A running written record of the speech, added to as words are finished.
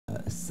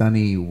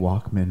sunny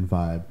Walkman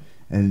vibe,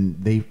 and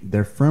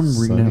they're from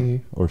Reno.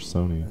 Sunny or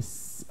Sony?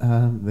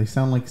 They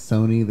sound like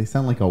Sony. They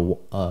sound like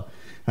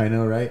I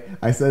know, right?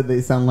 I said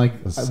they sound like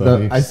I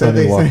said I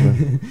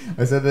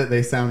said that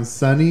they sound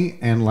sunny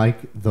and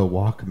like the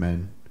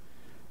Walkman.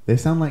 They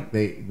sound like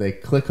they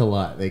click a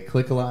lot. They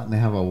click a lot and they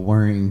have a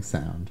whirring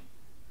sound.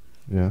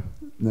 Yeah.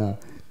 No,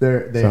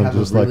 they Sound have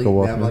just a really, like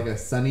a they have Walkman? like a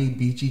sunny,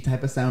 beachy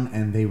type of sound,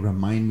 and they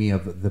remind me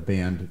of the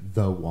band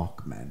The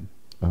Walkmen.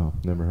 Oh,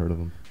 never heard of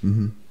them.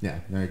 Mm-hmm. Yeah,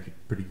 they're a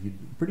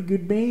pretty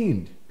good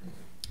band.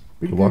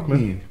 Pretty The good Walkmen?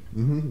 band.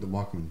 Mm-hmm. The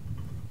Walkmen.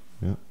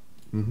 Yeah.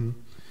 Mm-hmm.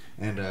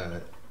 And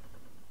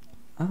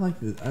I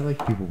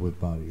like people with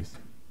bodies.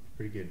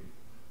 Pretty good.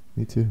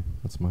 Me too.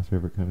 That's my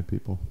favorite kind of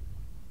people.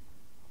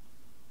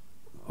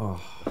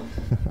 Oh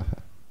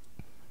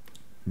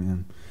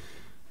man.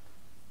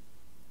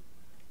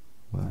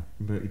 Wow.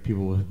 But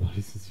people with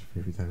bodies is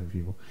your favorite type of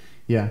people.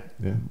 Yeah.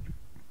 Yeah.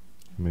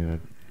 I mean,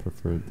 I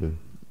prefer the...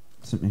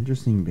 Some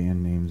interesting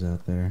band names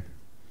out there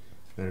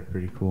that are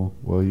pretty cool.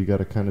 Well, you got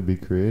to kind of be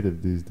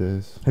creative these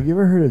days. Have you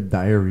ever heard of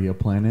Diarrhea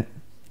Planet?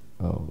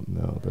 Oh,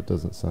 no. That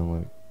doesn't sound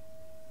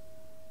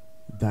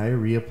like...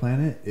 Diarrhea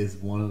Planet is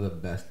one of the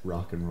best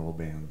rock and roll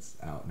bands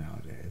out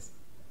nowadays.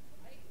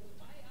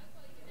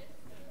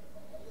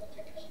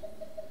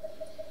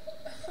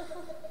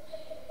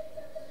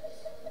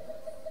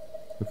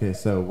 Okay,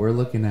 so we're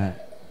looking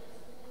at...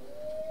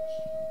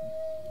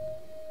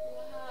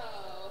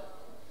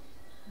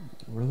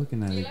 We're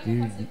looking at a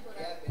dude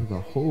with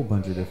a whole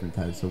bunch of different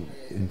types of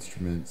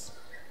instruments.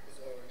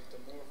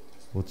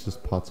 Well, it's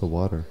just pots of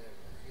water.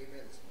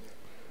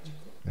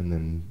 And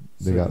then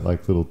they So- got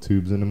like little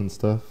tubes in them and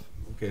stuff.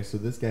 Okay, so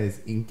this guy's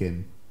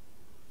Incan.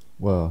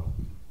 Well,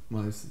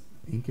 Well, it's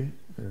Incan?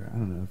 Or I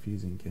don't know if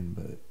he's Incan,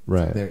 but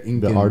right. they're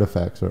Incan. The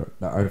artifacts are...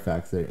 The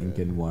artifacts, they're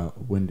Incan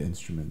wind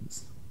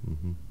instruments.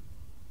 Mm-hmm.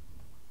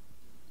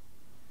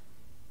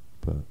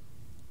 But...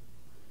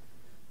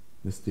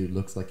 This dude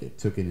looks like it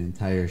took an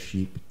entire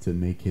sheep to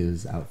make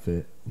his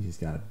outfit. He's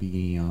got a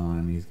beanie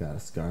on. He's got a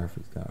scarf.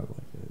 He's got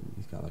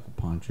like a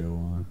poncho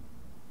on.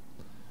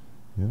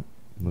 Yep.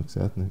 Looks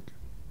ethnic.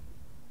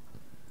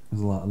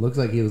 There's a lot. It looks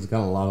like he's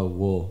got a lot of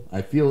wool.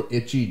 I feel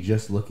itchy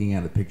just looking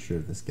at a picture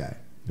of this guy.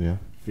 Yeah.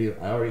 I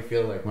already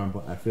feel like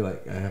I feel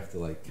like I have to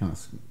like kind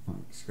of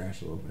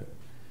scratch a little bit.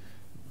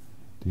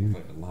 Dude,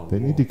 Like a lot of they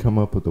wool. need to come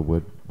up with a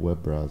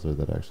web browser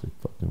that actually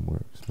fucking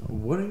works.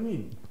 Man. What do you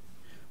mean?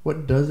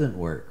 What doesn't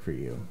work for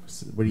you?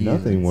 What do you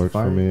Nothing use? works for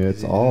Fire- me. is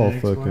It's it all Internet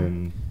Explorer?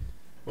 fucking...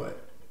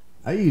 What?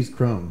 I use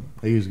Chrome.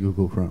 I use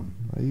Google Chrome.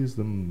 I use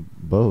them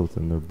both,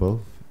 and they're both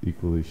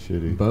equally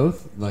shitty.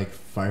 Both, like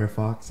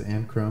Firefox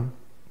and Chrome.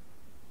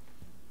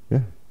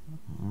 Yeah.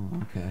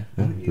 Oh, okay.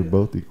 Yeah, they're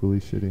both equally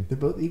shitty. They're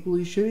both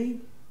equally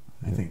shitty.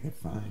 I Yeah. think they're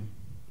fine.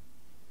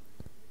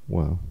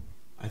 Well,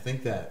 I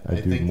think that I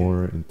do think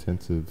more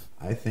intensive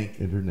I think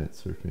internet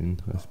surfing,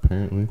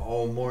 apparently.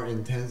 more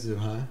intensive,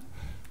 huh?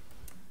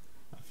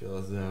 I feel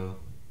as though.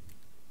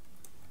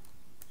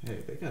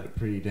 Hey, they got it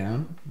pretty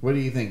down. What do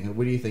you think?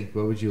 What do you think?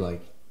 What would you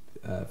like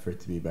for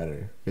it to be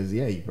better? Because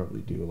yeah, you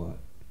probably do a lot.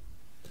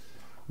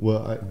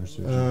 Well,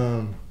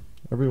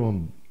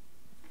 everyone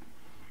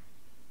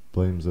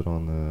blames it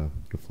on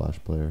the Flash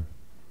player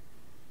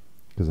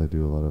because I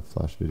do a lot of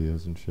Flash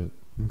videos and shit.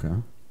 Okay.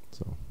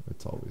 So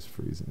it's always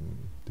freezing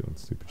and doing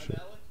stupid I'm shit.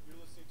 Alec, you're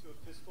listening to a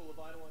fistful of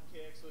vinyl on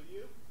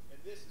KXLU, and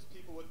this is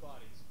People with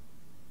Bodies.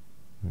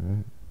 All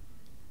right.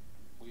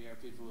 We are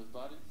people with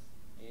bodies,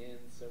 and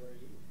so are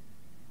you.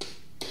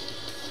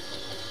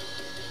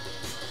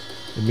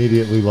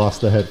 Immediately lost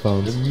the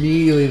headphones.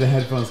 Immediately, the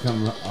headphones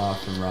come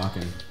off from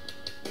rocking.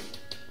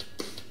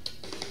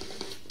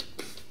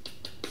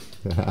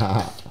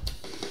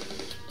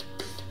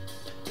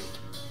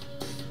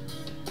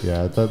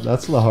 Yeah,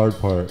 that's the hard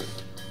part.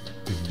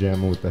 Is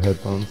jamming with the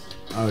headphones.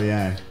 Oh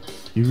yeah,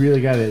 you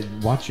really gotta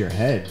watch your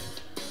head.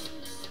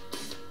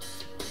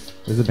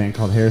 There's a band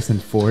called Harrison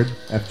Ford,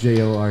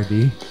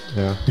 FJORD.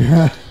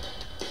 Yeah.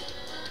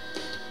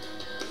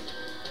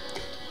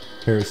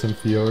 Harrison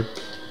Fjord.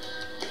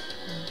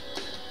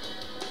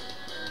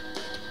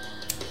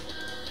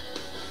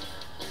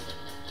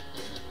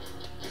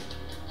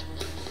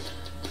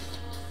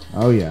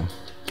 Oh yeah.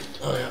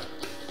 Oh yeah.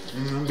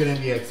 I'm gonna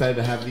be excited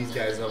to have these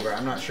guys over.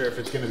 I'm not sure if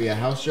it's gonna be a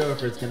house show, or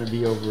if it's gonna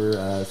be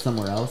over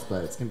somewhere else,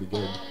 but it's gonna be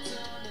good.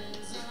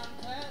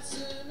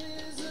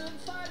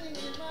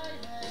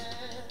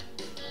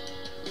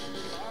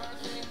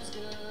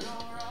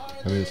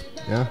 I mean,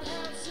 yeah.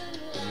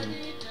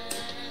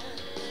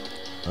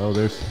 Oh,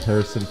 there's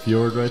Harrison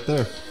Fjord right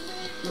there.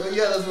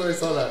 Yeah, that's where I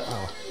saw that.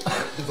 Oh.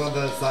 It's on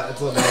the side.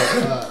 It's on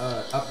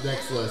the up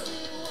next list.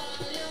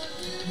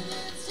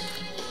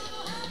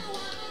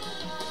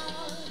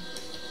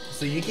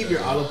 So you keep your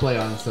autoplay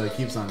on, so it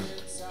keeps on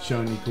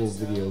showing you cool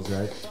videos,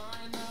 right?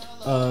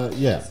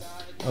 Yeah.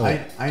 Oh,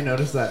 I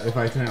noticed that if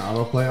I turn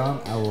autoplay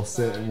on, I will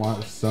sit and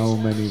watch so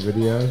many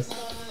videos.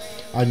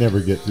 I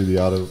never get through the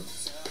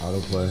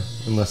autoplay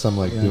unless I'm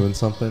like doing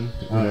something,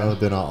 you know. Yeah.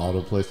 Then I'll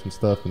autoplay some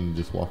stuff and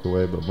just walk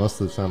away. But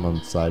most of the time I'm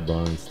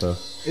sidebarring stuff.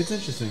 It's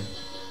interesting.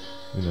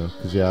 You know,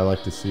 because I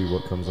like to see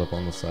what comes up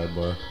on the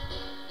sidebar.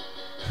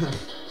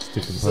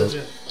 Stick and Such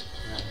poke.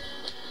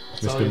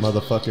 It's Mr. always-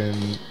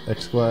 Motherfucking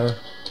Esquire.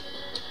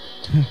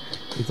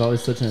 It's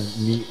always such a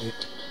neat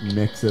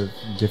mix of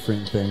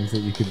different things that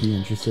you could be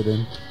interested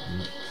in.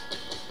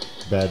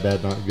 Bad,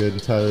 Bad, Not Good,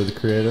 and Tyler, the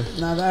Creator.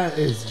 Now that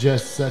is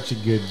just such a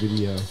good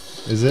video.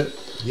 Is it?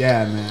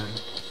 Yeah, man.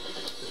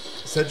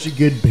 Such a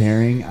good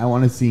pairing. I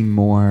want to see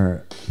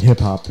more hip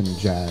hop and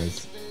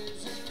jazz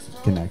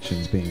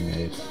connections being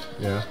made.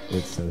 Yeah.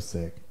 It's so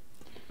sick.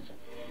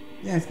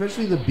 Yeah,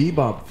 especially the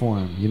bebop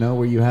form, you know,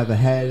 where you have a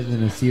head and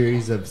then a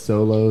series of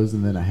solos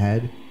and then a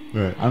head.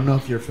 Right. I don't know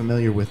if you're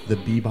familiar with the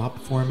bebop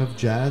form of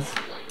jazz.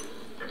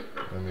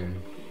 I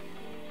mean,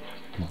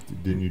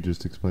 didn't you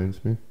just explain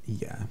to me?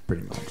 Yeah,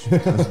 pretty much.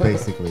 That's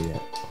basically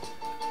it.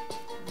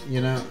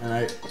 You know, and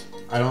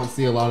I don't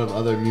see a lot of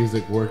other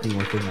music working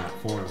within that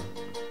form.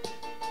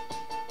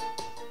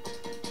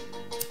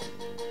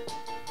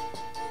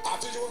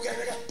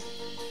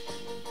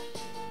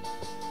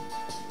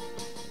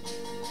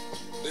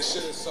 This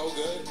shit is so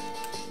good.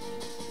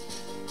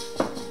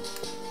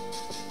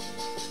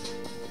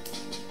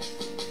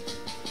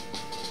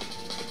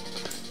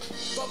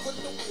 Fuck with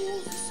the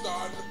wolves, we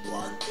starting to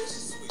bark. This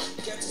is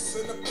sweet. Catch us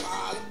in a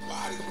pile of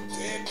bodies with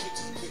dead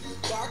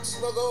bitches.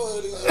 Box logo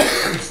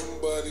hoodies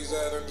from buddies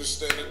that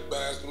understand it.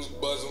 Bass was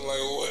buzzing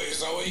like, wait,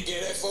 so we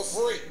get it for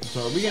free.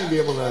 So are we gonna be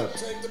able to?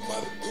 Take the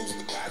mother goose,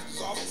 the bass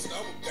was off and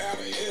stumble down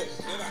the hill.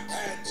 Then I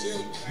had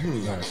chill.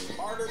 Nice.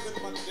 Harder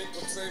than my dick,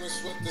 I'm saving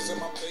swiftness in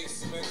my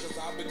basement, cause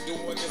I've been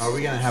doing this. Are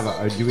we gonna have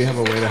a? Do we have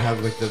a way to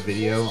have like the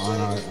video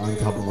on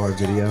top of our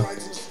video?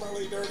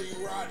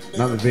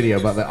 Not the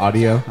video, but the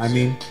audio. I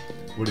mean,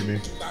 What do you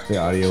mean? the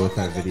audio with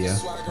our video,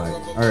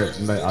 like, or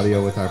the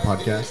audio with our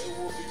podcast.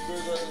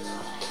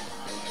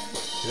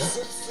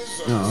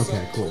 Yeah. Oh,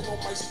 okay, cool.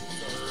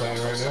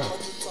 Playing right now.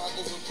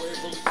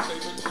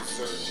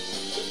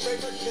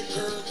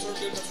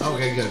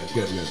 Okay, good.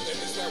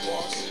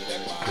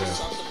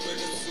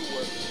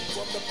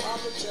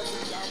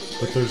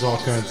 But there's all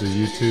kinds of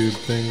YouTube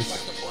things,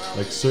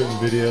 like certain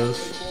videos.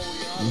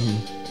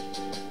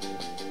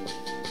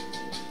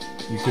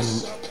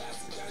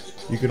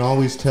 You can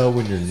always tell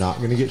when you're not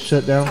going to get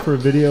shut down for a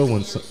video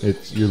when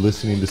you're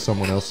listening to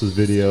someone else's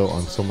video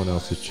on someone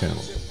else's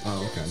channel,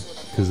 Oh, okay.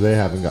 because they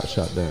haven't got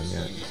shut down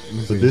yet.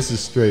 But this is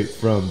straight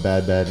from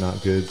Bad Bad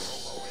Not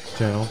Good's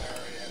channel,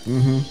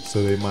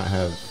 so they might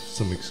have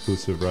some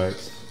exclusive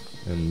rights,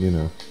 and you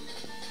know,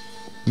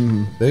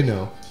 they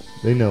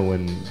know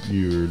when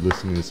you're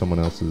listening to someone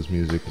else's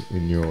music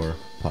in your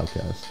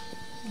podcast.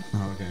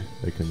 Oh,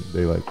 okay.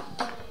 They like,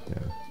 yeah.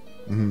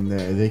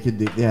 They could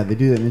do, yeah, they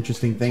do that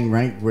interesting thing,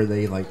 right, where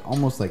they like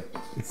almost like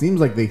it seems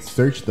like they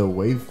search the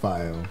wave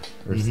file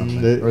or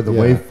something, or the yeah.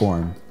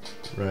 waveform.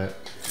 Right.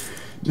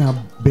 Now,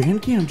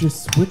 Bandcamp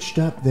just switched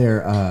up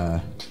their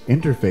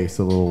interface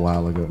a little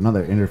while ago. Not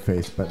their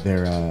interface, but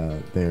their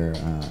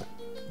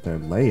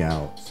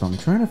layout. So I'm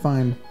trying to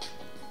find.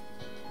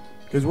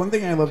 Because one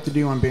thing I love to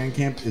do on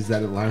Bandcamp is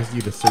that it allows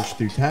you to search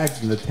through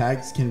tags, and the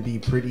tags can be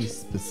pretty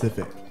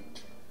specific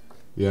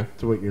Yeah.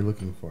 to what you're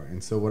looking for.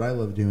 And so what I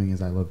love doing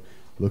is I love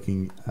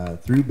looking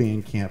through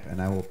Bandcamp, and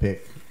I will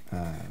pick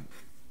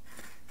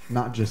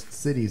not just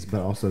cities but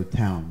also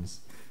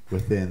towns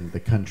within the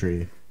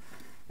country,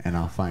 and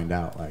I'll find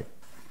out like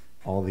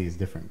all these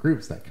different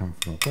groups that come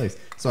from a place.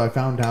 So I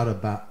found out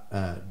about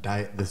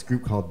this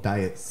group called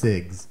Diet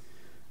Cigs,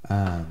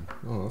 Oh,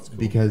 that's cool.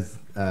 because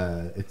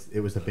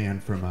it was a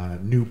band from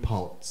New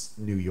Paltz,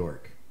 New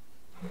York.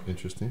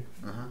 Interesting.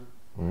 Uh-huh.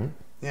 All right.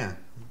 Yeah.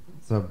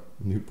 So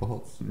New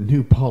Paltz.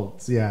 New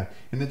Paltz, yeah.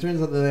 And it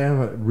turns out that they have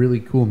a really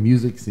cool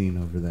music scene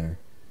over there.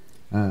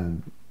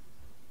 And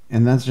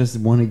that's just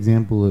one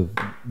example of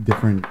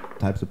different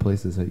types of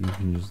places that you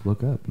can just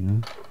look up, you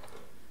know?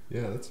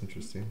 Yeah, that's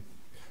interesting.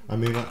 I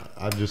mean,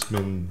 I've just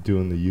been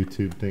doing the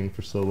YouTube thing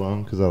for so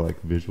long because I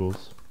like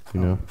visuals, you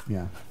know?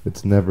 Yeah.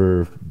 It's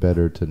never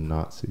better to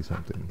not see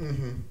something.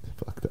 Mm-hmm.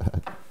 Fuck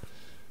that.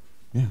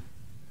 Yeah.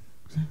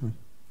 Exactly.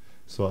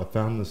 So I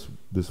found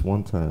this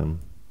one time.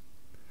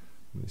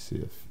 Let me see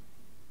if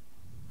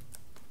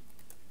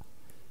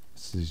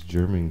it's these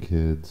German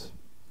kids.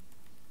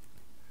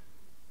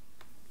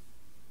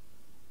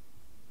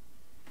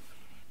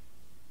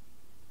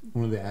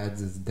 One of the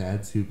ads is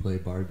dads who play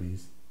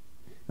Barbies.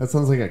 That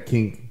sounds like a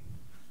kink.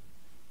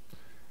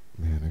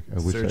 Man, I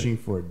wish Searching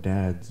for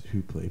dads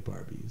who play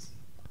Barbies.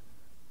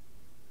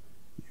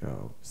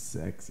 Yo,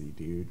 sexy,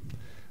 dude.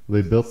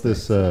 they built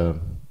this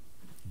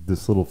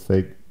little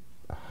fake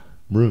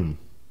room.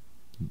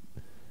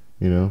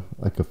 You know,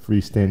 like a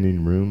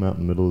freestanding room out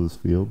in the middle of this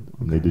field,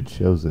 and they Okay. did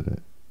shows in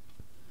it.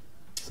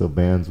 So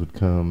bands would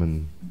come,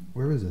 and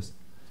Where is this?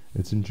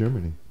 it's in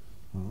Germany.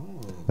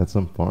 Oh, At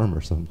some farm or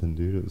something,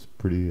 dude. It was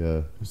pretty,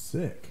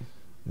 sick.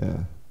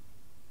 yeah.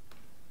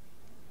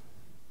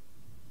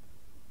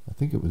 I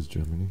think it was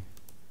Germany.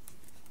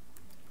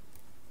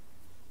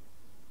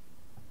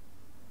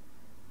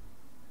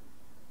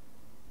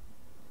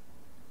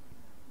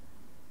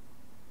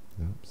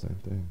 Yep, same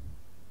thing.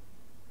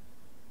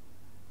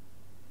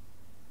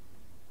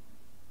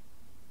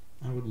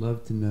 would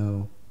love to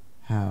know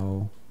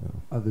how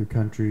other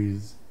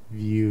countries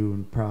view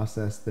and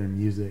process their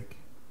music,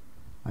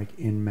 like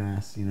en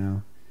masse. You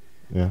know,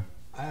 Yeah.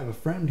 I have a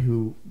friend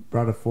who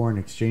brought a foreign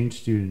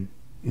exchange student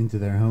into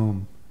their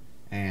home,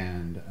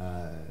 and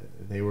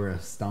they were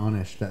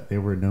astonished that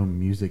there were no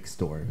music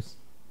stores.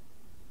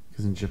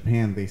 Because in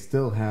Japan, they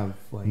still have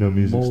like No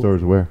music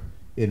stores where?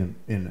 in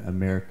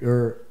America.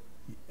 Or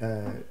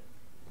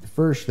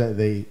first that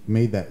they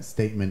made that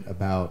statement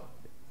about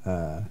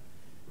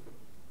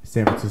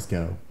San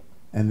Francisco,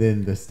 and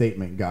then the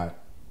statement got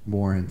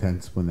more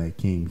intense when they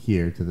came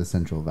here to the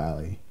Central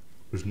Valley.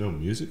 There's no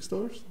music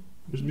stores?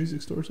 There's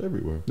music stores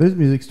everywhere. There's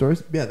music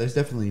stores. Yeah, there's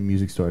definitely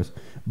music stores.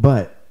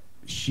 But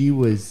she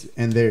was,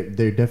 and there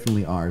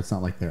definitely are. It's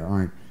not like there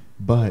aren't.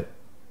 But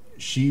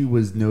she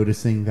was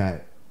noticing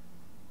that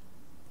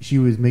she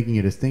was making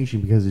a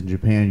distinction because in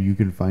Japan you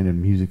can find a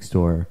music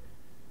store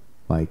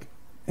like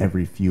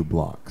every few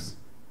blocks.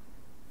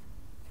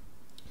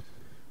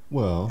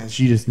 Well, And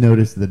she just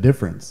noticed the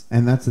difference.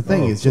 And that's the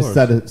thing. Oh, It's of just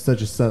course.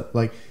 such a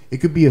like it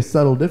could be a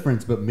subtle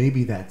difference, but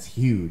maybe that's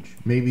huge.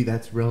 Maybe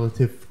that's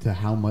relative to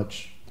how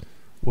much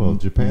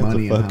Japan's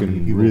money a and how many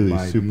fucking people really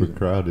buy super music.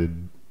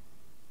 crowded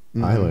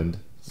Mhm. island.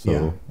 So,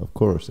 Yeah. of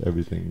course,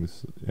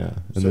 everything's, yeah.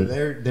 And So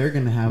they they're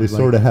gonna have they like,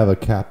 sort of have a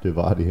captive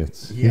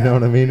audience. You Yeah. know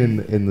what I mean?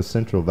 In the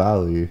Central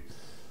Valley,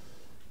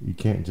 you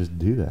can't just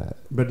do that.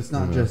 But it's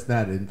not Yeah. just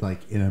that. It's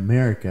like in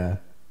America,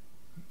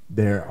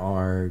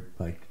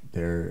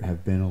 there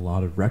have been a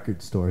lot of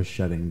record stores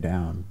shutting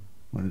down.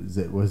 What is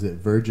it? Was it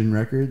Virgin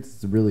Records?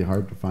 It's really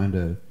hard to find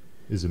a.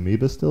 Is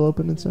Amoeba still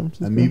open in San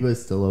Francisco? Amoeba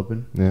is still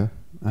open, Yeah.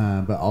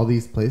 but all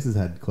these places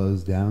had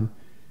closed down,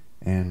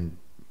 and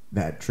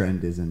that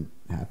trend isn't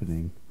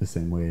happening the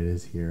same way it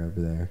is here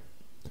over there.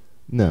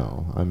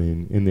 No, I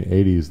mean, in the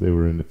 80s, they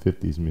were into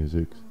 50s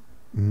music,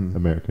 Mm-hmm.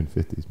 American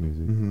 50s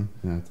music. Mm-hmm.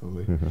 Yeah,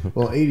 totally.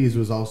 Well, 80s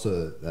was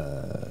also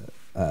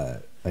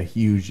a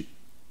huge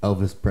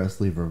Elvis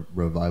Presley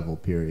revival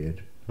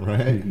period.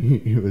 Right?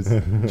 It was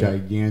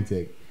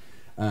gigantic.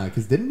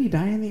 Because didn't he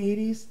die in the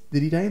 80s?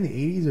 Did he die in the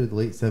 80s or the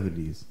late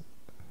 70s?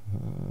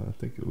 I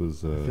think it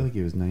was I feel like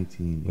it was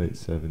 19... late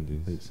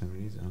 70s. Late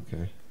 70s?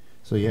 Okay.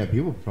 So, yeah,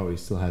 people probably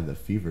still had the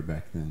fever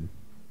back then.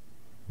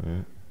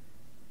 Right?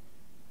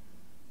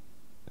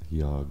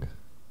 Yog.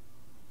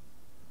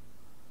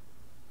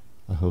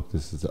 I hope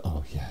this is...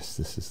 Oh, yes,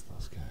 this is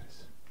those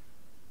guys.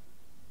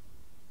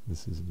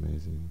 This is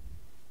amazing.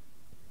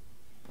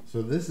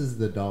 So, this is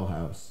the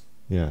Dollhouse.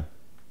 Yeah.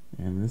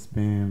 And this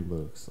band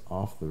looks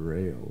off the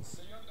rails.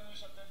 C'est Yoann de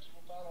Neuchâtel qui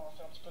vous parle, on va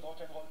faire un petit peu de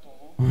rock'n'roll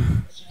pour vous.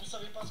 Si vous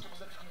savez pas ce que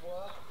vous êtes venu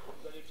voir,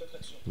 vous allez peut-être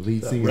être surpris. The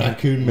lead That singer,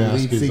 raccoon the mask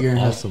lead is singer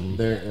awesome. Has,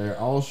 they're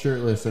all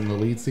shirtless, and the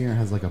lead singer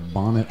has like a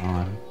bonnet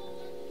on,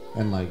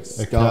 and like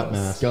A cat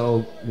mask.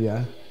 skull.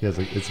 Yeah, It's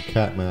a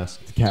cat mask.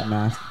 it's a cat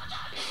mask.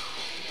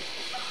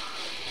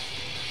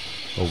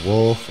 A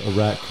wolf, a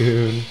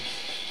raccoon,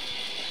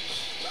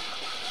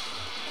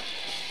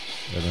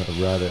 and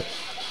a rabbit.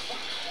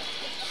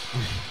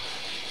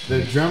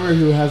 The drummer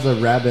who has a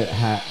rabbit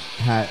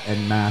hat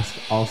and mask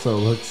also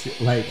looks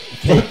like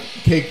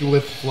caked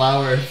with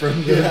flour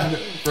from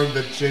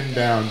the chin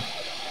down.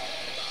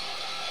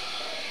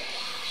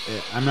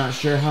 I'm not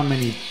sure how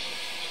many.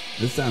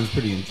 This sounds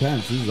pretty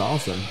intense. This is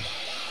awesome.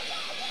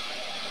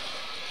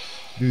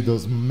 Dude,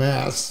 those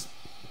masks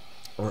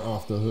are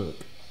off the hook.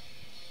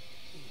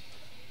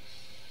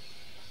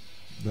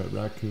 That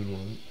raccoon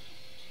one.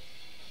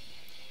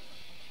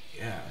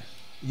 Yeah,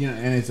 you know,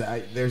 and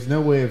there's no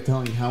way of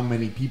telling how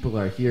many people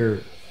are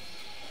here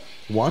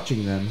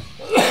watching them.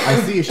 I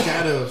see a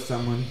shadow of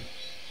someone.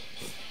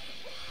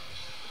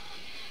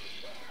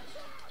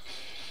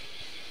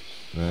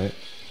 Right?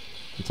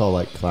 It's all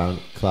like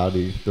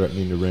cloudy,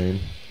 threatening to rain.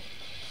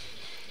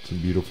 Some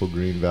beautiful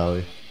green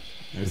valley.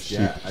 There's sheep,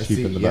 I sheep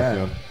see, in the yeah.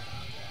 background.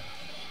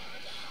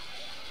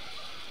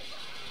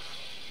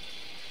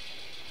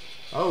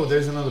 Oh,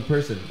 there's another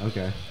person.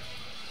 Okay.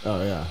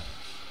 Oh, yeah.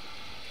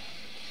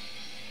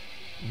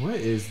 What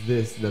is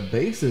this? The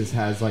bassist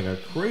has like a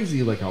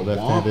crazy, like a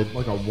Left-handed.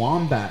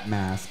 wombat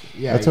mask.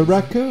 Yeah, That's a he's-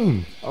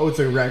 raccoon. Oh, it's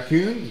a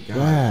raccoon. God,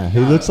 Yeah, he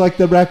God, looks like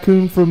the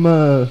raccoon from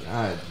God,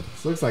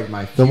 this looks like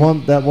my.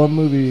 that one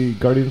movie,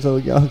 Guardians of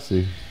the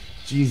Galaxy.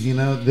 Geez, you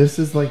know, this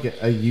is like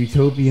a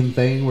utopian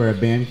thing where a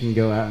band can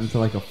go out into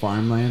like a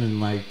farmland and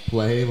like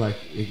play, like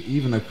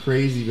even a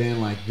crazy band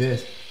like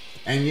this.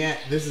 And yet,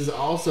 this is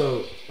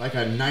also like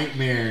a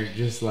nightmare,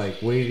 just like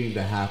waiting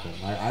to happen.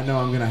 Like I know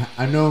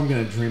I'm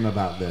gonna dream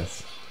about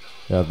this.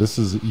 Yeah, this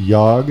is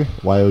Yog,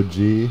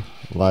 Y-O-G,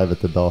 live at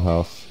the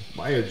Dollhouse.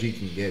 YOG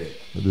can get it.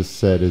 This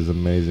set is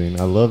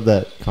amazing. I love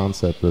that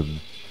concept of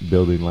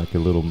building like a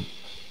little,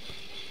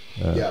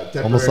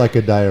 temporary- almost like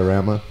a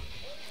diorama,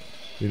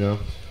 you know?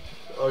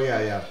 Oh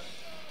yeah.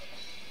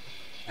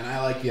 And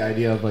I like the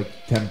idea of like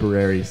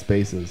temporary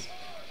spaces.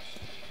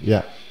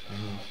 Yeah.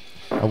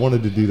 I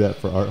wanted to do that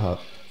for Art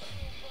Hop.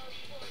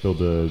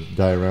 Build a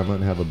diorama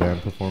and have a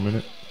band perform in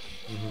it.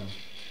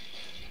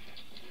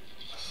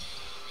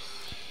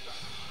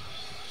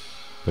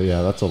 But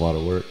yeah, that's a lot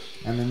of work.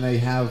 And then they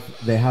have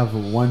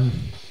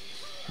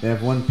They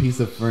have one piece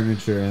of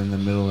furniture in the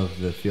middle of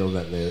the field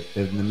that they're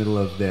in the middle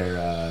of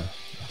their.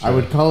 I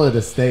would call it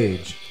a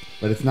stage,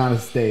 but it's not a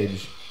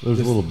stage. There's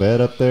a little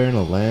bed up there and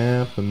a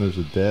lamp, and there's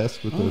a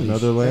desk with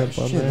another lamp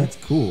on there. That's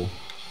cool.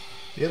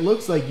 It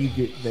looks like you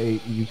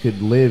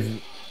could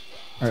live,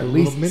 or at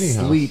least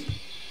sleep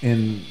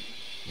in.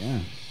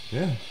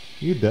 Yeah.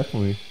 You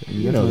definitely.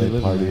 You know definitely they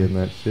live party in in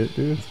that shit,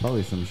 dude. It's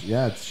probably some.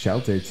 Yeah, it's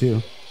shelter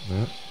too.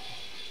 Yeah.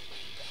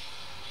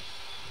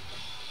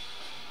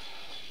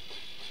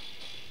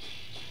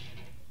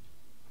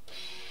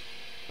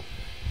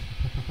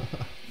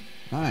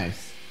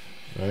 Nice.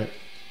 Right.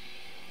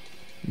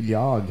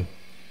 Yog.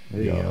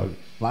 There you go. Yog.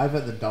 Live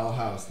at the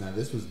Dollhouse. Now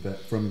this was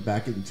from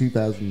back in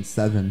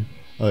 2007.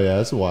 Oh yeah,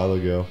 that's a while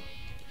ago.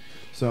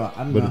 So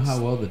I don't know how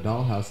well the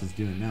Dollhouse is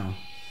doing now.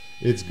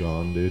 It's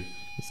gone, dude.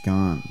 It's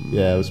gone.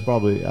 Yeah, it was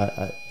probably.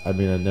 I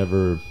mean, I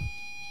never.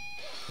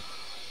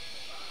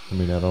 I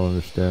mean, I don't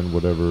understand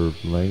whatever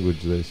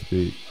language they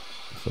speak.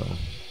 So.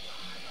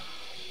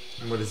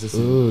 What is this?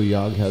 Ooh,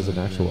 Yog has an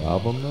actual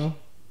album now.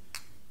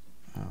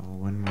 Oh,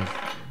 when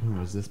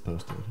was this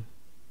posted?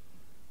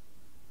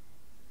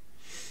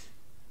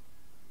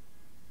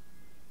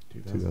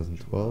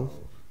 2012.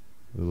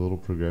 A little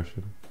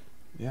progression.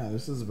 Yeah,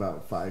 this is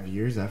about 5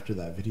 years after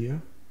that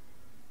video,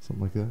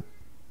 Something like that.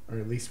 or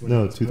at least when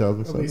No, it was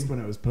 2007. at least when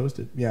it was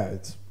posted. Yeah,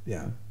 it's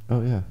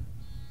Oh yeah.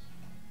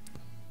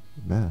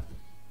 Math.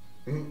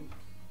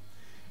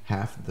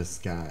 Half the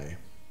Sky.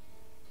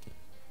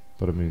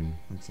 But I mean,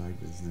 Looks like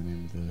this is the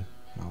name of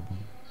the album.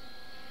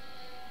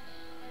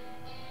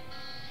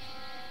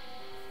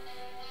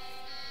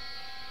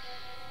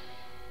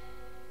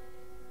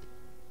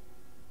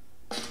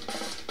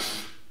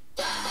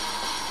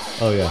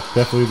 oh yeah,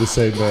 definitely the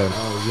same band.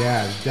 Oh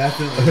yeah,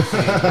 definitely the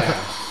same band.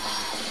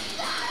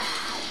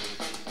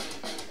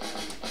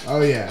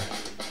 Oh yeah.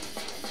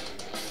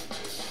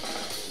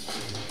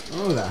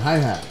 Oh, that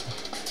hi-hat.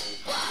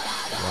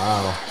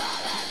 Wow.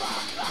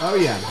 Oh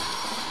yeah.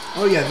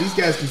 Oh yeah, these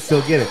guys can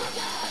still get it.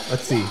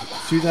 Let's see.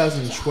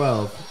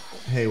 2012.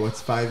 Hey,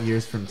 what's 5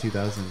 years from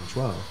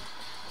 2012?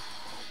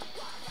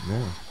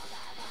 Yeah.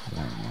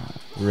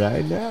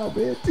 Right now,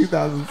 man.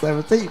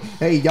 2017.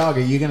 Hey, Yog,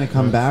 are you going to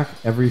come back?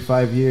 Every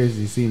 5 years,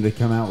 you seem to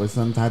come out with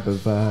some type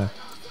of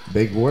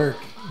big work.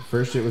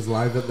 First, it was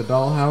Live at the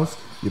Dollhouse.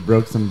 You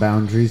broke some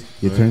boundaries.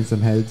 You turned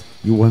some heads.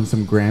 You won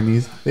some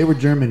Grammys. They were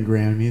German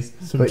Grammys.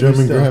 Some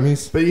German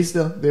Grammys.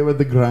 But they were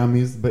the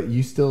Grammys. But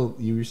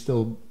you were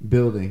still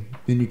building.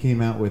 Then you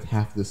came out with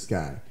Half the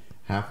Sky.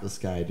 Half the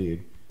Sky,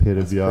 dude. Pit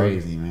That's of Yog.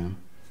 crazy, man.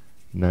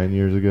 9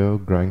 years ago,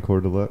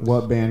 Grindcore Deluxe.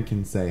 What band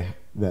can say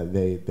that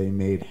they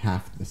made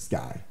Half the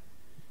Sky?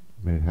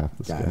 Made half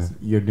the Guys, sky.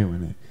 you're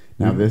doing it.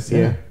 Now Mm, this yeah.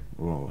 year,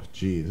 oh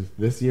jeez,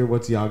 this year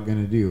what's y'all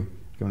gonna do?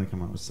 Going to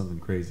come out with something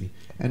crazy.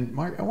 And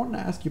Mark, I wanted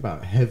to ask you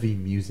about heavy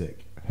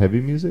music.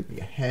 Heavy music?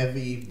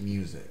 Heavy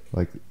music.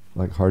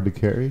 Like hard to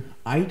carry?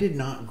 I did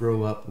not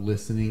grow up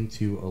listening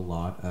to a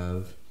lot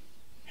of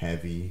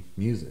heavy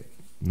music.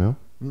 No?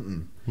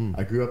 Mm-mm.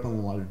 I grew up on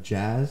a lot of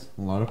jazz,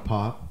 a lot of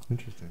pop.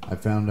 Interesting. I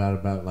found out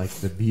about like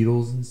the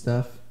Beatles and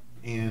stuff,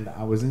 and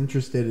I was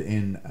interested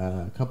in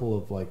a couple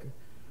of like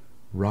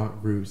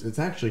rock groups. It's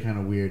actually kind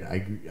of weird.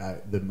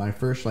 My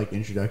first like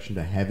introduction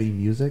to heavy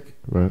music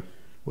Right.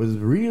 was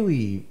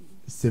really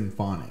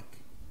symphonic.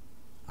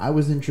 I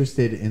was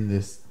interested in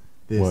this.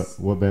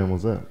 What band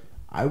was that?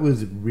 I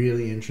was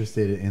really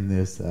interested in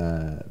this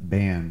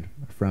band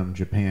from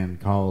Japan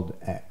called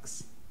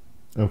X,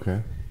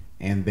 Okay.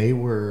 and they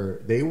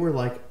were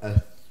like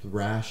a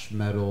thrash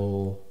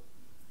metal.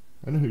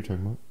 I know who you're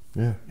talking about.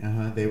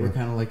 Yeah. They were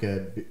kind of like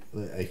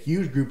a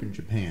huge group in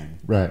Japan.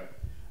 Right.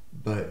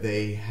 But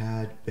they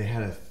had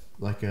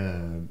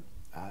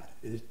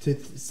to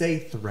say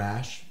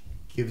thrash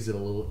is a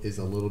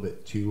little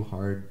bit too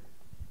hard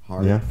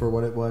Yeah. for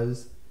what it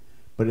was,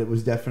 but it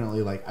was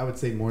definitely like I would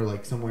say more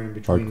like somewhere in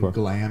between Hardcore.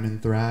 glam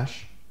and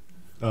thrash.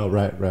 Oh,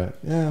 right.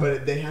 Yeah.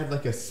 But they had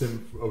like a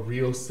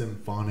real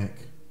symphonic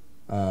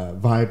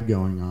vibe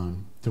going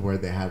on to where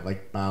they had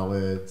like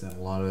ballads and a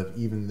lot of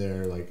even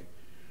their like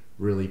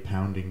really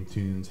pounding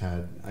tunes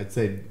had. I'd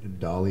say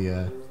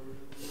Dahlia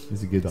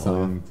is a good Dahlia.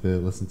 song to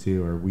listen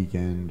to, or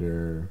Weekend,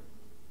 or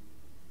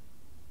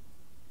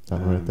that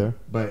one right there.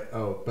 But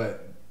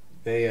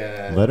they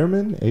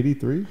Letterman,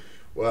 83?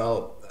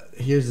 well,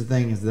 here's the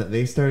thing: is that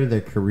they started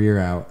their career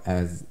out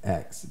as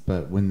X,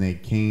 but when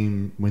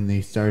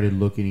they started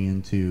looking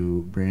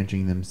into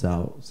branching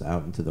themselves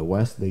out into the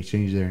West, they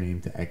changed their name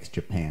to X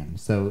Japan.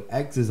 So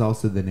X is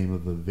also the name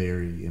of a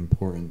very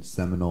important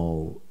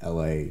seminal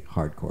LA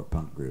hardcore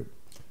punk group.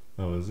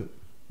 Oh, is it?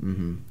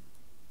 Mm-hmm.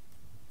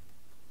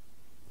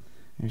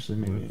 Actually,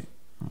 maybe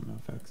I don't know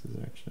if X is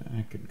actually.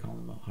 I could call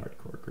them a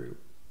hardcore group.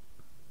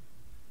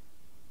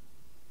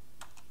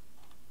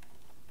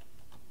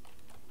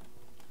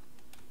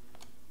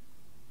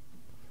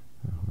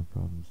 No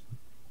problems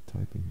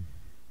typing.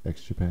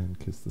 X Japan,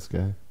 Kiss the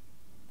Sky.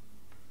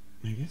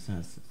 I guess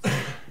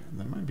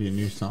that might be a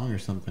new song or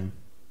something.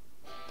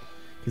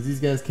 Because these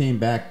guys came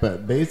back,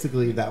 but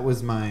basically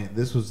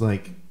this was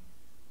like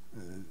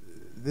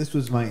this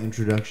was my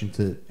introduction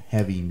to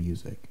heavy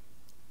music.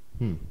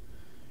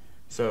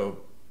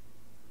 So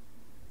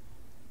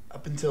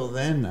up until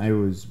then,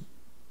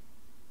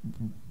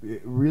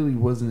 it really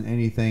wasn't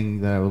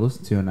anything that I would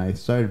listen to, and I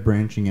started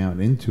branching out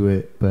into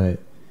it, but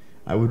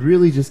I would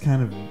really just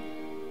kind of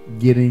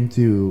get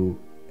into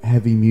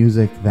heavy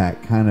music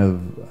that kind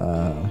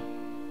of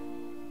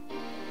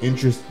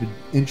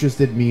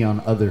interested me on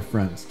other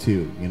fronts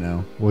too, you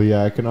know. Well,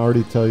 yeah, I can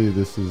already tell you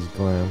this is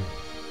glam.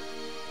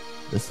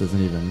 This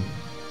doesn't even.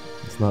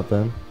 It's not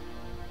them.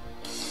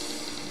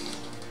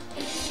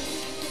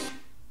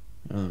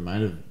 It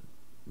might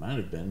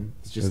have been.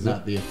 It's just Is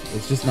not the.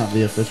 It's just not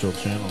the official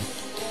channel.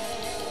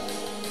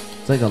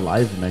 It's like a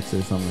live mix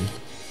or something.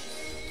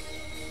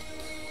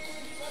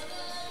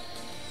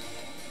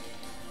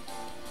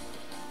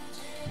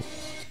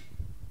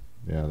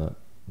 Yeah, that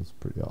was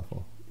pretty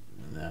awful.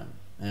 Yeah,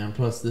 and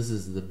plus this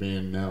is the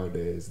band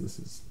nowadays. This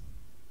is.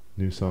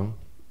 New song?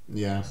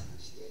 Yeah.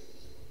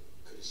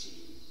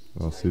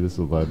 Oh, see, this is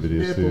a live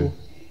video too. Nipple.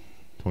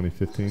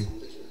 2015.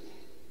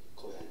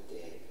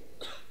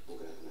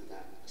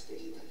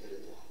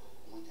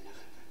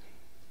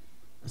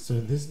 So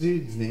this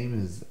dude's name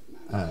is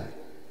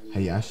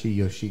Hayashi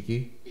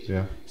Yoshiki.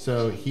 Yeah.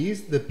 So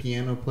he's the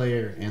piano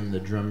player and the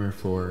drummer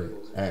for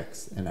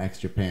X and X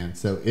Japan.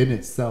 So in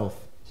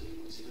itself,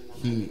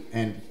 he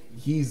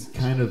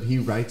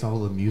writes all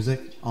the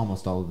music,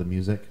 almost all of the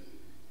music,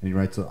 and he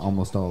writes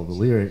almost all of the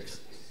lyrics.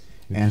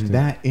 And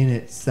that in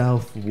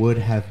itself would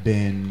have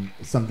been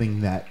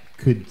something that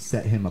could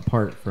set him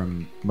apart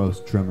from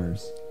most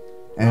drummers.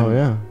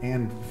 And,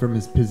 and from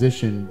his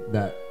position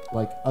that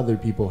like other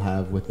people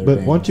have with their But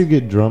bands. once you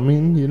get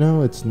drumming, you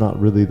know, it's not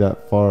really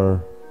that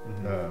far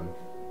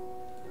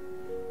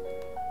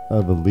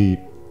of a leap.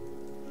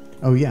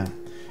 Oh yeah,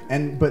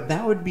 but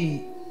that would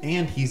be,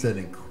 and he's an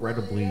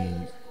incredibly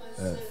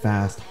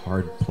fast,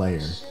 hard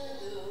player.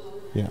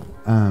 Yeah.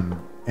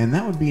 And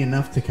that would be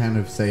enough to kind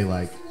of say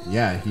like,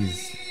 yeah,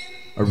 he's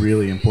a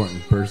really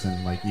important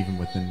person, like even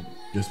within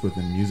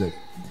music.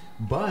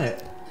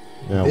 But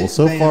yeah, well,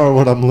 so far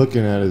what I'm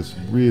looking at is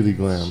really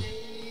glam.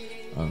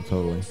 Oh,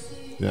 totally.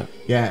 Yeah.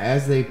 Yeah,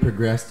 as they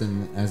progressed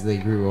and as they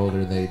grew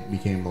older, they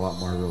became a lot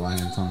more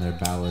reliant on their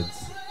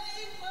ballads.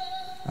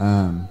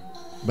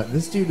 But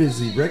this dude is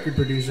the record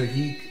producer.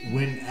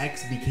 When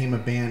X became a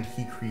band,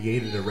 he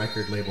created a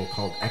record label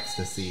called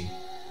Ecstasy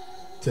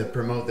to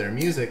promote their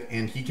music,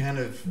 and he kind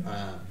of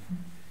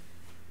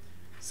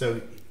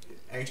so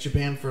X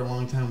Japan for a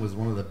long time was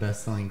one of the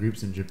best-selling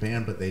groups in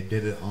Japan, but they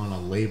did it on a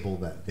label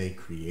that they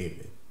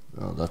created.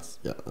 Oh, that's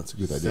a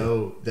good idea.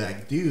 So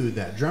that dude,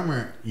 that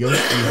drummer Yoshi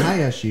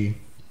Hayashi,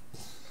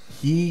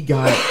 he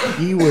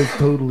was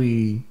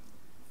totally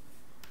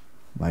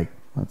like,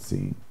 let's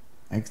see,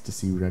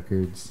 Ecstasy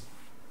Records.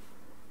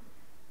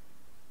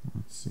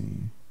 Let's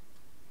see.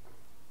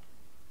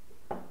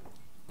 Of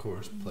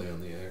course, play on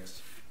the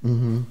X.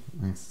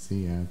 Ecstasy,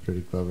 yeah,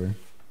 pretty clever.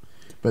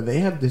 But they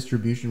have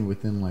distribution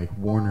within like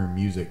Warner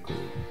Music Group.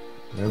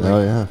 Like,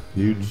 oh yeah,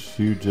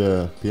 huge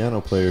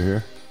piano player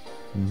here.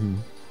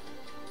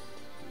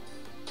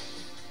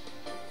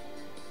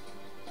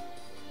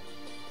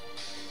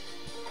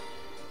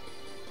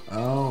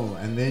 Oh,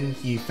 and then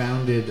he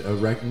founded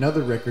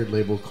another record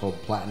label called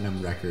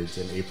Platinum Records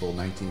in April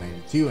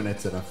 1992, and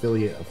it's an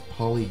affiliate of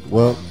Polygram.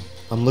 Well,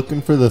 I'm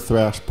looking for the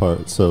thrash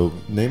part, so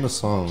name a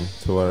song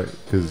to our,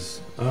 because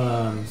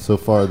so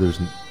far there's.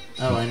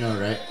 Oh, I know,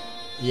 right?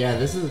 Yeah,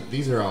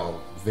 these are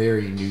all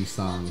very new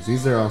songs.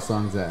 These are all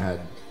songs that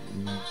had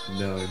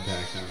no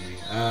impact on me.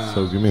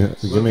 So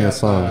give me a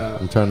song.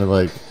 I'm trying to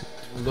like.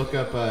 Look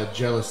up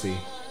Jealousy.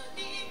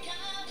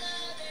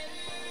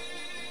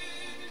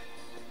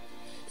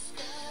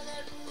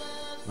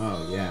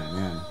 Oh yeah,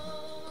 man.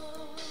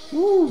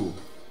 Woo!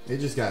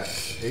 He's got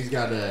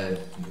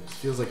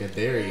feels like a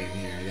dairy in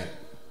here.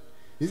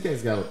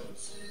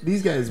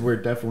 These guys were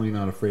definitely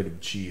not afraid of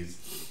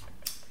cheese.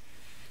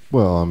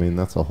 Well, I mean,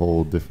 that's a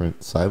whole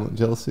different silent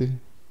jealousy.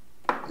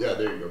 Yeah,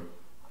 there you go.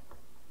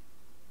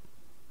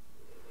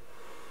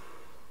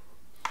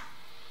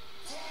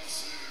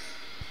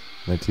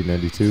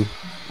 $1992.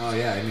 Oh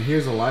yeah, and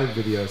here's a live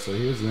video. So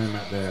here's them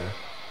at there.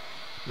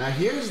 Now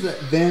here's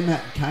them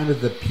at kind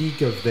of the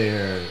peak of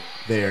their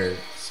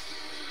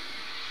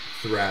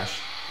thrash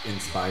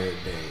inspired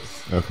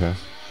days. Okay.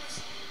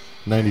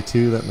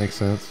 92. That makes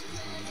sense.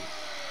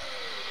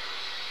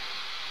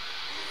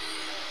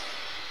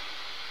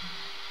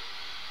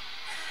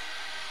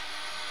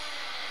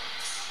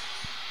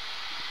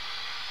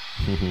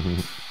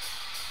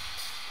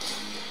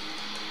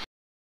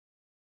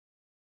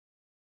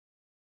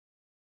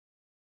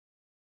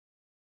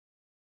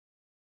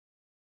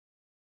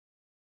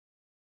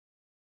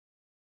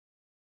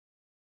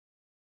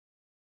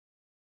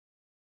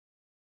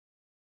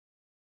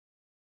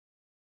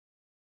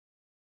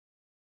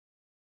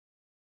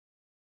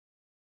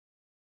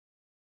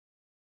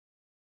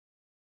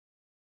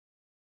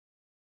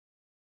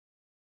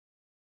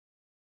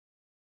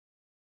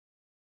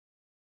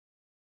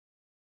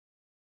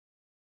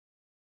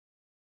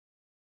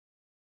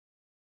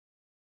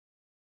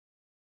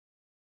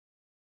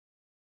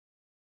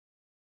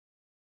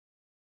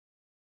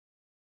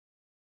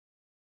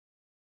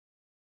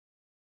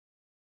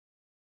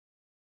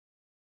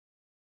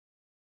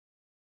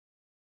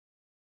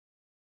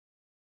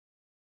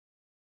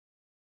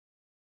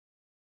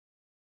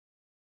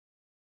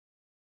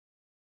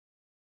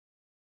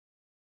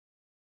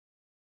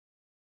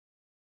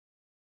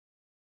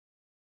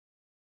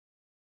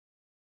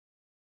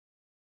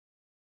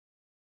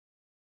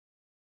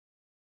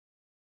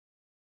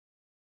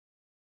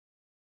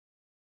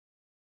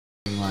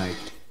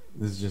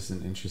 This is just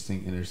an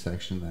interesting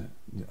intersection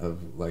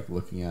of like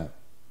looking at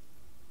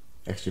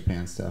extra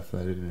pan stuff. I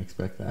didn't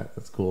expect that.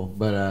 That's cool.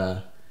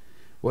 But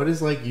what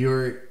is like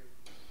your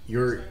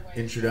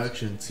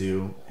introduction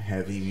to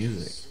heavy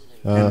music?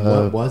 And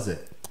what was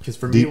it? Because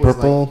for me, Deep it was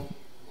Purple,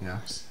 like, yeah.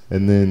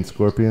 and then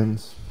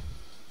Scorpions,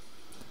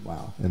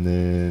 Wow. and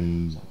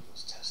then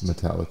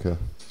Metallica.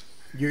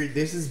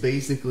 This is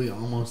basically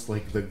almost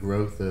like the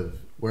growth of.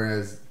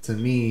 Whereas to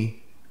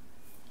me,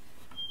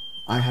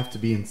 I have to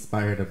be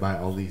inspired by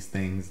all these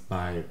things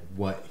by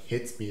what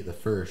hits me the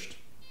first.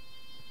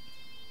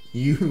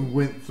 You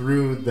went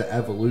through the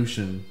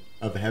evolution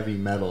of heavy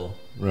metal,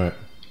 Right.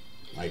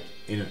 like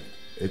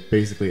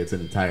it's an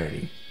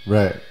entirety.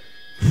 Right.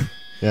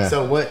 Yeah.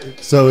 So what?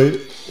 So it.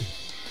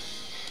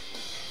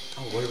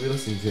 Oh, what are we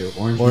listening to?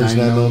 Orange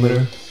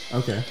 9mm.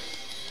 Okay.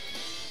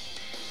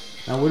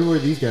 Now, when were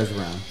these guys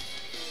around?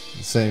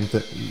 Same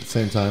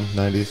time,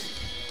 90s.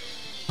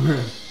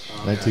 Okay.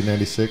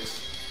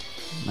 1996.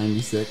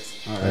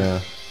 96. All right.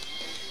 Yeah.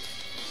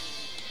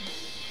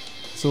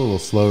 It's a little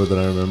slower than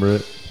I remember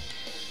it.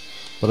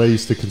 But I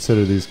used to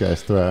consider these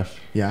guys thrash.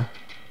 Yeah.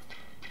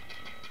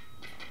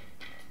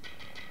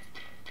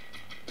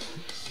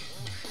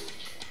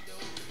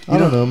 I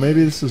don't know.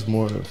 Maybe this is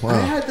more. Wow. I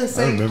had the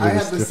same. remember I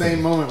had this the different.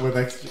 same moment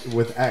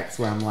with X,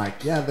 where I'm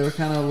like, yeah, they're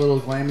kind of a little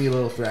glammy, a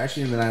little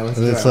thrashy, and then I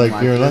listen And to it's it. I'm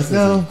like, you're this like,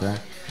 no. isn't thrash.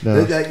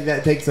 No.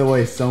 That takes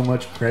away so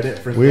much credit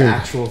for Weird. the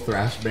actual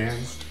thrash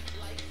bands.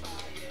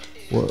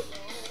 What?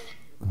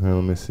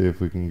 Let me see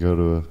if we can go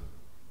to a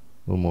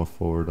little more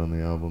forward on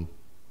the album.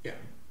 Yeah.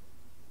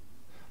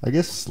 I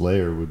guess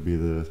Slayer would be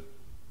the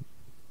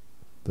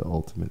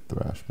ultimate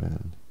thrash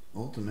band.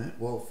 Ultimate.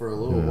 Well, for a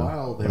little Yeah.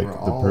 while, they like were the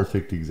all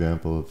perfect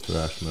example of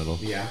thrash metal.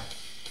 Yeah.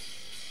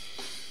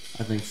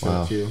 I think so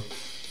Wow. too.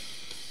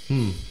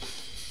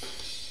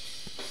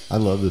 I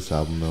love this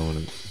album though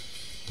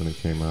when it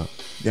came out.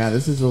 Yeah,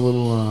 this is a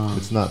little.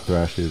 It's not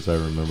thrashy as I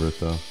remember it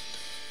though.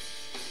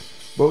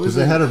 What was Because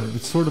they it? had a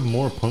sort of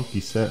more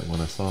punky set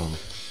when I saw them.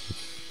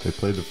 They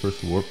played the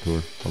first Warped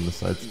Tour on the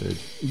side stage.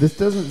 This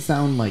doesn't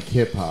sound like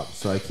hip hop,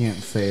 so I can't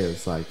say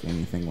it's like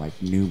anything like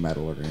new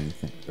metal or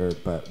anything.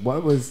 But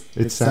what was?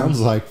 It sounds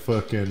like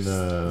fucking. It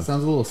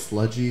sounds a little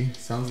sludgy.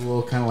 Sounds a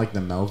little kind of like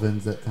the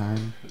Melvins at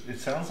time. It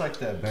sounds like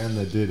that band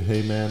that did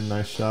 "Hey Man,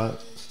 Nice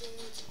Shot."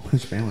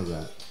 Which band was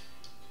that?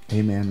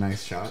 Hey Man,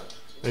 Nice Shot.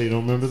 Hey, you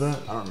don't remember that?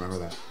 I don't remember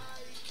that.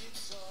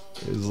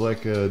 It was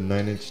like a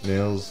Nine Inch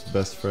Nails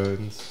best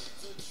friends.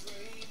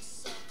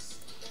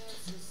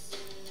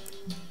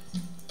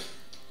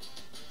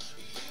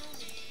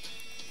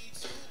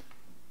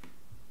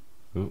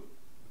 Ooh.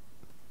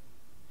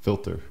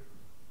 Filter.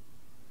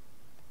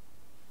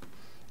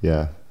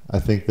 Yeah, I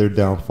think their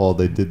downfall.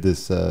 They did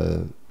this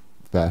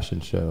fashion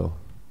show,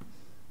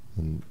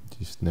 and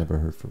just never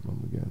heard from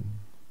them again.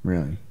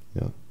 Really?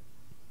 Yeah.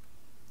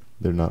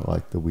 They're not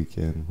like The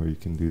Weeknd where you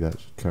can do that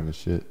kind of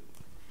shit.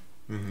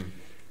 Mm-hmm.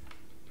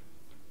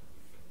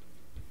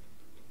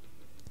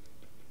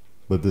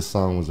 But this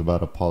song was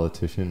about a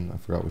politician. I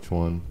forgot which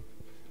one.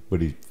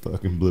 But he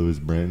fucking blew his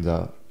brains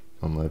out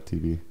on live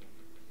TV.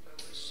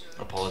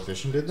 A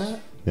politician did that?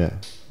 Yeah.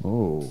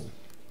 Oh.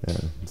 Yeah.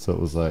 So it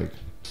was like,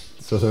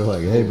 so they're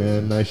like, hey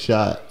man, nice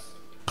shot.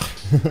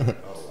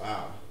 Oh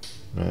wow.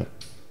 Right.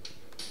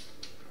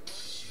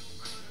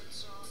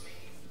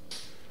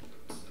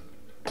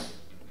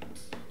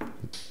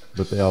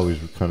 But they always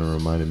kind of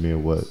reminded me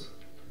of what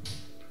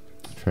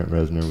Trent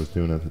Reznor was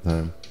doing at the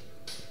time.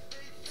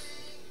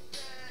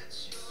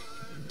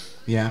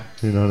 Yeah.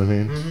 You know what I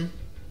mean? Mm-hmm.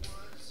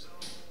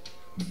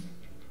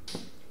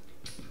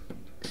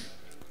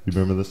 You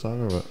remember this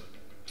song or what?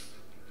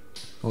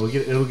 Well,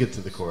 it'll get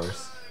to the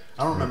chorus.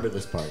 I don't remember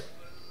this part.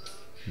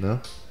 No?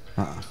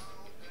 Uh-uh.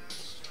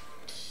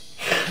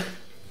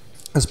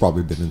 That's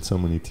probably been in so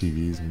many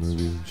TVs and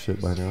movies and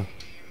shit by now.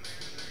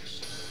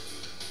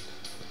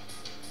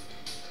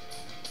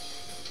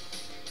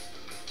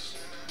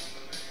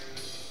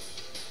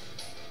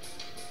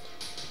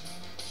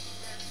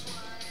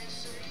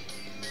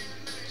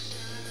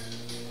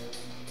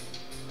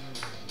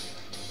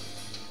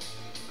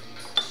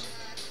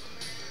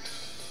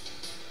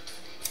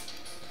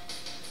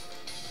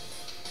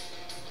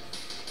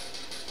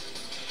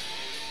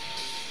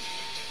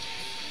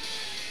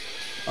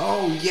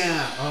 Oh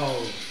yeah.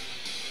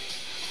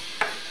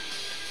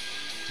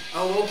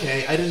 Oh,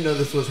 okay. I didn't know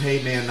this was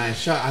 "Hey Man, Nice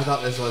Shot." I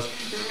thought this was.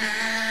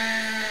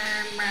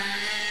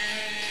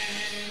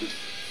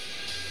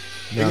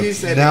 Now, If you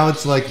said now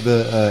it's like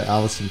the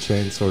Alice in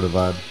Chains sort of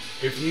vibe.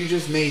 if you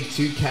just made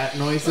two cat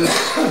noises,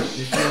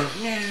 if you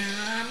went,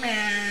 meow,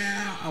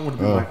 meow, I would have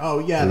been Oh. like, "Oh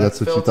yeah, So that's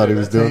that's what you Filter. thought he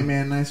was That's "Hey doing?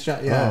 Man, Nice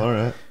Shot." Yeah. Oh, all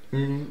right.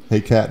 Mhm.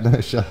 Hey cat,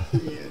 nice shot.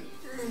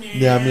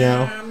 Meow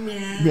meow.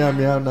 Meow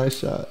meow, nice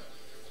shot.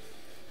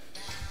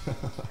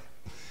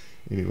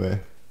 Anyway,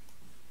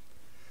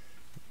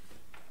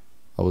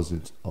 I was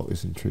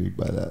always intrigued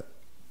by that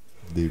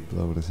dude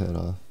blowing his head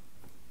off.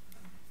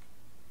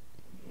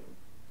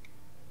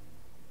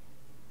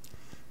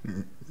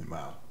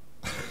 Wow.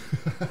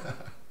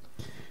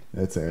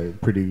 That's a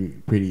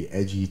pretty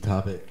edgy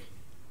topic.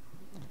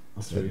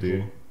 That's That pretty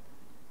dude. cool.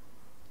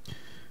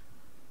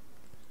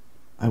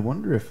 I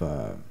wonder if,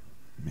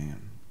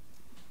 man.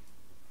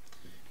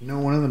 You know,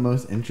 one of the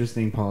most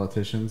interesting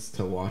politicians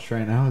to watch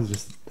right now is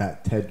just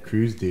that Ted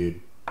Cruz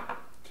dude.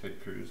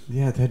 Ted Cruz.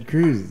 Yeah, Ted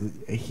Cruz.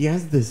 He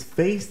has this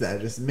face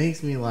that just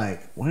makes me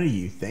like, what are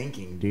you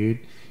thinking, dude?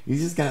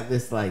 He's just got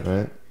this like,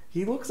 Right?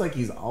 he looks like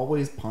he's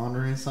always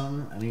pondering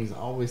something, and he's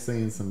always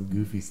saying some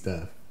goofy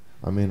stuff.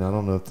 I mean, I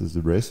don't know if this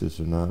is racist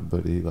or not,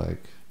 but he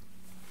like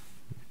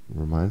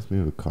reminds me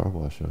of a car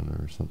wash owner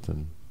or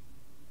something.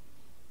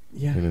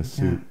 Yeah, In a he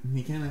suit.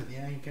 He kind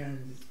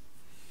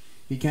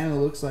of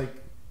looks like.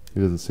 He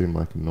doesn't seem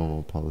like a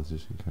normal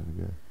politician kind of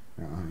guy.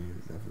 No,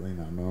 he's definitely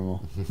not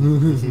normal.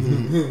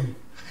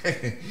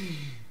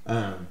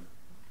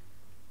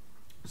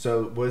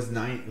 So was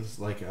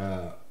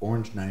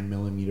Orange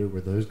 9mm?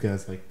 Were those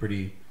guys like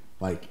pretty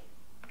like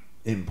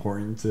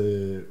important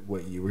to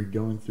what you were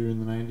going through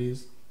in the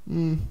 90s?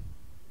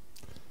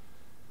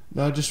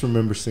 No, I just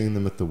remember seeing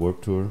them at the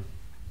Warped Tour.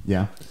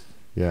 Yeah.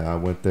 Yeah, I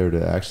went there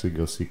to actually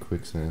go see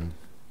Quicksand.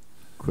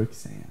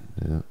 Quicksand.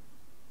 Yeah.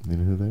 You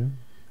know who they are?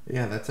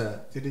 Yeah, that's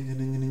a.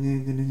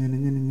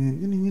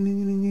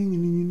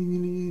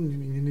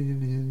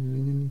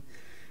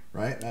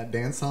 Right? That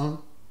dance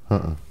song?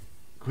 Uh-uh.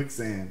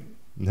 Quicksand.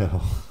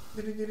 No.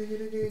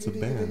 It's a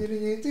band.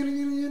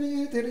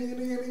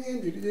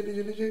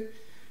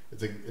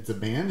 It's a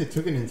band? It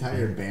took an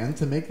entire band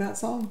to make that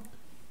song?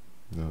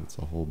 No, it's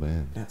a whole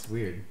band. That's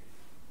weird.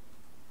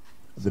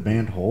 The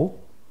band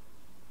Hole?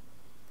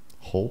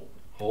 Holt?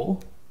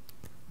 Hole?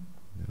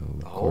 No.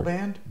 The whole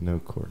band? No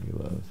Courtney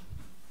Love.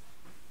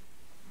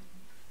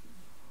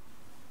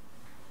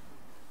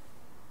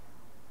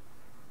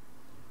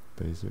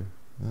 Baser.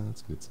 Oh,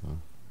 that's a good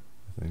song,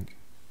 I think.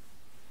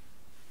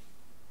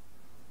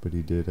 But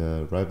he did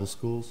Rival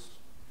Schools.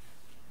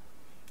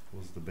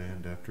 Was the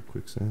band after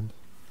Quicksand.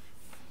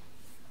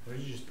 What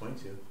did you just point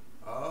to?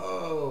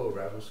 Oh,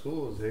 Rival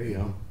Schools. There you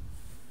go.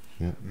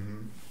 Yeah.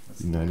 Mm-hmm.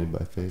 That's United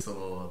by Fate. It's a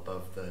little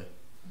above the.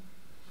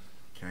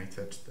 Can I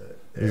touch the?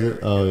 Is it?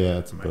 Oh, yeah,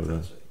 it's Am I above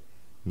that. touching it?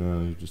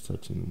 No, you're just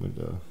touching the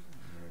window.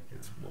 Okay.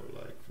 It's more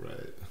like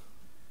right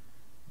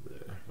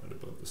there, right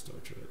above the Star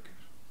Trek.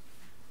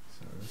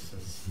 So this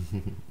is.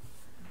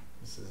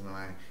 This is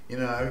my. You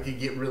know, I could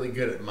get really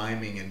good at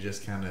miming and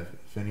just kind of.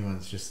 If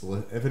anyone's just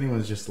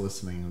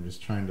listening, I'm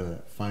just trying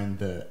to find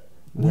the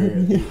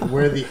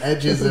where the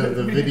edges of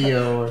the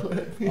video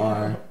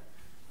are.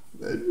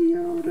 Let me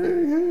out of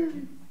here.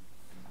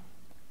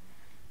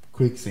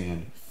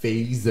 Quicksand.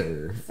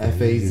 Phaser.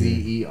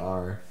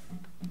 Fazer.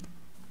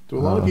 To a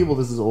lot of people,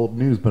 this is old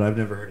news, but I've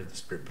never heard of this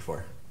group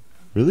before.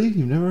 Really?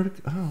 You've never heard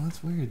of... Oh,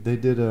 that's weird. They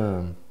did...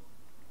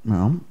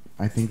 Well,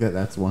 I think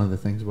that's one of the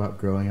things about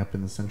growing up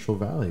in the Central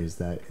Valley is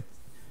that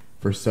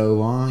for so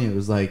long it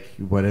was like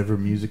whatever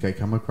music I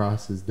come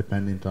across is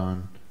dependent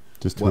on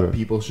just what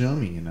people show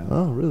me, you know?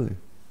 Oh, really?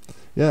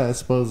 Yeah, I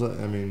suppose...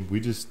 I mean, we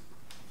just...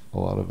 A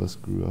lot of us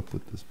grew up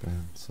with this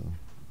band, so...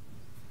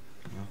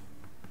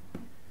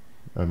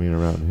 I mean,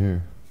 around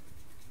here.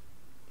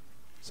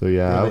 So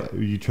yeah,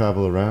 you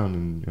travel around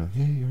and you're like,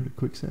 hey, you heard of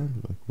Quicksand?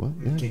 You're like, what?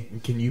 Yeah.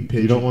 Can you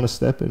pigeon? You don't want to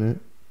step in it.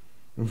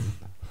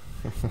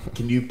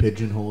 Can you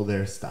pigeonhole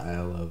their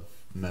style of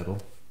metal,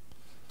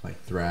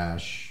 like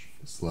thrash,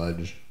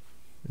 sludge?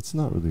 It's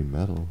not really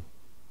metal.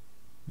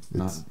 It's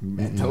not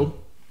metal.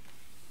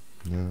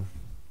 No.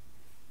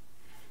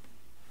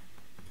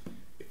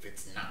 If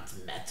it's not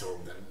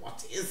metal, then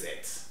what is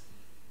it?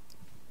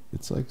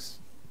 It's like,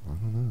 I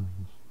don't know,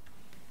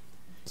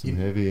 some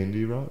heavy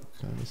indie rock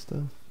kind of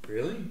stuff.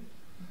 Really?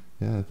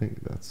 Yeah, I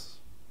think that's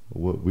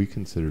what we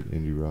considered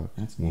indie rock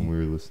when we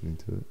were listening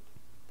to it.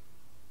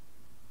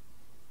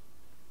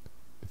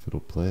 If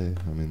it'll play,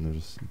 I mean,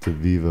 it's a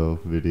Vivo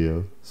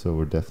video, so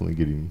we're definitely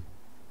getting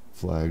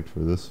flagged for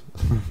this.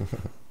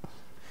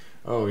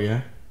 Oh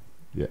yeah.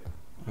 Yeah.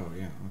 Oh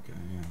yeah. Okay.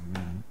 Yeah.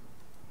 Man.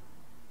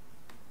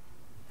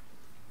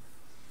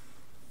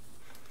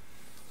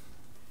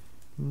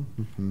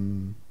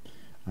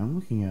 I'm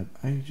looking at.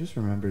 I just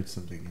remembered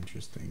something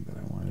interesting that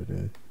I wanted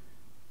to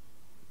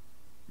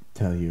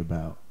tell you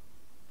about,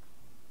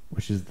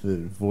 which is the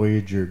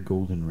Voyager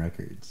Golden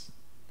Records.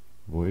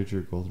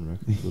 Voyager Golden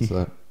Records. What's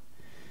that?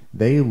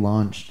 They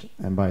launched,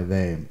 and by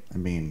they I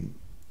mean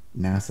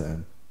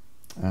NASA.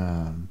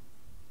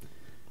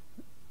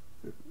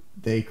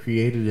 They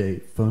created a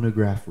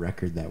phonograph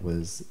record that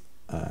was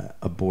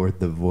aboard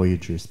the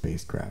Voyager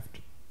spacecraft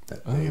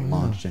that they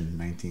launched in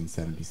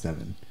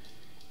 1977.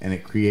 And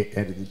it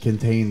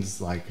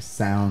contains like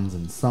sounds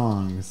and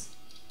songs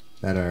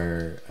that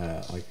are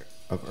like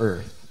of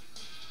Earth.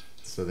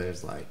 So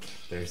there's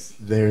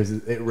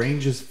it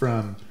ranges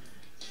from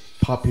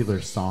popular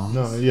songs.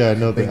 No, yeah, I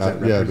know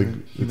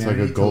that. It's like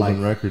a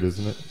golden record,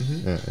 isn't it?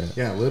 Mm-hmm.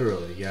 Yeah,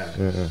 literally, yeah.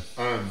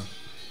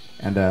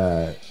 And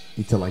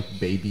to like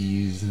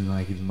babies and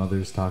like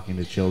mothers talking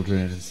to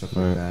children and stuff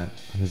like that.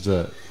 Here's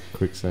that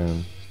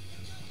Quicksand.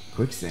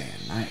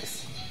 Quicksand, nice.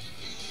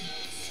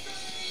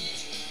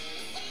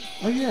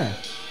 Oh yeah.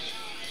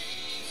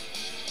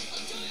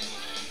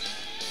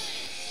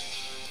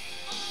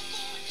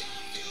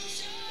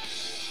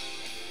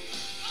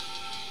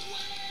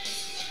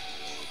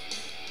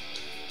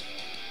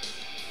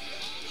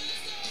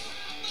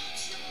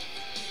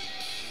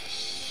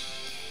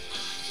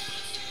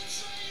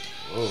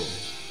 Whoa.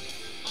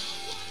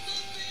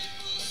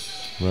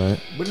 Right?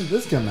 When did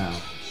this come out?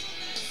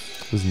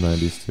 It was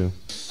 90s too.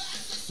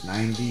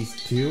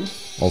 90s too?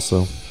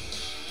 Also,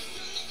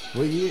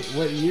 What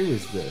year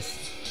was this?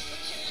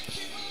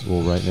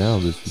 well, right now,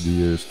 the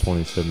year is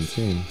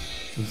 2017.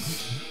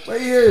 What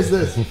year is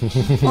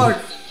this? Mark!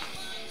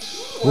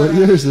 What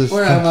year is this?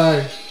 Where am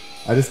I?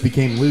 I just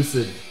became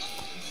lucid.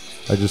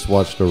 I just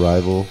watched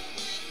Arrival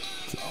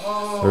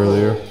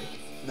earlier.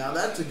 Now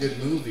that's a good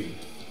movie.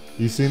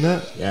 You seen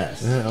that?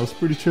 Yes. Yeah, it was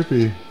pretty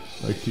trippy.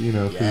 Like, you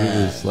know, 'cause it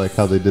Yes. was like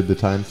how they did the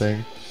time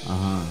thing.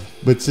 Uh-huh.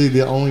 But see,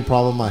 the only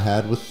problem I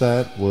had with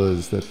that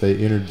was that they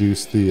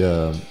introduced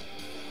the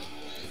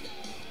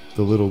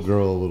little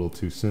girl a little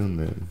too soon.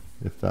 Then,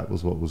 if that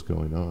was what was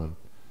going on,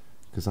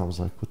 because I was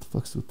like, "What the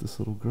fuck's with this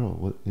little girl?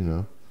 What, you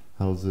know?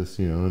 How's this?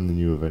 You know?" And then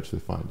you eventually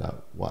find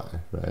out why,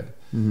 right?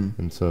 Mm-hmm.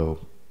 And so,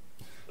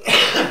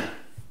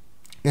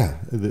 yeah,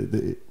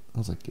 I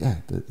was like, "Yeah,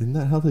 isn't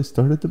that how they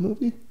started the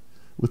movie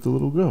with the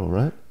little girl,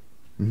 right?"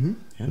 Mm-hmm.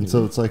 And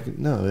so it's like,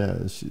 no,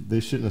 yeah,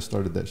 they shouldn't have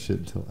started that shit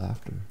until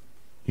after.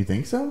 You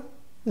think so?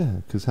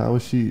 Yeah, because how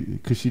is she?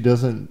 Because she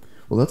doesn't.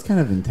 Well, that's kind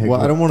of integral.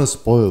 Well, I don't want to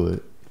spoil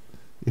it.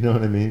 You know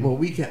what I mean? Well,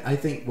 we can. I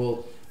think.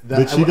 Well,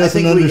 but she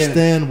doesn't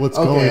understand what's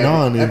going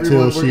on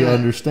until she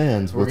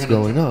understands what's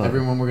going on.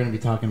 Everyone, we're going to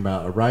be talking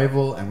about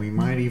Arrival, and we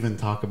might even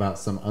talk about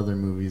some other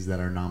movies that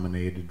are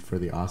nominated for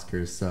the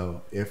Oscars.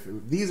 So, if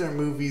these are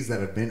movies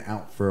that have been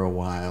out for a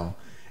while,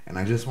 and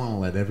I just want to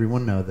let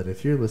everyone know that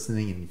if you're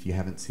listening and if you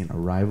haven't seen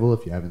Arrival,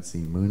 if you haven't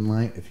seen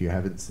Moonlight, if you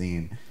haven't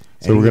seen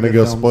so we're gonna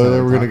go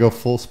spoiler. We're gonna go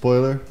full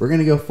spoiler. We're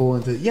gonna go full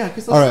into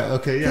because all right,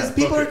 okay, yeah. Because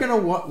people are gonna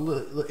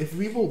if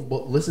people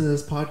listen to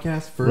this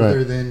podcast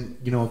further than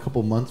a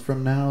couple months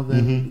from now,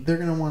 then they're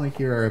gonna want to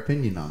hear our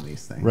opinion on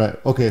these things. Right.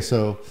 Okay.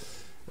 So,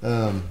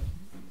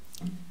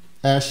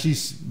 as she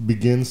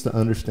begins to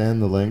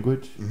understand the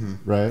language,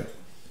 right,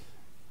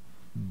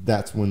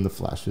 that's when the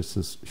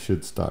flashes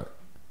should start.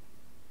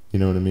 You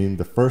know what I mean?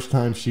 The first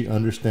time she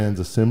understands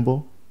a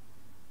symbol,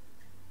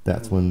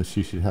 that's when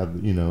she should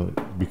have,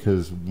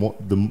 because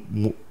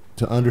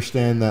to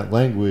understand that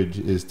language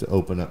is to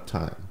open up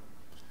time.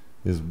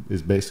 Is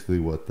basically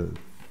what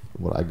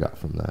I got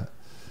from that.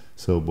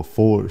 So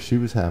before she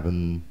was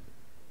having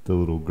the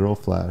little girl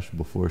flash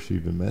before she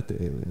even met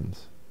the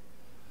aliens.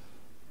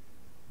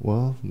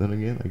 Well, then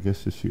again, I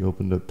guess if she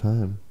opened up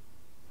time.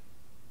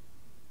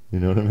 You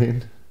know what I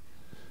mean?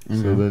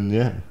 Mm-hmm. So then,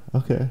 yeah,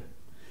 okay.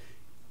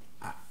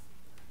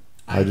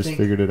 I just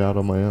figured it out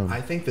on my own.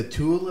 I think that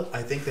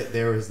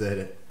there was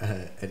an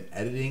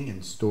editing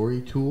and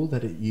story tool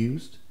that it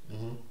used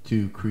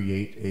to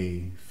create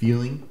a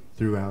feeling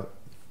throughout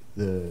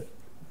the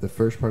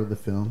first part of the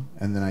film,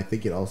 and then I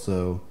think it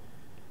also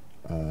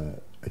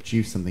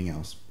achieved something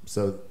else.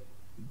 So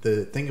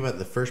the thing about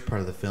the first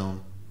part of the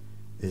film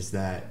is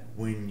that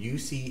when you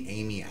see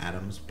Amy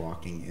Adams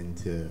walking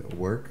into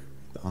work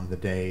on the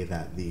day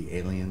that the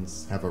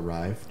aliens have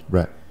arrived,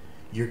 right,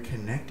 you're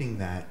connecting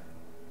that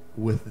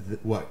with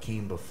what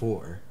came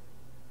before,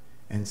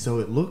 and so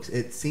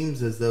it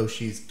seems as though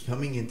she's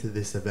coming into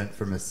this event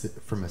from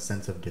a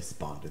sense of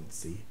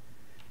despondency,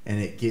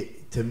 and it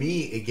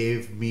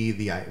gave me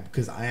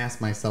because I asked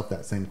myself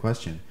that same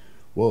question.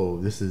 Whoa,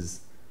 this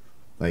is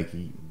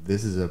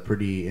a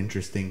pretty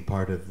interesting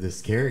part of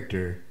this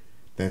character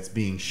that's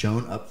being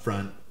shown up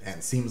front,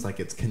 and seems like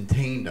it's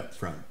contained up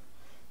front.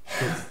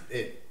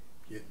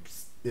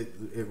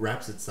 It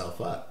wraps itself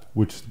up.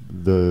 Which is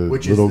the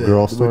little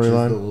girl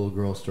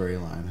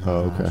storyline.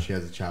 Oh, okay. She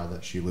has a child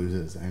that she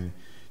loses, and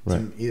right.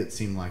 to me it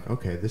seemed like,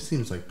 okay, this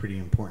seems like pretty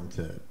important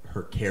to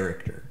her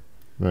character,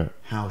 right?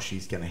 How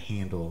she's going to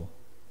handle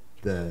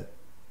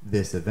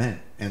this event,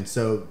 and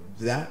so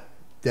that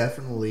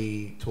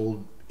definitely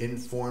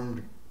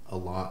informed a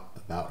lot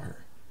about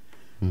her.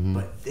 Mm-hmm.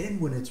 But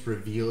then when it's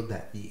revealed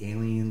that the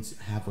aliens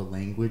have a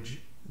language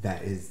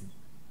that is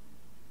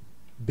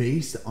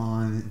based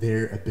on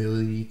their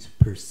ability to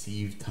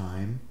perceive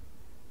time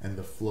and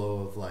the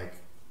flow of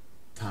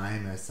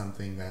time as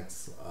something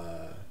that's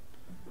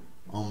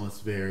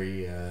almost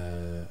very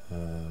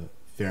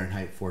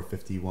Fahrenheit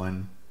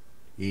 451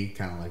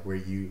 kind of like where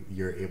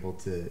you're able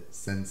to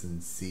sense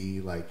and see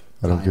I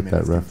don't get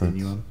that reference.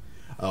 Continuum.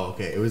 Oh,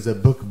 okay. It was a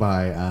book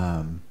by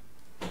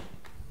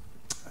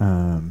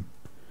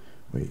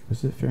wait,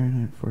 was it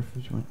Fahrenheit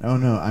 451? Oh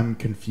no, I'm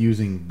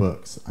confusing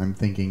books. I'm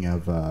thinking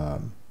of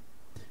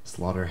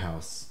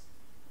Slaughterhouse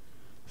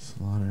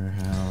 5.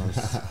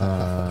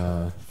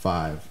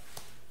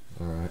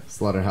 All right.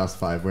 Slaughterhouse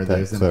 5, where that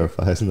there's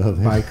clarifies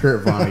nothing. By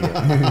Kurt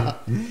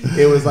Vonnegut.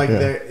 It was like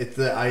it's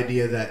the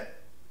idea that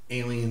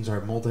aliens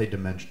are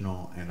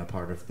multidimensional, and a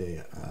part of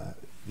the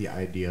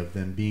idea of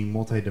them being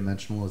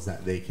multidimensional is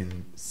that they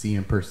can see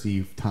and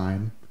perceive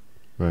time,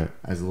 right,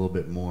 as a little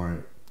bit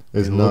more.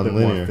 It's in a little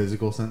non-linear. bit more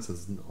physical sense,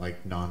 is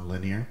like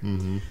non-linear.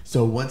 Mm-hmm.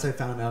 So once I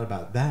found out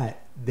about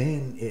that,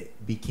 then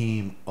it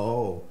became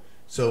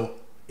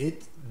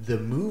the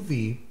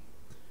movie,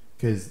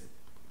 because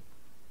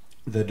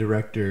the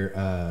director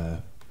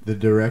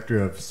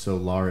of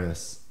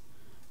Solaris,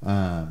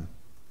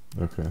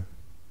 okay,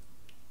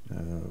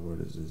 what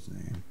is his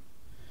name?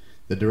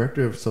 The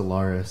director of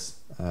Solaris,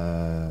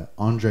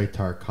 Andrei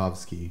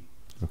Tarkovsky.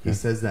 Okay. He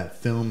says that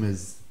film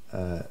is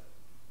a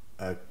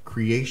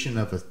creation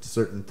of a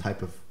certain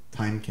type of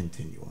time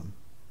continuum.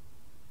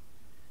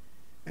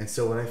 And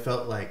so what I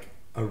felt like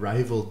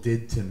Arrival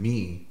did to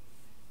me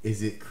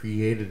is it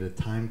created a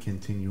time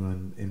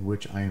continuum in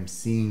which I am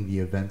seeing the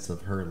events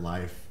of her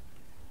life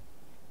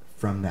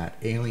from that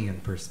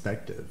alien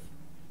perspective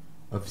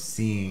of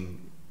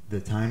seeing the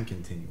time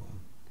continuum.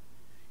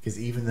 Because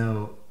even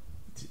though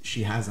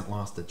she hasn't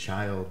lost a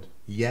child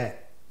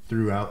yet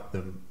throughout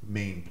the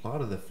main plot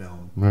of the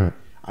film, Right.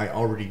 I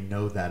already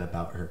know that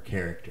about her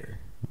character.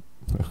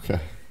 Okay.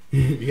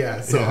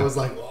 Yeah, so Yeah. I was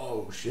like,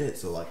 oh shit.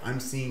 So like I'm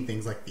seeing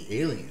things like the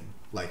alien.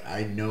 Like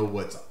I know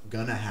what's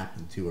gonna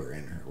happen to her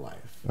in her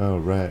life. Oh,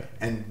 right.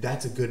 And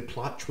that's a good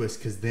plot twist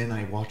because then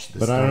I watched the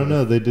But I start don't of-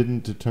 know. They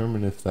didn't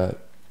determine if that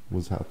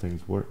was how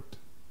things worked.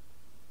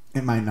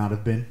 It might not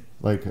have been.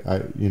 Like, It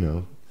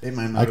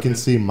might not I have can been.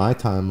 see my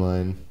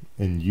timeline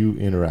and you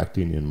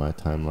interacting in my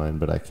timeline,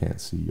 but I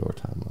can't see your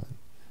timeline.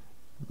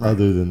 Right.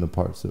 Other than the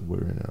parts that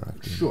we're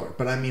interacting. Sure,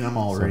 but I mean, I'm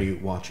already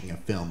watching a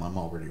film. I'm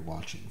already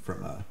watching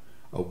from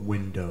a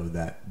window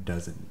that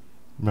doesn't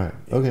Right.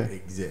 Okay.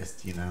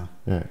 exist, you know?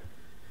 Yeah.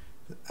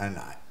 And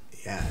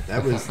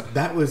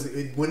that was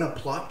when a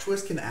plot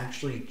twist can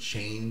actually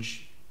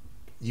change.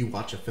 You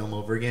watch a film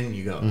over again, and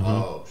you go, Mm-hmm.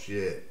 "Oh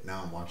shit!"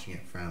 Now I'm watching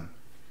it from,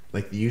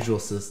 like, The Usual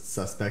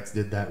Suspects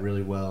did that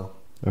really well.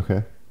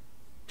 Okay.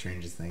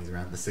 Changes things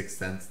around. The Sixth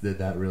Sense did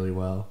that really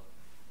well.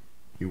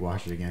 You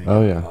watch it again.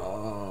 Oh, go, yeah.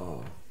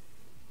 Oh.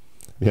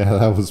 Yeah,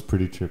 that was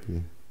pretty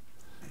trippy.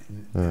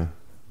 And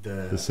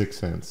The Sixth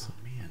Sense. Oh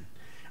man,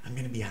 I'm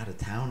gonna be out of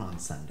town on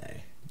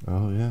Sunday.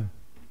 Oh, yeah.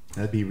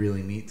 That'd be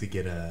really neat to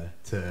get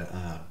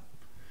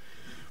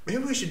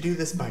maybe we should do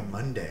this by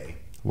Monday.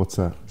 What's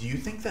that? Do you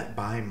think that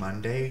by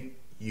Monday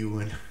do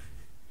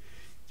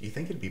you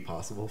think it'd be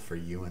possible for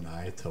you and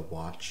I to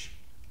watch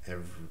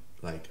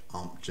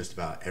just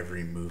about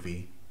every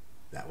movie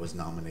that was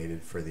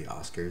nominated for the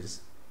Oscars?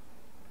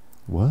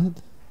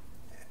 What?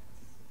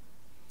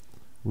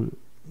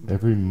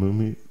 Every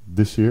movie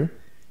this year?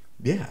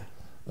 Yeah,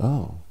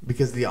 Oh.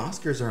 because the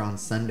Oscars are on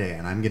Sunday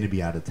and I'm going to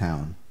be out of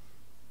town.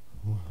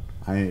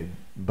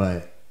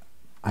 But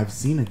I've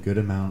seen a good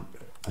amount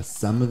of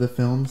some of the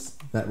films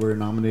that were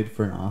nominated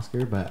for an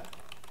Oscar, but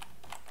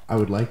I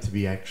would like to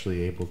be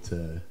actually able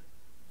to.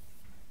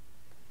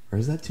 Or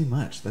is that too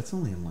much? That's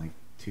only in like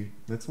two.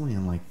 That's only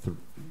in like three.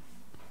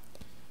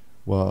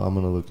 Well, I'm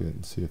going to look at it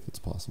and see if it's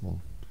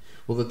possible.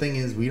 Well, the thing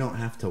is, we don't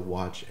have to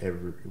watch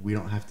we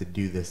don't have to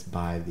do this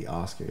by the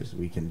Oscars.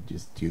 We can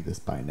just do this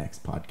by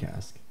next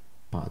podcast.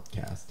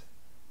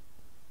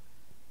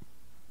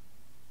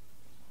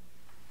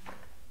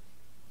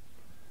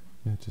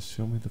 Yeah, just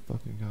show me the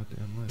fucking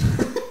goddamn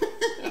list.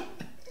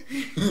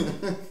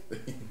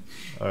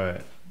 All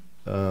right.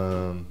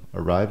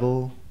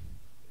 Arrival.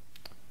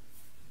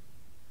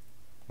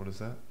 What is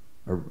that?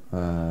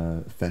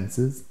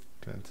 Fences.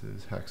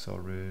 Fences, Hacksaw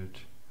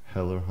Ridge,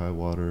 Hell or High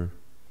Water,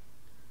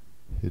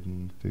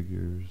 Hidden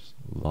Figures,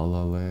 La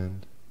La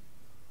Land,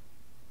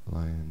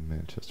 Lion,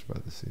 Manchester by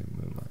the Sea, and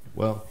Moonlight.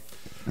 Well,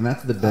 And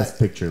that's the best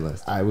picture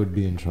list. I would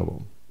be in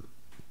trouble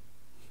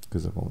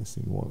because I've only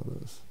seen one of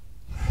those.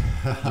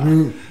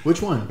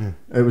 Which one?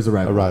 It was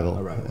Arrival.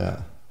 Arrival.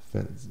 Yeah.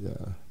 Fence, yeah.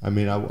 I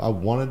mean, I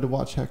wanted to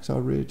watch Hacksaw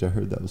Ridge. I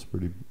heard that was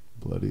pretty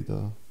bloody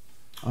though,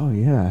 Oh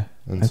yeah.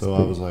 and That's so I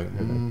pretty- was like, I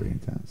heard that's pretty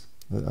intense.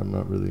 I'm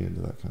not really into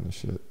that kind of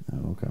shit.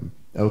 Oh, okay.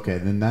 Okay,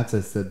 then that's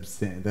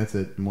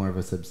a more of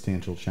a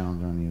substantial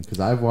challenge on you because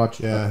I've watched.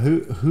 Yeah.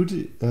 Who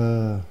did?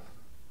 What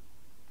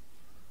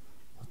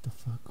the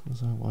fuck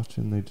was I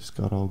watching? They just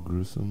got all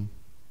gruesome.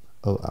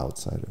 Oh,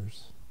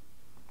 Outsiders.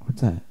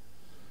 What's that?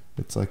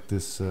 It's like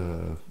this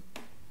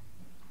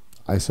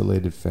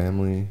isolated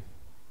family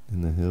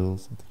in the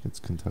hills. I think it's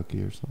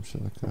Kentucky or some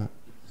shit like that.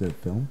 Is it a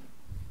film?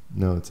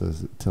 No, it's a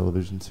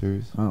television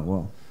series. Oh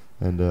well,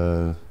 And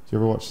did you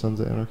ever watch Sons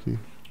of Anarchy?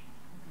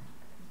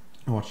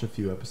 I watched a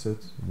few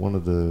episodes. One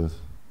of the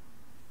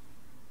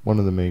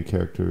main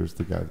characters,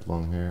 the guy with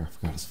long hair. I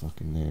forgot his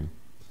fucking name.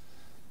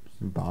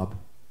 Bob.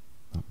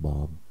 Not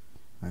Bob.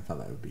 I thought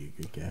that would be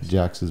a good guess.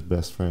 Jax's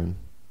best friend.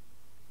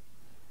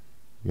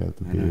 You got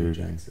the I know who beard.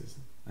 Jax is.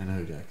 I know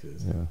who Jax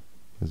is. Yeah,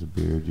 has a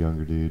beard,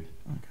 younger dude.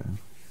 Okay.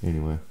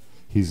 Anyway,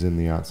 he's in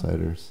The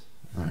Outsiders.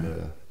 And,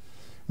 Alright.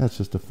 it's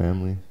just a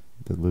family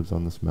that lives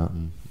on this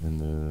mountain,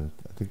 and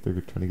I think they're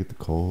trying to get the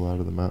coal out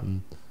of the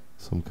mountain.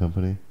 Some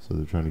company, so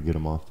they're trying to get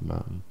them off the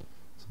mountain.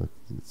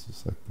 It's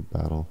just like the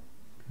battle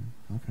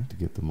Okay. to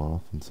get them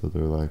off, and so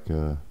they're like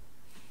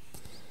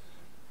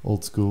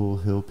old school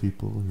hill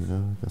people, you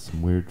know, got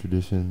some weird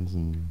traditions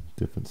and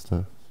different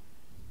stuff.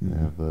 They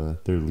have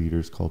their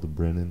leaders called the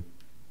Brennan.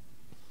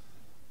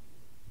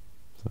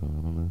 So I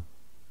don't know.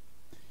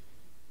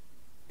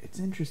 It's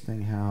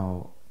interesting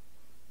how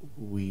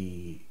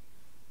we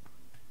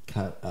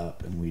cut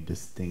up and we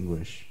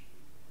distinguish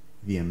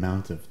the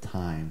amount of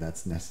time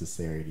that's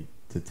necessary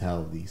to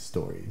tell these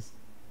stories.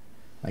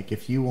 Like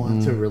if you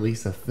want to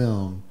release a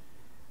film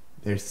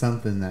there's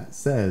something that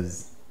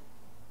says,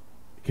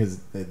 because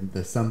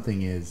the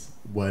something is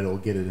what'll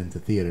get it into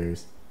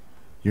theaters.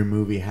 Your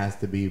movie has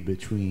to be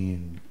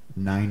between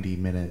 90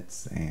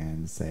 minutes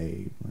and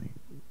say like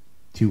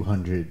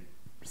 200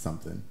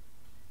 something.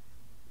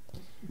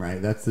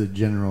 Right? That's the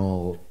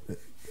general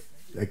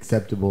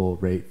acceptable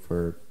rate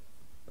for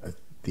a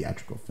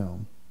theatrical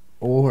film.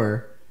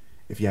 Or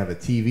if you have a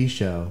TV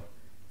show,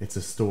 it's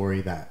a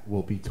story that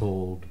will be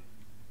told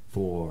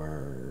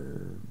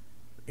for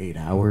 8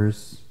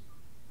 hours,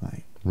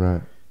 like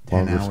Right.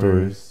 10 Longer hours,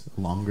 stories.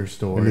 longer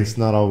story. And it's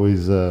not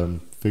always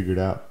figured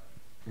out.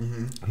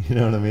 Mm-hmm. You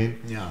know what I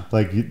mean? Yeah.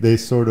 Like they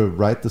sort of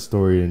write the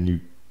story and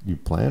you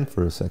plan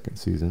for a second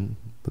season,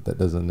 but that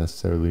doesn't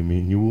necessarily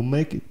mean you will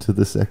make it to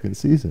the second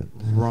season.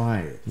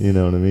 Right. You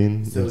know what I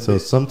mean? So And so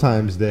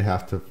sometimes they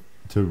have to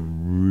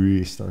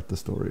restart the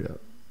story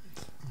up.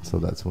 So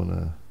that's when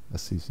a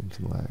season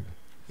can lag.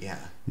 Yeah.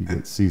 You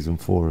get season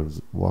 4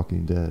 of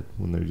Walking Dead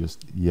when they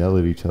just yell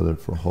at each other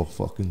for a whole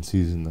fucking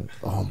season. That,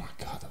 oh my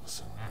God, that was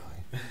so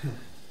annoying.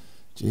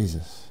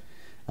 Jesus.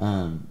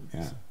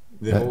 Yeah.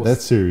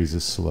 That series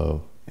is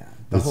slow. Yeah.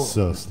 It's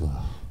so slow.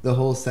 The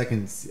whole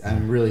second.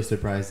 I'm really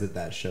surprised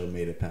that show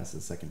made it past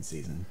the second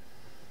season.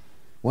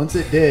 Once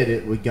it did,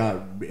 it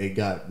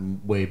got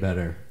way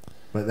better.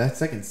 But that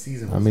second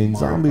season was I mean, marred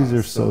zombies by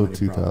are so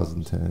many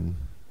problems. 2010.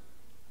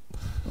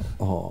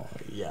 Oh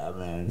yeah,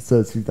 man.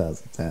 So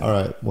 2010. All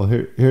right. Well,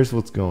 here's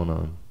what's going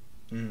on.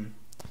 Mm.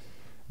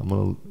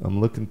 I'm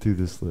looking through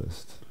this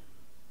list,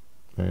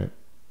 right?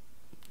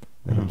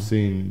 And I'm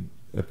seeing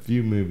a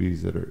few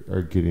movies that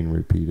are getting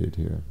repeated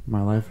here.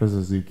 My Life as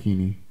a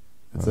Zucchini.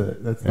 That's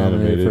nominated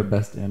Animated. for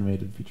best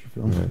animated feature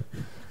film. Right.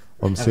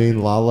 I'm seeing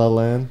La La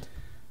Land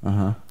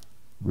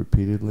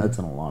repeatedly. That's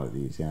in a lot of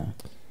these. Yeah.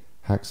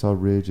 Hacksaw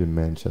Ridge and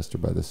Manchester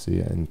by the Sea,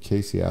 and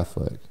Casey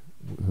Affleck,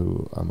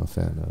 who I'm a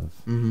fan of.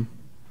 Mm-hmm.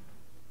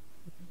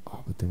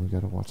 Oh, but then we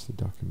got to watch the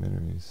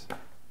documentaries.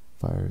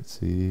 Fire at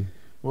Sea.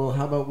 Well,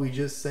 how about we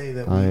just say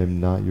that I Am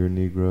Not Your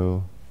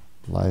Negro.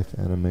 Life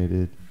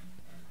animated.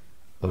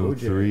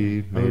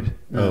 OJ.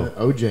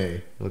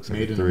 OJ. Looks like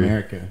Made in 3.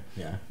 America.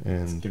 Yeah.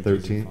 And It's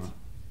confusing 13th. font.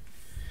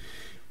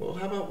 Well,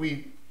 how about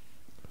we...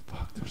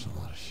 Fuck, there's a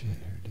lot of shit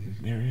here,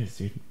 dude. There is,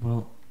 dude.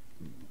 Well,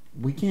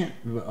 we can't...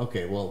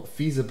 Okay, well,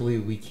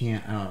 feasibly, we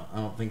can't... I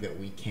don't think that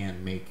we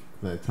can make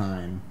the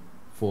time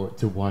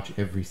to watch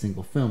every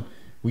single film.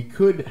 We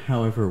could,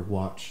 however,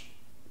 watch...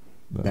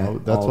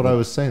 That's what I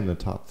was saying, the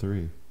top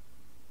 3.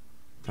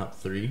 Top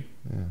 3?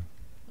 Yeah.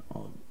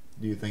 Oh,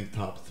 do you think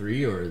top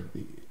 3 or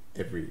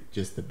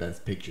just the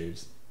best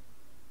pictures?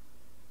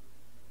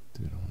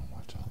 Dude, I want to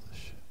watch all this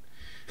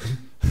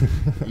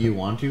shit. You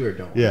want to or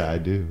don't? Yeah, I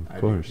do.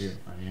 Of course. Do too.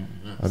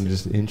 I'm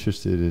just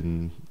interested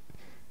in...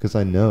 Because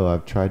I know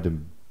I've tried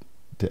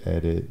to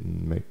edit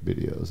and make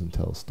videos and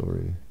tell a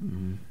story.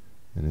 Mm-hmm.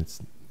 And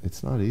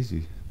it's not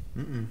easy.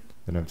 Mm-mm.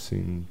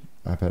 And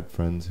I've had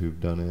friends who've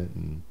done it,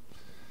 and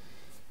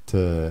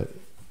to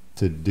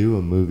do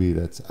a movie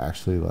that's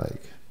actually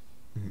like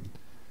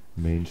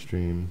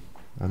mainstream.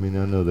 I mean,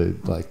 I know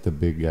that like the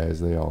big guys,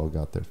 they all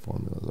got their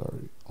formulas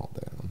already all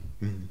down.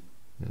 Mm-hmm.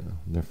 You know,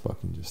 they're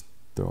fucking just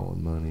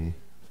throwing money.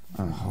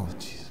 Oh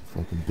jeez,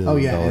 fucking $1 Oh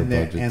billion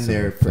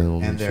yeah,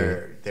 films and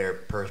shit. they're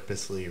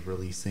purposely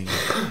releasing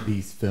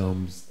these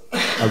films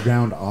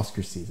around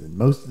Oscar season.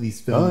 Most of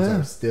these films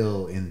are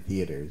still in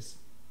theaters,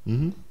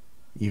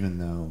 even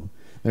though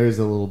there's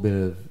a little bit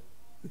of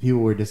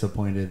people were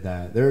disappointed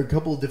that there are a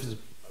couple of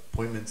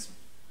disappointments.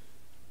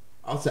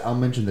 I'll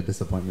mention the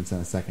disappointments in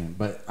a second,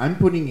 but I'm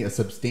putting a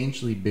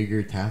substantially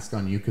bigger task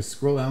on you. Cause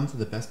scroll down to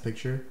the best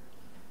picture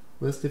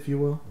list, if you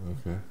will.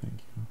 Okay, thank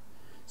you.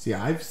 See,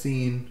 I've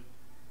seen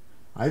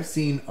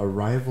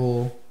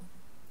Arrival,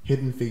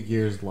 Hidden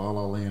Figures, La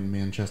La Land,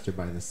 Manchester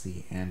by the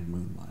Sea, and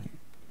Moonlight.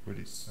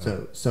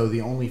 So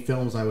the only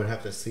films I would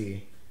have to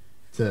see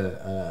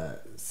to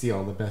see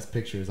all the best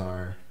pictures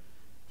are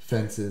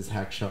Fences,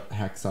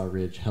 Hacksaw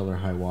Ridge, Hell or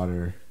High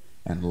Water,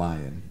 and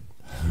Lion.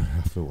 I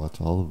have to watch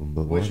all of them,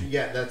 but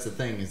that's the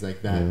thing is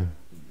like that. Yeah.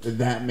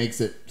 That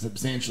makes it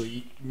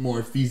substantially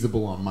more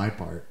feasible on my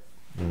part.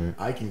 Right.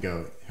 I can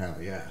go, hell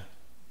yeah.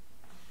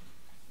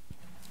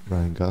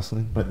 Ryan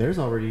Gosling, but there's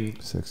already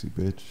sexy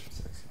bitch.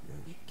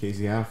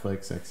 Casey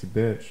Affleck, sexy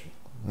bitch.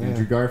 Yeah.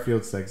 Andrew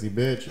Garfield, sexy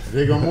bitch.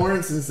 Viggo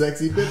Mortensen,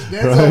 sexy bitch.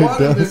 Denzel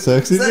Washington,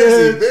 sexy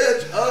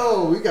bitch.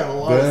 Oh, we got a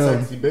lot of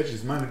sexy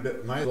bitches.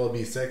 Might as well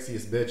be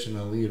sexiest bitch in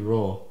the lead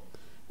role.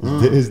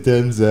 Is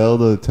Denzel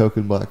the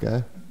token black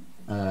guy?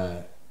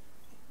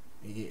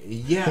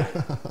 Yeah.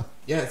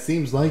 Yeah, it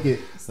seems like it.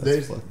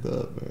 That's fucked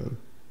up, man.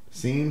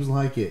 Seems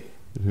like it.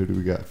 Who do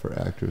we got for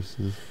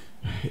actresses?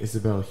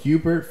 Isabel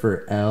Hubert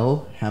for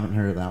Elle. Haven't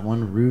heard of that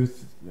one.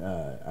 Ruth.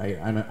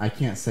 I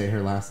can't say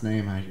her last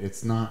name.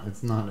 It's not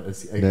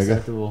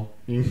acceptable.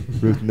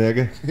 Ruth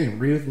Nega.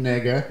 Ruth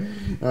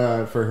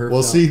Nega. For her.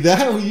 Well, see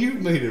that you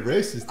made it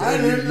racist.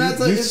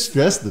 You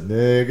stressed the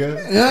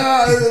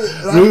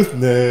nega. Ruth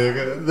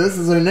Nega. This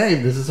is her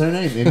name.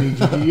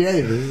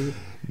 NEGGA.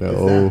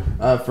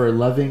 No. For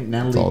Loving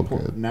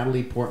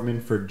Natalie Portman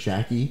for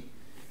Jackie.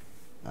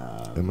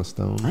 Emma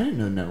Stone. I didn't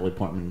know Natalie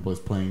Portman was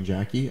playing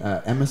Jackie.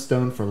 Emma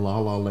Stone for La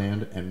La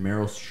Land and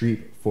Meryl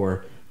Streep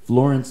for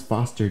Florence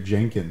Foster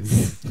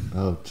Jenkins.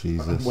 Oh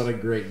Jesus! What a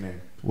great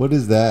name. What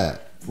is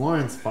that?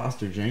 Florence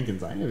Foster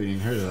Jenkins. I never even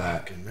heard of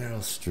that. Fucking Meryl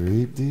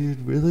Streep,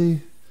 dude.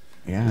 Really?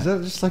 Yeah. Is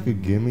that just like a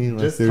gimme?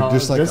 Like Just they're call-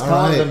 just like, just all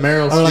call it right, the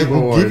Meryl all right, Streep we'll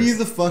Awards. give you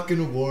the fucking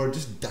award.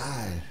 Just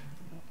die.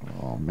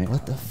 Oh man.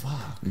 What the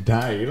fuck?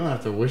 Die. You don't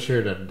have to wish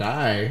her to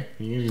die.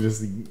 You can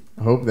just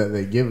hope that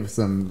they give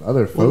some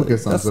other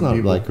focus on that's some not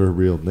people. like her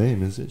real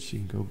name, is it? She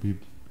can go be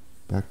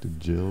back to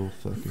Jill.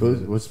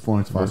 Fucking. What's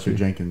Florence Foster Murphy?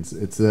 Jenkins?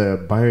 It's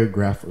a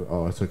biographical.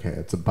 Oh, it's okay.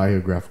 It's a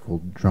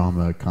biographical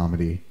drama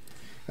comedy.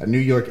 A New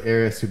York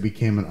heiress who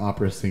became an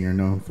opera singer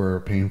known for her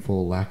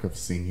painful lack of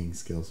singing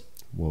skills.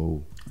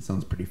 Whoa.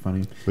 Sounds pretty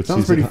funny. But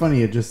Sounds she's pretty a-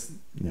 funny. It just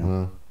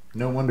Well,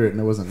 no wonder it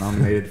wasn't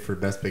nominated for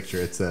Best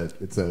Picture. It's a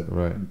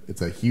right.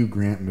 It's a Hugh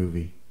Grant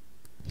movie.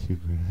 Hugh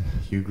Grant.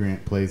 Hugh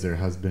Grant plays her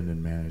husband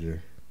and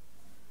manager.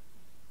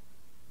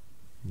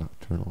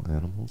 Nocturnal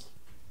Animals.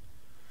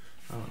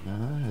 Oh, now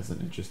that has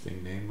an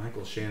interesting name.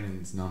 Michael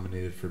Shannon's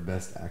nominated for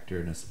Best Actor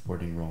in a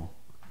Supporting Role.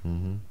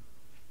 Mm-hmm.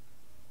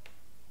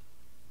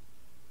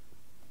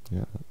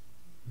 Yeah.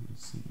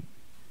 Let's see.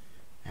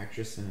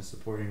 Actress in a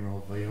supporting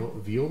role,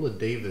 Viola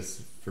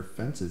Davis for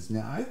Fences.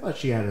 Now, I thought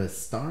she had a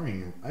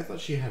starring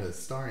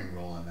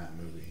role in that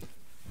movie.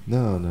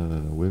 No.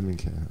 Women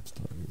can't have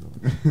starring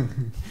roles.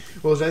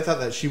 Well, I thought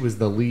that she was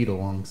the lead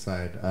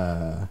alongside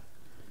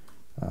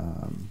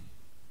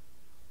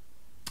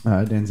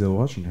Denzel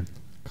Washington.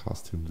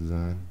 Costume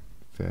design,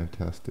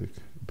 Fantastic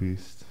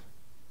Beast,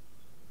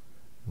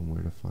 and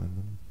Where to Find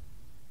Them.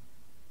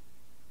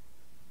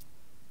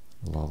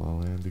 La La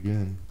Land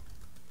again.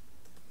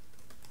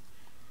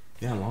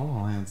 Yeah, La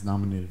La Land's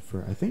nominated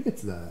for. I think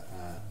it's the.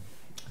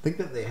 I think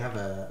that they have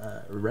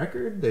a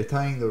record. They're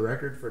tying the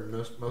record for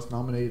most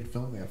nominated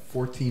film. They have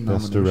 14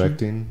 Best nominations.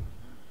 directing.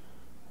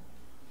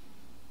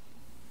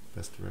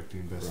 Best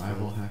directing, best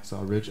Rival, film.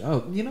 Hacksaw Ridge.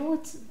 Oh, you know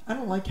what? I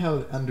don't like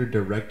how under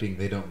directing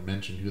they don't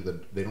mention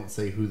they don't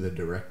say who the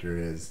director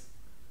is.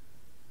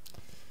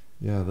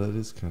 Yeah, that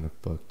is kind of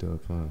fucked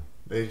up, huh?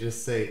 They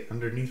just say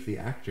underneath the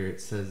actor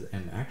it says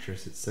an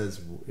actress.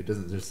 It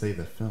doesn't just say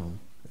the film.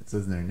 It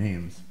says their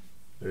names.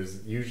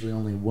 There's usually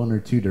only one or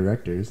two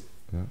directors.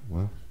 Yeah,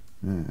 well,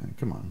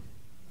 Come on.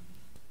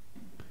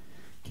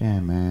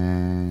 Come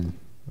on.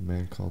 A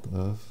Man Called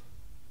Of.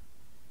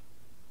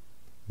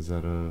 Is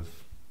that of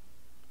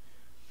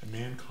A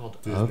Man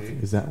Called Disney?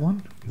 Of? Is that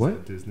one? is What?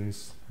 that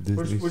Disney's?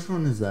 Which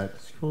one is that?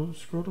 Scroll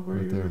to where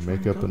Right you there, were trying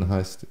to makeup go? and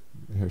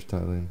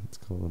hairstyling. It's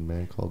called A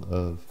Man Called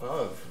Of.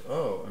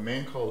 Oh, A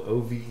Man Called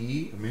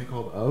OVE? A Man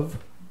Called Of?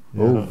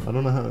 Yeah, I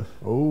don't know how.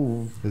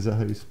 Ove. Is that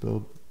how you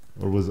spelled?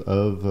 Or was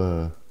of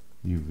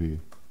UV?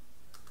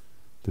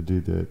 The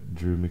dude that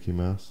drew Mickey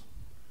Mouse?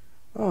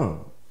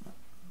 Oh.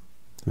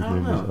 His I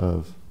don't name was know.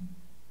 Of.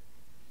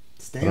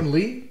 Stan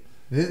Lee?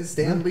 Didn't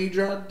Stan Lee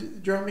draw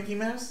Mickey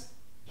Mouse?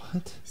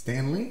 What?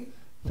 Stan Lee?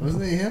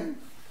 Wasn't it him?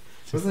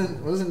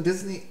 Wasn't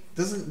Disney?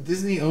 Doesn't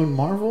Disney own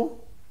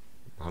Marvel?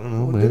 I don't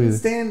know. Well, Maybe didn't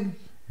Stan?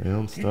 they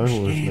own Star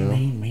Wars now,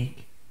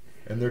 make?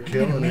 and they're I'm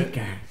gonna killing make it.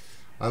 a.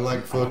 I like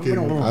I'm fucking.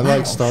 gonna I like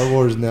mouse. Star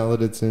Wars now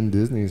that it's in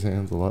Disney's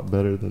hands a lot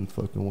better than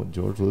fucking what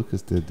George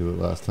Lucas did to it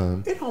last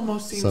time. It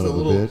almost seems Son a of a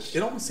little. bitch.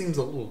 It almost seems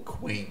a little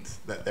quaint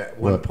that at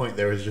one What? point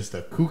there was just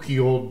a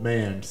kooky old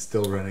man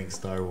still running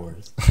Star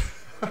Wars.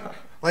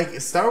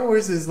 Like Star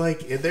Wars is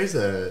like there's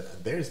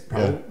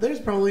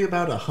probably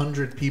about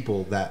 100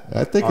 people that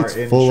I think are it's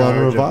in full on charge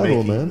of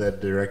revival, making man. the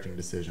directing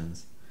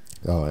decisions.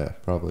 Oh yeah,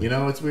 probably. You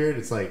know what's weird?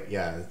 It's like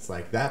it's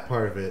like that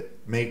part of it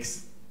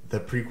makes the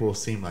prequel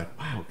seem like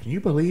wow. Can you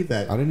believe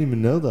that? I didn't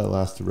even know that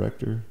last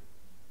director.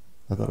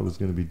 I thought it was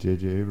going to be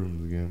J.J.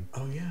 Abrams again,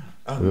 Oh yeah,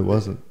 but it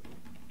wasn't.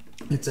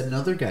 It's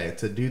another guy.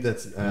 It's a dude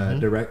that's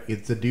Mhm.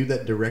 It's a dude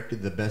that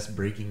directed the best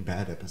Breaking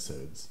Bad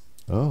episodes.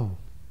 Oh,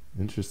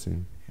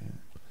 interesting. Yeah.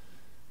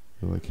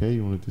 They're like, hey,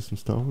 you want to do some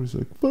Star Wars?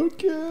 He's like,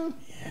 fuck yeah.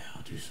 Yeah,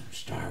 I'll do some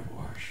Star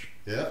Wars.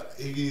 Yeah,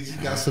 he's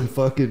got some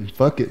fucking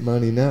fuck it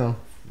money now.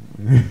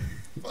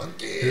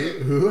 Fuck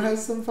it. Who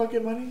has some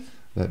fucking money?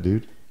 That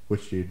dude,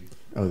 Which dude?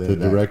 Oh, the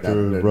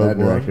director of Rogue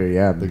One.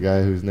 Yeah, The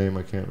guy whose name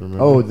I can't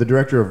remember. Oh, the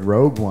director of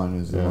Rogue One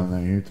is the Yeah. one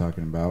that you're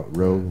talking about.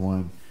 Rogue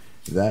One.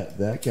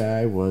 That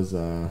guy was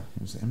it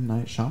was M.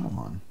 Night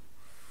Shyamalan.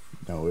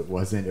 No, it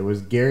wasn't. It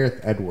was Gareth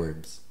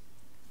Edwards.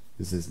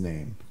 Is his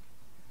name.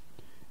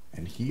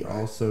 And he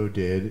also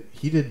did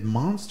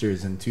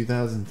Monsters in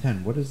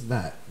 2010. What is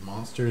that?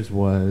 Monsters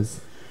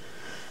was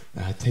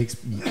takes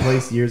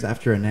place years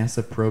after a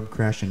NASA probe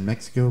crash in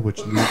Mexico, which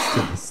leads to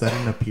the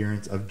sudden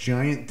appearance of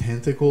giant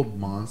tentacled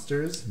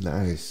monsters.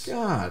 Nice.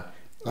 God.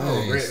 Oh,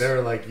 Nice. great! They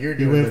were like, "You're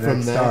He doing went the from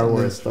next that Star and then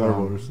Wars." Star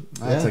film. Wars.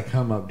 That's Yeah. a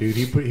come up, dude.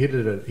 He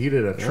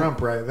did a Trump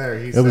right there.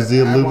 He It was the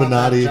said, "I want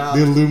that Illuminati. job."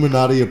 The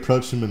Illuminati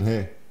approached him and,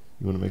 hey,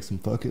 you want to make some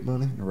fuck it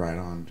money? Right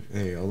on.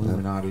 Hey,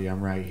 Illuminati,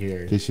 I'm right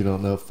here. In case you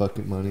don't know, fuck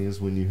it money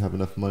is when you have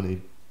enough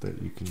money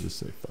that you can just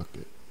say fuck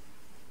it.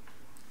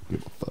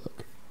 Give a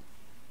fuck.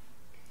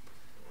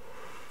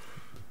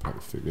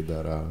 probably figured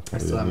that out. I Probably still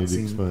didn't need haven't to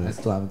seen. explain I it.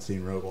 still haven't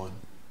seen Rogue One.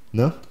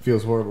 No,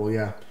 Feels horrible.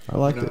 Yeah. I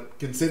liked You know, it. I thought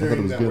Considering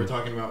it was that good. we're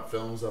talking about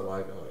films that,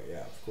 like, oh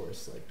yeah, of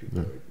course, like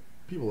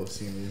people have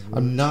seen these. Movies.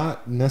 I'm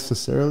not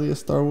necessarily a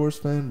Star Wars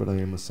fan, but I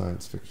am a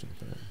science fiction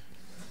fan.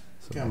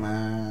 So Come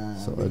on.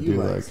 So But I do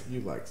like. you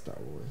like Star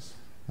Wars.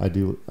 I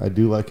do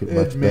like it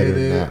much Admit better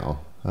it.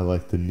 now. I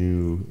like the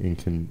new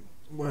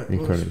What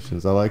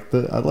incarnations. I like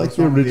the what's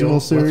the wrong with original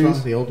old, series. What's wrong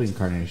with the old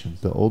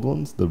incarnations? The old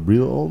ones, the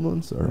real old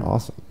ones, are Yeah.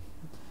 awesome.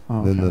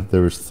 Oh, Then okay.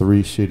 there was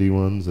 3 shitty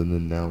ones, and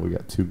then now we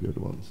got 2 good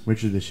ones.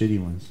 Which are the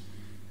shitty ones?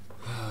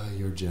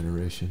 Your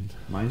generation.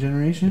 My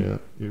generation? Yeah,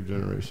 your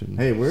generation.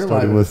 Hey, we're alive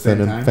starting at with the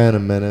same time.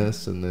 Phantom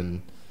Menace, and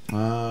then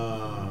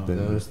Oh, Then-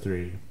 those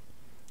 3.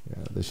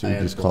 yeah, they should I have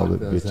had just called it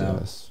blocked those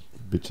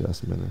out. bitch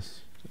ass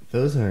Menace.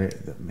 Those are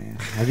man.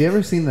 Have you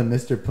ever seen the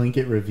Mr.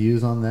 Plinkett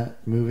reviews on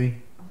that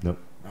movie? Nope.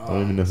 Oh, I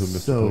don't even know who Mr.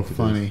 So Plinkett is.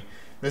 funny.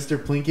 Mr.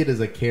 Plinkett is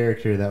a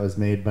character that was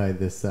made by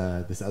this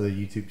this other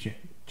YouTube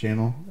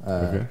channel.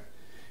 Okay.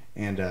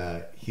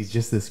 And he's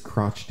just this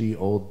crotchety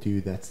old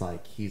dude that's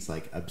like he's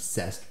like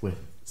obsessed with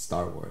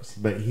Star Wars,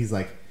 but he's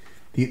like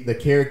the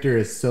character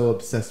is so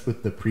obsessed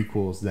with the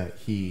prequels that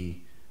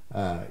he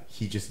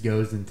just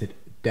goes into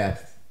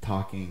depth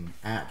talking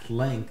at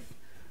length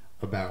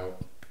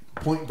about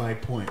point by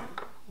point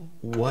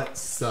what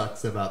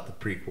sucks about the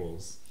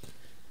prequels.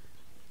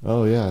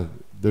 Oh yeah,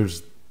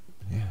 there's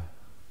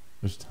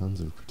tons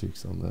of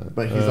critiques on that.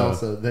 But he's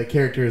also the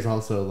character is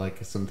also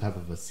like some type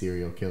of a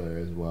serial killer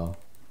as well.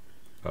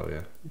 Oh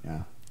yeah,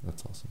 Yeah.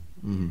 that's awesome.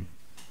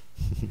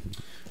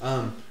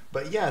 Mm-hmm.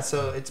 But yeah,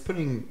 so it's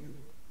putting.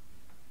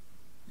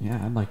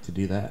 Yeah, I'd like to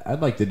do that.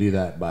 I'd like to do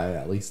that by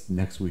at least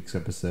next week's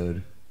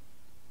episode.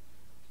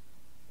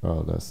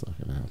 Oh, that's not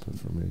gonna happen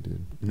for me,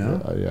 dude. No?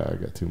 Yeah, I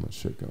got too much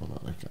shit going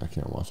on. I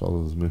can't watch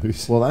all those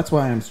movies. Well, that's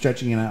why I'm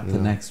stretching it out to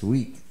Yeah. next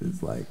week.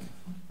 It's like,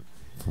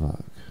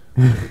 Fuck.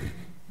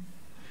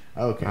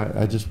 okay.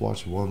 I just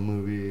watched one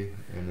movie,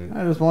 and it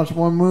I just watched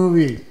one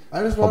movie.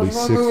 I just Probably watched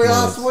one 6 movie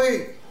last months.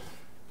 week.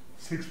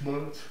 6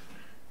 months.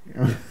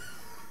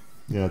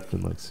 Yeah, it's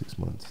been like 6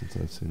 months since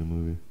I've seen a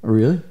movie.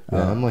 Really?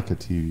 Yeah, I'm like a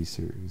TV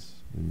series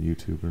and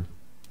YouTuber.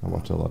 I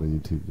watch a lot of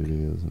YouTube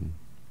videos, and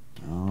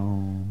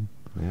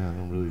Oh, yeah, I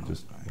don't really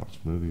just watch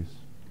movies.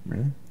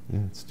 really? Yeah,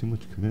 it's too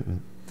much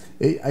commitment.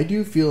 I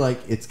do feel like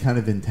it's kind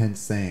of intense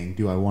saying,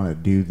 do I want to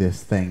do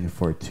this thing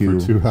for For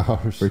 2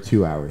 hours. For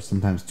 2 hours,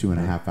 sometimes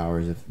 2.5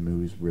 hours if the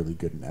movie's really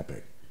good and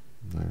epic.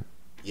 Right.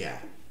 Yeah.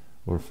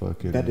 Or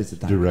fucking That is a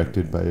time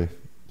directed commitment.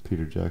 by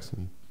Peter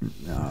Jackson.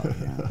 Oh,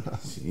 yeah.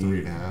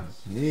 3.5.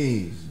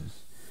 Jesus.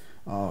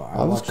 Oh,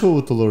 I was cool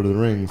with the Lord of the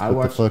Rings, I but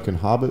watched- the fucking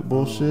Hobbit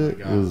bullshit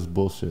God. was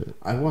bullshit.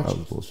 I That watched.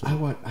 was bullshit.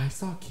 I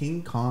saw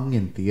King Kong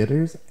in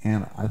theaters,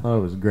 and I thought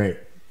it was great.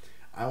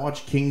 I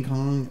watched King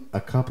Kong a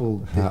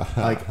couple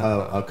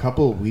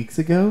weeks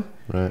ago.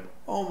 Right.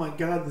 Oh my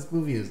God, this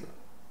movie is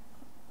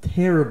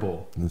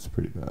terrible. That's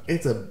pretty bad.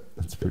 It's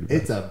pretty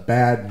bad. a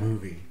bad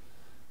movie.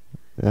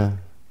 Yeah.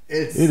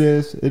 It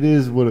It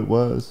is what it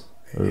was.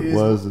 Or it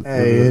was.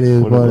 Hey, it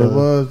is what it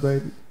was,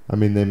 baby. I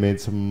mean, they made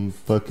some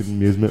fucking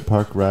amusement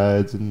park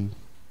rides and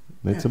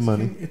made some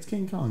money. It's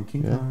King Kong.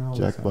 King Yeah, Kong. all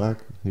Jack this Black,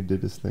 he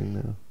did his thing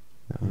now.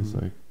 I was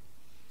Mhm. like,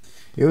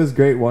 It was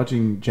great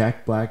watching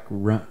Jack Black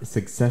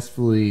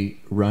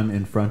successfully run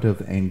in front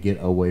of and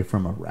get away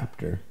from a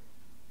raptor.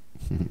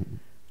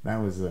 That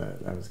was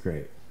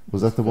great.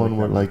 was that the I feel one like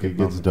where that was a like big it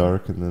gets moment.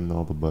 dark and then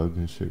all the bugs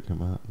and shit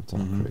come out? It's all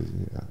Mhm.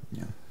 crazy. Yeah,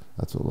 Yeah.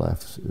 that's what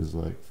life is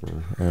like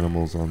for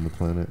animals on the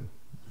planet.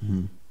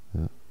 Mm-hmm.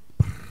 Yeah.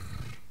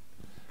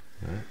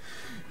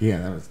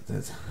 Yeah,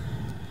 that's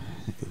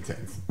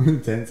intense.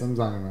 Intense. I'm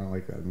talking about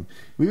like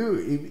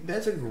that.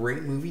 That's a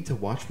great movie to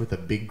watch with a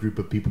big group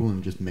of people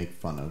and just make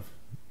fun of.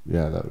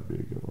 Yeah, that would be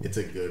a good one. It's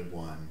a good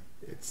one.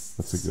 It's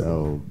That's a good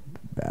so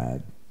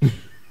bad.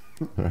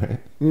 Right?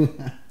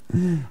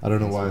 I don't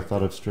know why I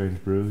thought of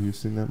Strange Brew. You've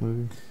seen that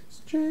movie?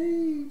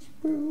 Strange,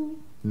 bro.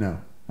 No,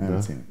 I haven't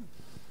No? seen it.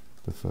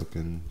 The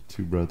fucking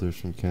 2 brothers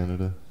from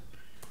Canada.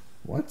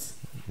 What?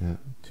 Yeah.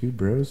 2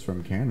 bros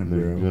from Canada, And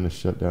they're bro. going to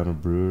shut down a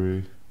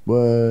brewery.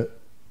 What?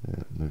 Yeah,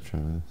 and they're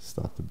trying to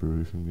stop the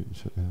brewery from getting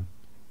shut down.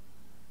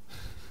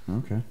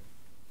 Okay.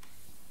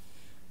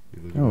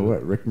 Oh,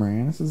 what? Rick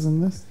Moranis is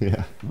in this?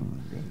 Yeah. Oh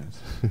my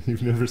goodness.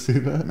 You've never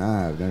seen that?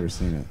 Nah, I've never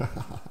seen it.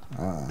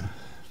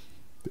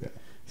 Yeah.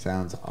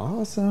 Sounds I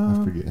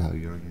awesome. forget how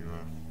young you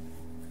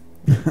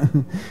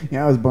are.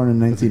 Yeah, I was born in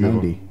That's a good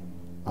 1990.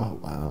 Oh,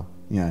 wow.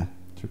 Yeah.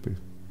 Trippy.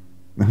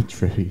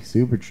 Trippy.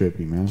 Super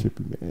trippy, man.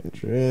 Trippy, man.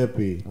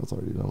 Trippy. I was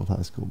already done with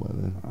high school by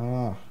then.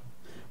 Ah.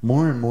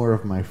 More and more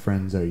of my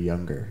friends are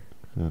younger.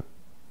 Yeah.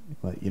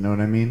 Like, you know what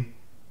I mean?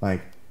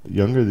 Like,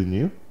 Younger than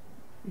you?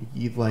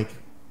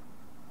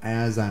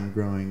 as I'm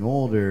growing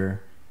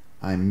older,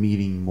 I'm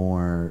meeting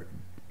more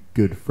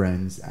good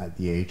friends at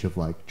the age of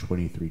like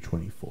 23,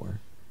 24.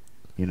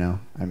 You know,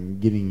 I'm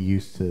getting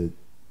used to.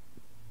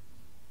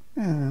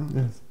 Yeah.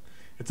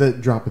 It's a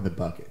drop in the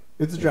bucket.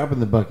 It's a drop in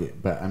the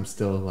bucket, but I'm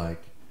still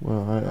like,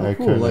 Well, oh, I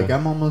cool. kinda, Like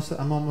I'm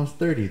almost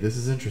 30. This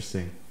is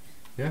interesting.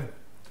 yeah.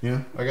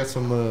 Yeah. I got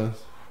some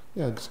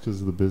Yeah, just because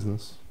of the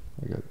business.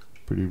 I got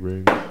pretty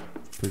ring.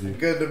 Pretty.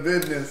 Good to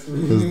business.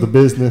 Because the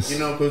business. You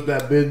know, because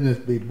that business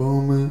be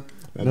booming.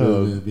 That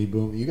No. business be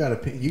booming. You got a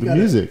The got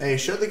music. Hey,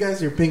 show the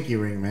guys your pinky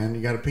ring, man.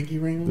 You got a pinky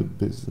ring? The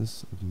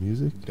business of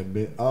music. The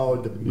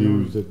You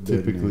music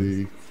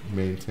typically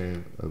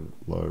maintain a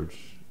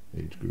large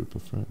age group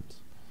of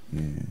friends.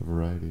 business. A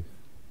variety.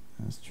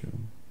 Yeah, that's true.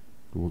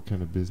 What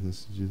kind of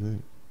business did you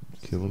think?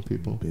 Killing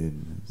people?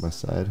 Business. My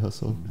side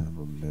hustle? Have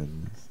a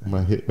business.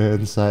 My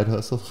hitman side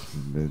hustle?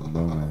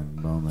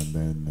 Bowman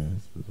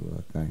business is what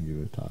I think you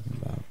were talking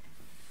about.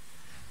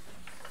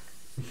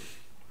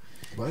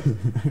 What?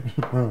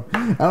 Bro,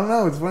 I don't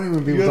know. It's funny when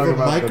people You talk have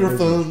a about the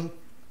microphone.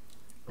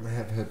 I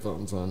have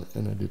headphones on,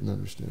 and I didn't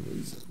understand what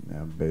you said. business.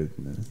 Yeah,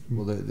 business.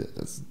 Well,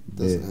 that's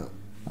Yeah. not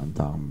I'm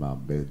talking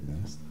about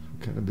business.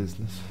 what kind of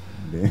business.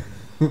 Yeah.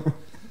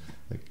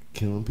 Like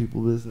killing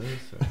people business,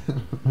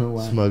 Why?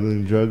 or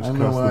smuggling drugs I don't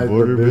know across why the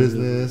border the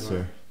business- business,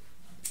 or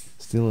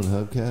stealing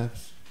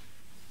hubcaps.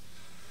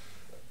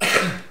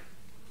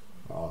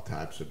 All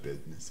types of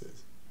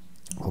businesses.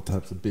 All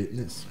types of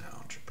business.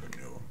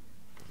 Entrepreneur.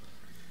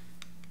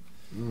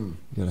 You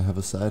gotta have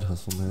a side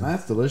hustle, man.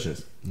 That's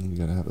delicious. You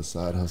gotta have a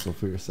side hustle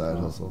for your side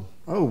hustle.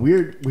 Oh,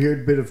 weird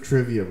bit of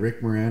trivia. Rick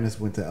Moranis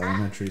went to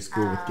elementary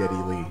school with Geddy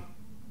Lee.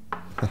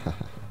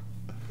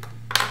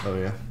 Oh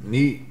yeah.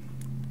 Neat.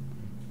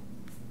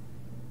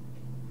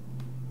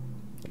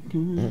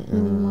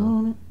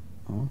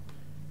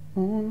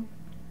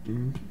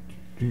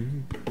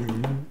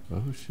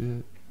 Oh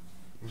shit.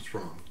 What's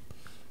wrong?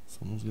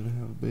 Someone's gonna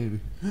have a baby.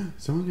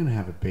 Someone's gonna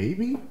have a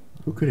baby?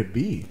 Who could it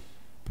be?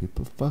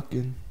 People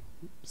fucking.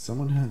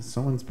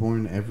 Someone's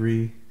born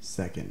every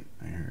second.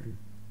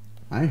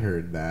 I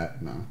heard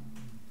that. No.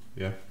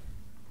 Yeah.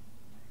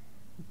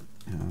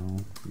 How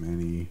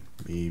many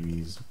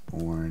babies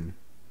born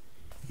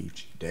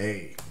each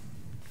day?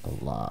 A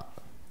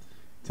lot.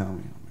 Tell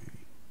me how many.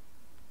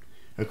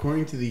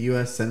 According to the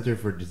U.S. Center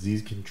for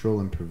Disease Control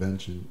and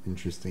Prevention,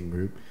 interesting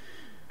group,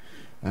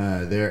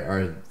 there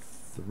are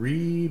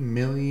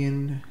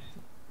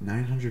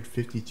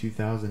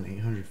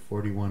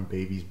 3,952,841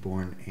 babies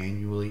born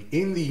annually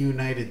in the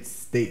United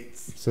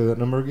States. Say that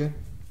number again.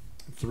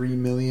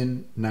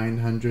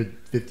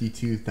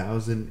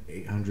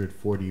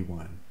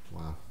 3,952,841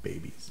 Wow.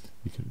 babies.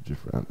 You could have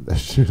just rounded that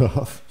shit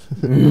off.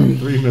 3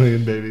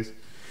 million babies.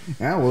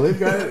 Yeah, well, they've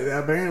got it.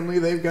 Apparently,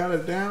 they've got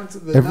it down to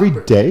the Every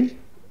number. day?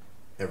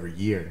 Every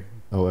year.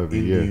 Oh, every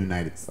in year. the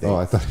United States. Oh,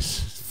 I thought it was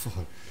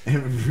fuck.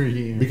 Every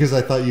year. Because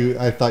I thought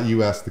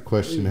you asked the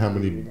question how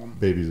many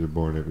babies are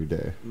born every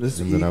day. This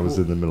And then I was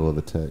equal- in the middle of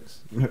a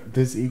text.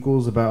 This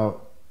equals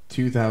about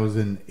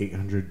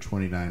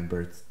 2,829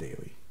 births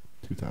daily.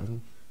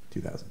 2,000?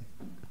 2,000.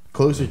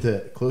 Closer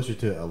to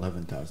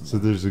 11,000. So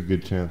there's a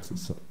good chance that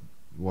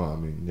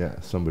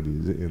somebody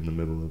is in the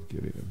middle of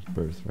giving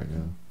birth right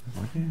now.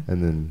 Okay.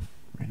 And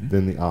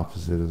then the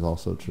opposite is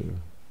also true.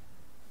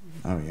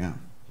 Oh yeah.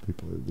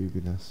 People are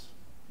leaving us.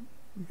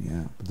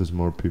 Yeah. But there's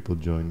more people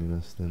joining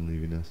us than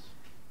leaving us.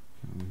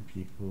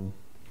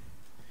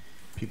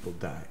 People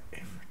die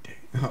every day.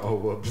 Oh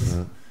whoops.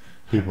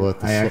 People at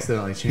the I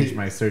accidentally changed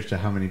my search to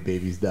how many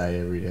babies die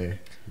every day.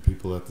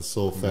 people at the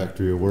Soul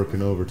Factory are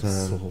working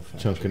overtime, Soul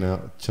Factory.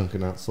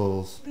 chunking out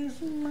souls.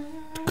 I'm like,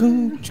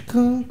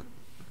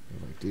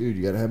 dude,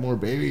 you gotta have more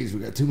babies. We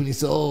got too many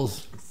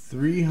souls.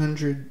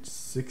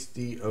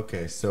 360.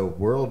 Okay, so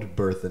world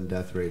birth and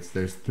death rates.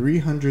 There's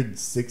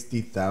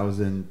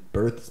 360,000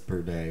 births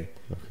per day.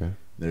 Okay.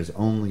 There's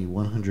only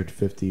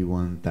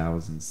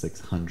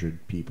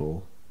 151,600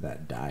 people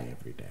that die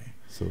every day.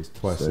 So it's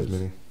twice So as it's-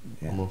 many.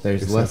 Yeah. Almost.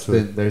 There's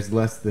Essentially.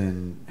 less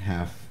than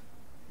half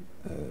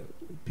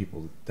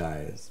people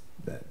die as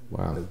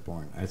Wow.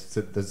 born. I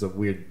said there's a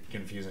weird,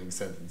 confusing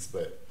sentence,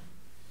 but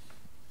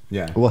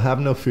yeah. Well, have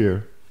no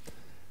fear,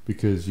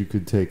 because you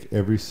could take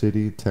every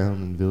city, town,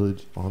 and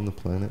village on the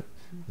planet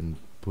and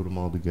put them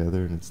all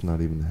together, and it's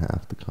not even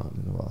half the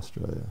continent of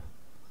Australia.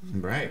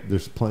 Right.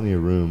 There's plenty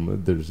of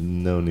room. There's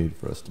no need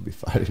for us to be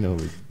fighting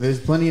over. There's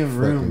plenty of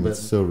room, Fucking, but it's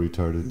so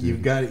retarded. Dude.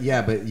 you've got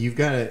but you've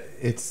got to.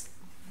 It's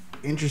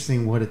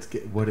interesting what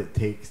it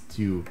takes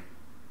to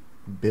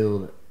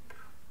build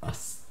a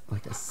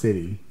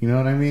city. You know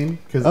what I mean?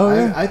 Because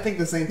I think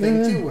the same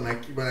thing too when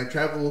I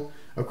travel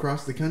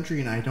across the country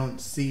and I don't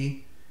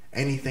see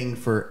anything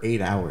for 8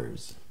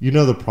 hours. You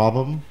know the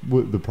problem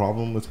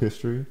with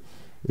history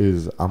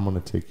is I'm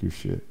gonna take your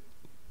shit.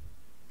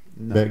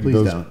 No,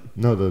 please don't.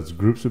 No, those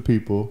groups of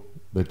people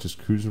that just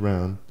cruise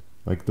around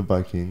like the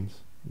Vikings,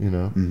 you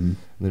know, Mm-hmm. and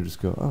they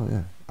just go, oh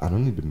yeah, I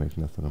don't need to make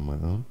nothing on my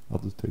own. I'll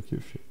just take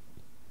your shit.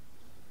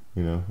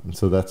 You know, and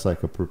so that's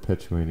like a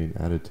perpetuating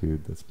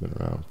attitude that's been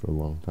around for a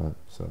long time.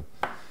 So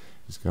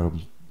just gotta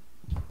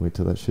wait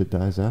till that shit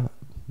dies out.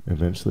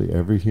 Eventually,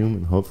 every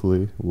human,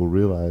 hopefully, will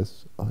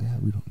realize, oh yeah,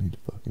 we don't need to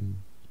fucking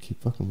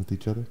keep fucking with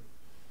each other.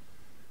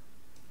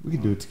 We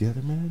can do it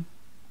together, man.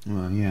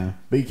 Well, yeah,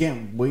 but you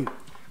can't wait.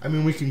 I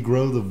mean, we can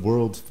grow the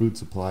world's food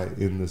supply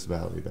in this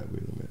valley that we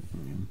live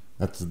in.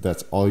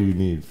 That's all you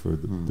need for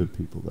the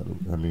people that.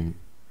 I mean,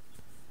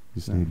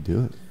 you just need to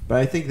do it. But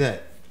I think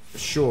that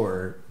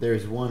sure,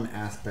 there's one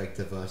aspect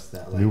of us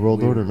that like New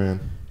World Order, man.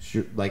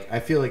 Like I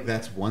feel like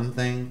that's one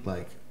thing.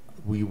 Like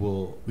we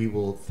will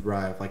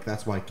thrive. Like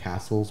that's why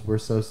castles were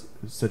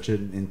such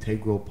an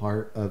integral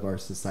part of our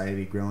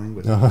society growing.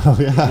 With Oh,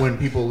 yeah. when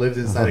people lived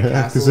inside a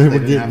castle, they they were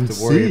didn't getting have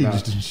to worry about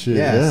sieged and shit.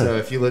 Yeah, Yeah. so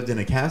if you lived in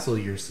a castle,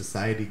 your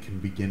society can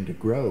begin to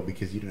grow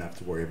because you don't have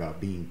to worry about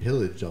being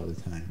pillaged all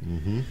the time.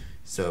 Mm-hmm.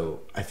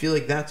 So I feel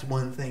like that's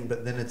one thing,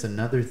 but then it's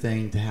another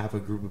thing to have a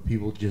group of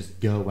people just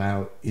go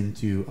out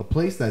into a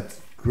place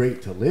that's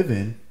great to live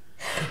in,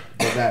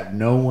 but that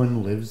no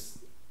one lives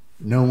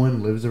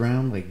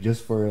around, like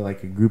just for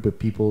like a group of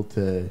people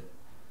to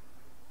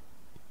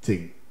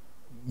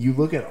you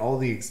look at all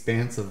the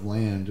expanse of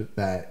land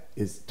that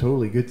is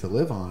totally good to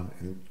live on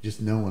and just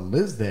no one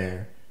lives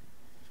there.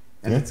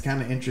 And it's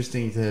kind of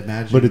interesting to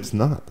imagine. But it's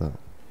not though.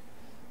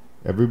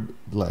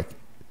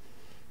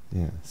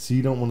 Yeah. So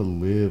you don't want to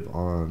live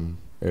on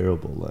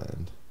arable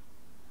land.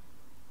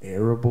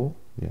 Arable?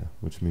 Yeah,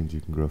 which means you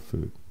can grow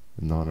food.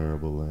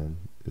 Non-arable land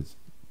is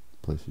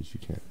places you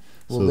can't.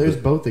 Well, So there's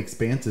both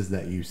expanses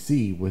that you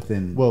see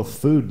within. Well,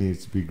 food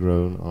needs to be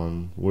grown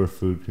on where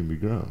food can be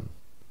grown.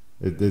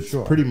 It's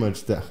Sure. pretty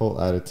much that whole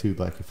attitude.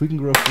 Like, if we can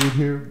grow food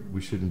here, we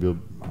shouldn't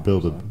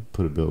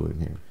put a building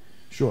here.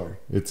 Sure.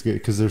 It's good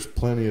because there's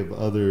plenty of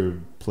other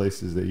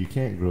places that you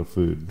can't grow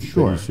food.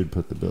 Sure. That you should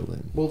put the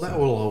building. Well,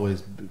 that'll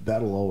always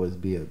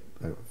be a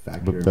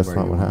factor. But that's in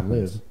where not you what wanna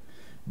happens. Live.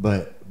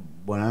 But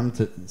what I'm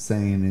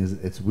saying is,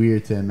 it's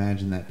weird to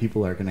imagine that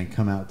people are going to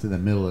come out to the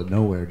middle of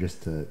nowhere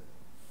just to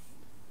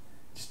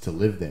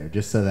live there,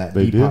 just so that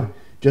They do.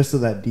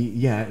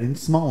 yeah, in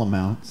small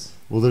amounts.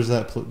 Well, there's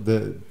that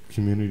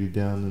community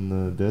down in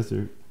the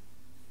desert.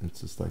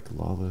 It's just like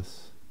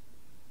lawless.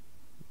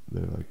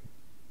 They're like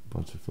a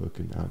bunch of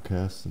fucking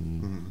outcasts,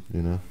 and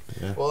you know.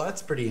 Yeah. Well,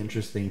 that's a pretty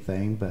interesting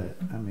thing, but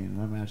I mean,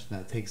 I imagine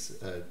that takes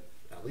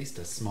at least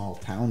a small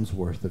town's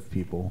worth of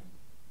people.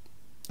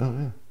 Oh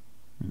yeah.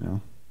 You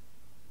know.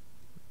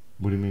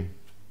 What do you mean?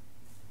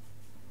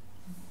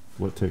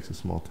 What takes a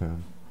small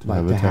town to Like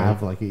have to a town?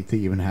 have to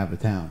even have a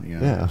town, you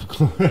know. Yeah, of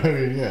course. I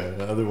mean, yeah.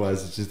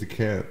 Otherwise, it's just a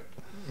camp.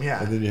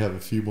 Yeah. And then you have a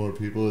few more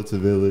people. It's a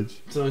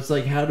village. So it's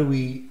like, how do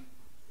we?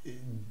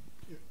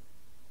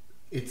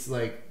 It's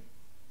like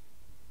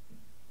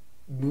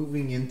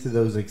moving into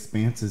those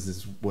expanses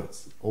is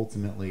what's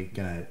ultimately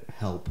gonna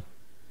help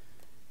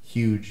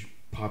huge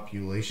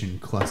population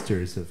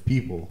clusters of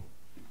people.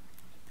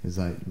 Is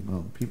like,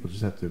 well, people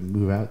just have to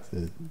move out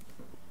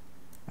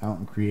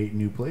and create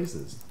new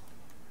places.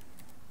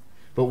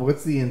 But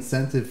what's the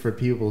incentive for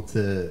people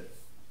to?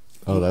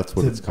 Oh, that's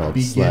what to it's called.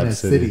 Begin Slab a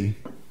City. city.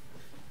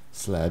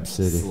 Slab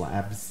City.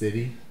 Slab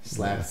City.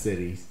 Slab Yeah.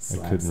 City.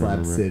 I couldn't Slab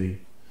remember.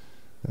 City.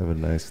 Have a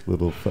nice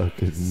little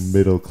fucking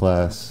middle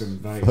class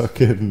Some nice-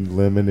 fucking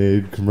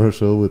lemonade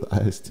commercial with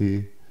iced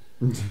tea.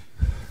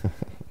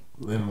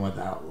 Living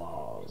without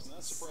laws.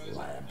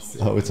 Slab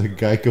City. Oh, it's a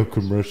Geico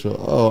commercial.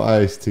 Oh,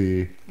 iced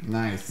tea.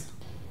 Nice.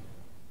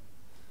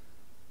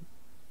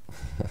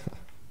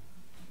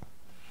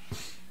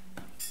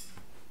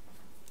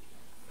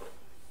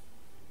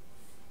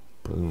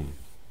 Boom.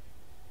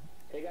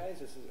 Hey guys,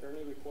 this is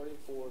Ernie reporting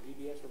for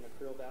VBS from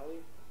McCrill Valley.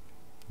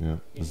 Yeah,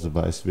 this is a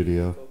Vice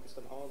video. Focused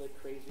on all the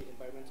crazy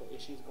environmental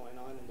issues going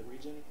on in the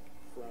region,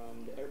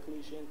 from the air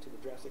pollution to the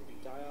drastic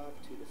big die-off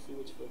to the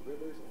sewage-filled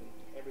rivers and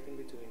everything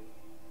between.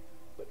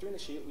 But during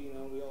the shoot, we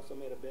also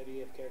made a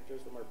bevy of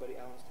characters from our buddy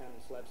Allenstown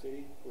and Slab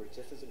City who are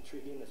just as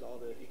intriguing as all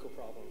the eco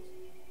problems.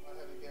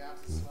 Have you been out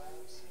to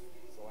Slabs?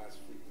 It's the last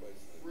free place.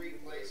 Free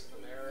place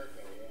in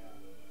America,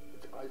 yeah.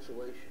 It's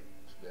isolation.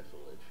 It's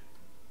desolation.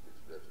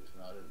 It's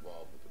not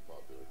involved with the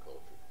popular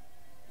culture.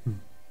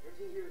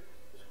 Everything here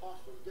is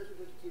hostile. It doesn't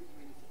really give you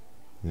anything.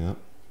 Yeah.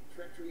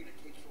 Treachery, and it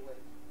takes away.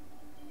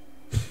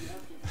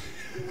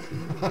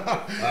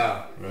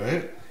 Wow.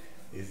 Right?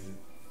 Is it?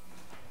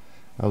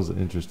 That was an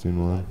interesting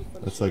one.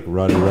 That's like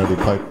Roddy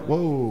Pike.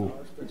 Whoa.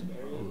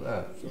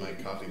 That? My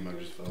coffee mug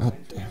just fell. God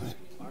damn it.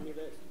 Army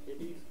vets,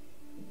 hippies,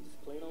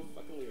 just plain old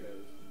fucking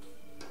weirdos.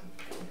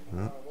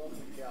 Huh? Welcome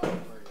to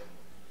California.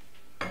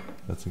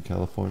 That's in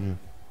California.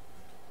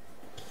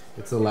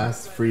 It's the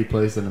last free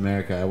place in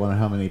America. I wonder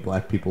how many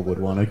black people would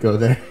want to go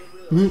there.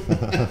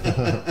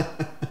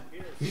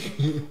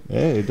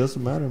 Hey, it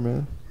doesn't matter,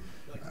 man.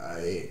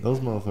 I Those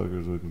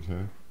motherfuckers wouldn't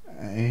care.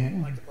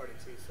 like to party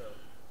too, so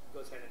it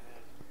goes hand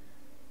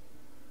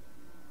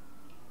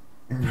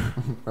in hand.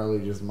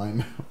 probably just might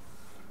not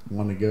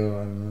want to go.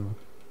 I don't know.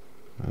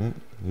 Right?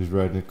 He's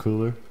riding a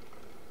cooler.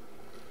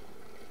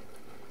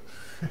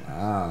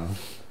 Wow.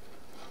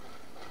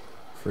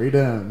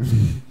 Freedom.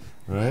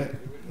 Right?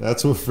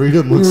 That's what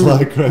freedom looks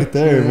like right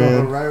there, You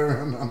know, man. right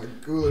around on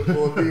a cooler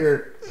full of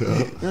beer.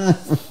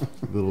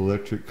 Little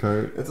electric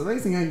cart. It's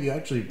amazing how you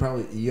actually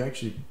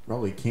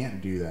probably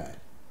can't do that.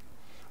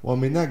 Well, I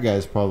mean, that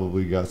guy's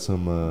probably got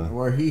some.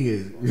 Where he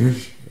is,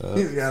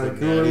 he's got a some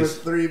cooler natties.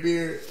 with 3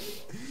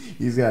 beers.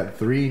 He's got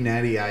 3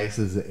 natty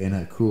ices in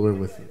a cooler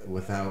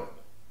without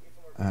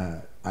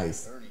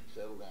ice. Ernie,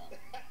 settle down.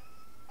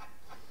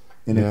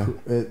 In Yeah.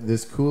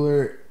 this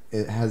cooler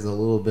it has a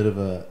little bit of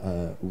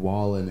a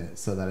wall in it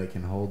so that it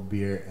can hold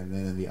beer, and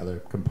then in the other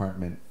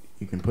compartment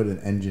you can put an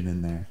engine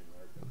in there.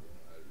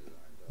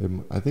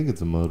 I think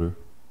it's a motor.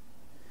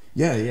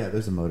 Yeah,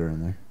 there's a motor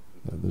in there.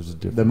 Yeah, there's a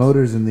difference. The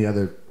motor's in the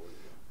other.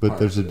 But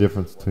there's a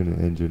difference between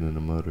an engine and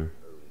a motor.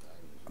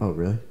 Oh,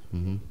 really?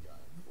 Mm-hmm.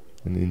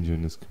 An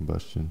engine is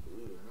combustion,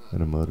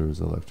 and a motor is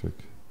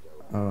electric.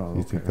 Oh,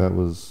 You think that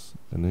was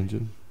an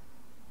engine?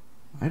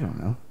 I don't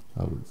know.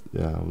 I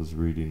was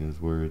reading his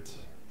words,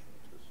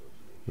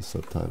 the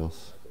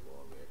subtitles.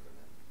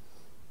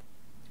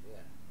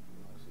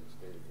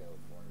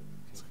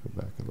 Let's go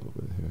back a little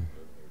bit here.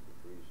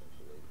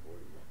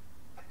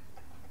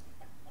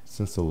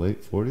 Since the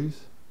late 40s?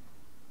 Is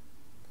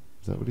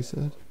that what he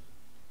said?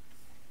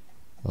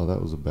 Oh,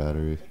 that was a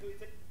battery.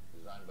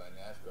 Designed by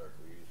NASCAR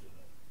for use in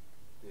the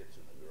pits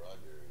in the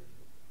garage areas.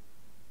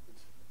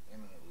 It's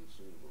eminently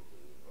suitable for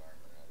the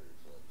environment out here,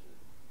 so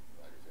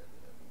I just had to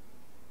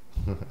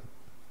have it.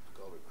 It's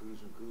called a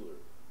cruising cooler.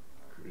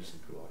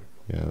 Cruising cooler.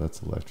 Yeah, that's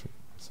electric,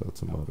 so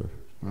it's a motor.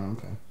 Oh,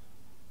 okay.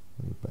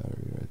 And a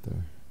battery right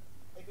there.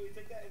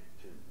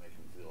 Should make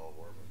you feel all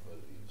warm and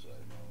fuzzy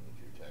inside knowing that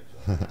your tax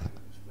dollars are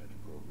spent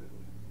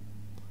appropriately.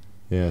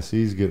 Yeah, so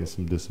he's getting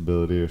some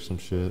disability or some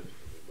shit.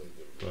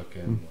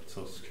 Fucking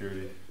Social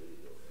Security.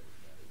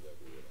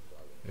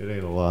 It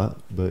ain't a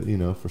lot, but you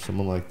know, for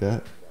someone like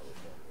that,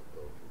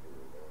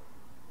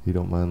 he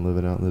don't mind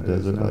living out in the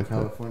There's desert no like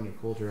California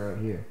culture out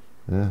here.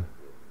 that. Yeah.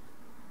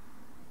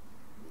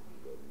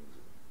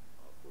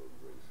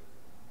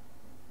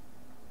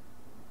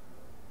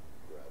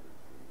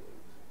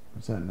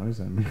 What's that noise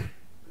I made?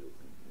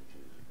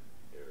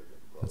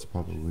 That's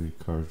probably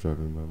cars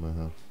driving by my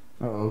house.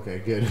 Oh, okay,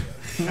 good.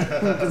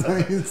 'Cause, I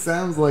mean, it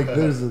sounds like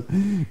there's a...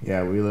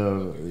 Yeah, we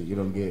live... You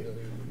don't get...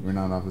 We're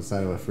not off the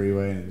side of a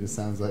freeway, and it just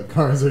sounds like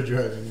cars are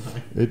driving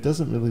by. It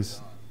doesn't really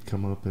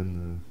come up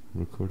in the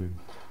recording.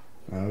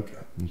 Oh, okay.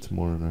 It's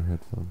more in our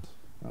headphones.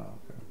 Oh,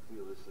 okay.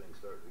 Feel this thing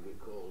starting to get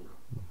cold.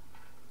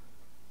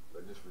 I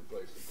just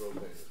replaced the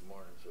propane this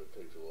morning, so it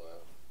takes a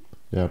while.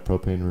 Yeah,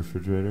 propane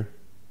refrigerator.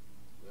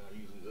 Then I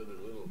use these other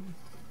little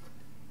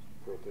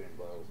propane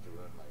bottles to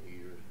run my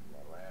heaters,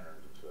 my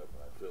lanterns and stuff,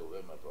 and I fill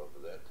them up off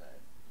of that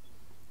tank.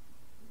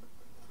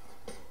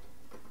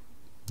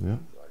 Yeah.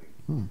 So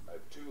I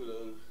have two of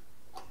those,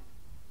 and a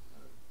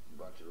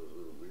bunch of those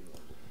little green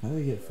ones. How do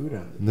they get food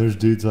out of And there's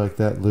dudes like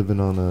that living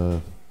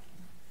on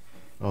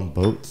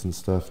boats and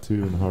stuff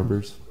too in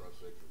harbors.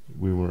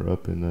 We were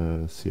up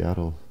in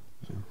Seattle.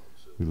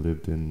 We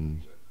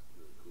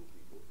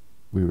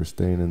were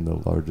staying in the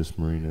largest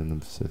marina in the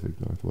Pacific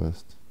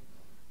Northwest.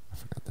 I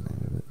forgot the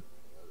name of it,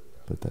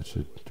 but that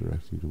should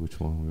direct you to which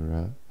one we were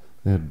at.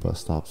 They had bus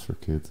stops for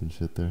kids and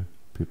shit there.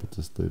 People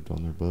just lived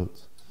on their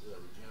boats.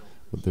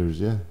 But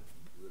there's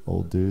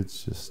old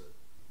dudes just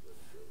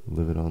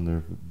living on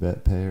their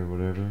vet pay or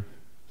whatever.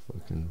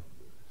 Fucking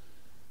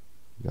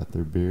got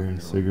their beer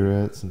and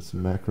cigarettes and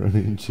some macaroni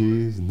and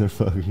cheese, and they're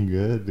fucking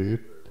good,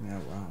 dude. Yeah,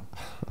 wow.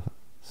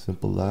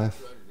 Simple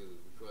life. We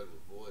try to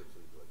avoid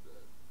things like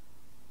that.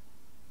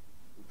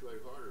 We try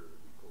harder to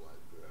be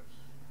polite, perhaps.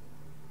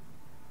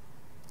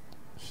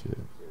 Shit.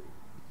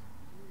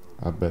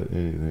 I bet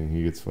anything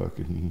he gets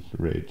fucking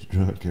rage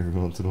drunk every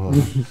once in a while.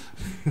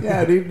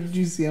 Yeah, dude, did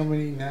you see how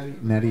many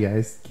natty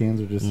ice cans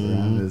are just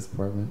around his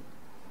apartment?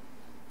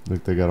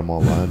 Look, they got them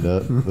all lined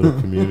up. Little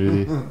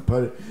community.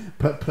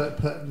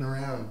 Putting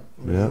around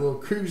with Yeah. a little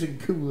cruising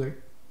cooler.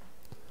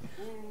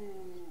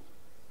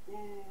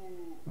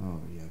 Oh,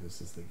 yeah,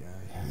 this is the guy.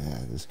 Yeah,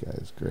 this guy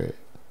is great.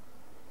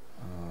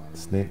 Oh,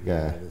 Snake guy.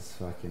 yeah, this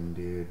fucking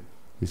dude.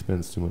 He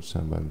spends too much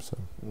time by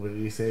himself. What did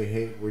he say?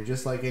 Hey, we're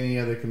just like any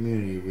other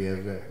community. We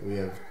have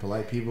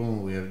polite people,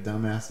 and we have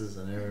dumbasses,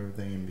 and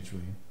everything in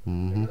between.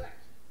 Mm-hmm.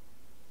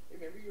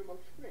 Remember your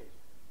monk's spring.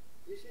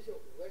 This is a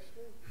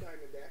western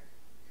diamondback.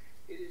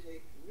 It is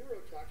a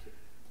neurotoxic,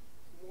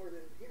 more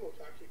than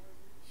hemotoxic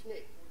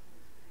snake.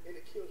 And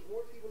it kills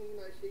more people in the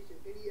United States than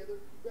any other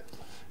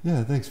reptile.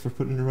 Yeah, thanks for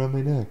putting it around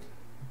my neck.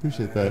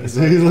 Appreciate that.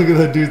 So he's looking at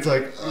that dude's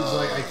like, He's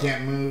like, I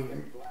can't move.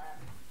 Black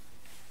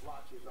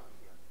blotches on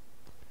here.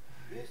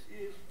 This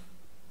is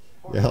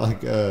yeah,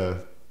 like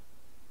if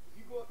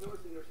you go up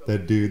north and there's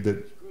that dude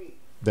it's green.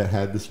 that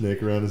had the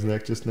snake around his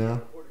neck just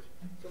now.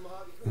 Some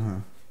Mojave green. Uh-huh.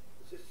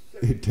 It's just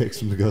He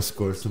takes him to go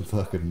score some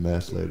fucking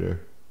mess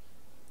later.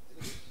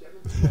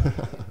 You're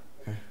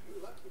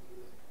lucky if you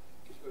live.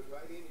 Just goes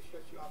right in and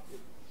shuts you off.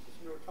 It's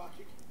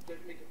neurotoxic. It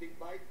doesn't make a big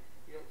bite.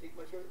 You don't think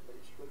much of it, but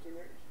it just goes in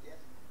there. It's death.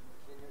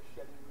 It's in there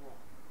shutting you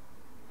off.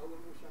 I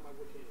wouldn't wish on my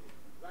worst enemy.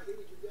 If I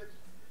hated you death,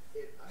 I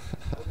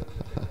wouldn't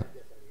wish on my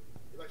death on you.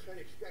 If I was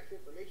trying to extract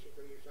information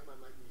from you or something, I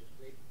might use a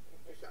snake.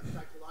 Just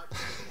extract a lot.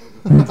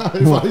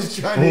 If I was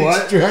trying to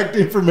extract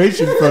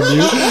information from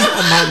you,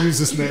 I might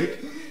use a snake.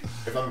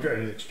 If I'm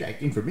trying to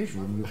extract information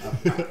from you,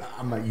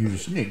 I might use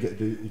a snake.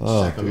 It's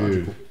Oh,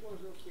 psychological. dude. Just one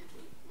of those kids.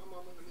 My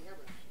mom wouldn't let me have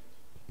it.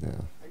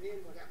 Yeah. And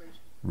then what happens?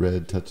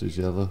 Red touches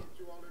yellow.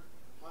 Through all the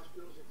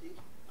hospitals and things,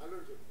 I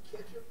learned to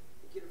catch them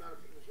and get them out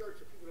of people's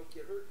yards so people don't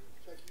get hurt.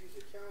 So I could use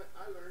the talent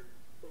I learned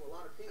from a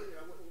lot of pain, and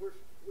I wouldn't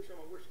wish on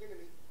my worst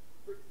enemy.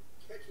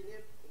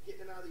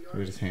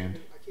 Look at his hand.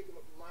 I take him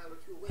a mile or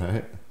two away.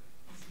 Right?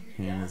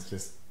 Hand is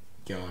just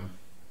going.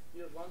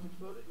 You know, bombs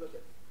exploded. Look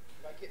at.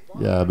 If I get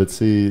bombs, Yeah, but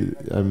see,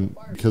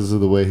 because of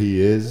the way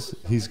he is,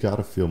 he's got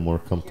to feel more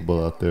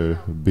comfortable out there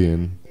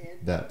being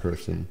that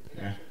person.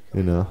 Yeah.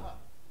 You know?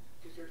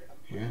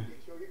 Yeah.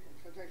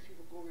 Sometimes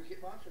people go over and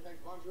hit bombs. Sometimes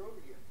bombs are over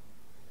here.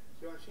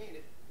 So I'm saying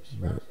it. The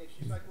spiral snake's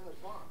just like one of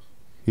those bombs.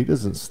 He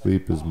doesn't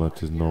sleep as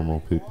much as normal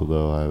people,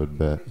 though, I would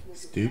bet.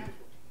 Stoop?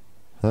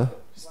 Huh?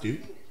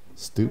 Stoop?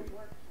 Stoop?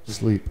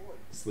 Sleep.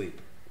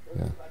 Sleep.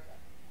 Yeah.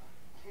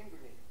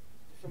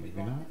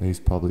 Maybe not. He's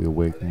probably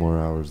awake more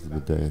hours of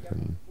the day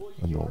than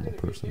a normal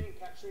person.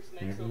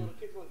 Maybe.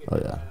 Oh,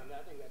 yeah.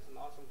 I think that's an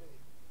awesome thing.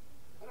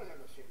 I don't have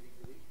no sympathy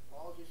for these.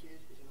 All this is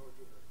an hors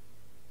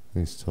d'oeuvre.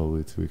 He's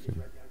totally tweaking.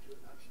 Right down to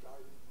it. I'm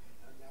starving.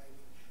 I'm dying.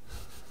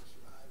 I'm trying to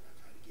survive. I'm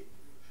trying to get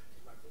through.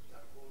 If my foot's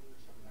got a hole in it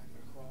or something, I'm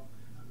going to crawl.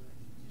 I'm going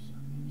to eat this son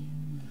of a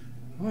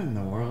bitch. What in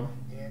the world?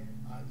 And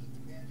I eat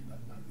the man's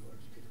butt, not yours.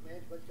 Because the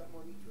man's butt's got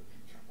more meat to it.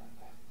 Chop that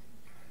half.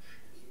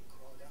 And eat it,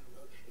 crawl down the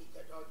road. Eat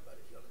that dog's butt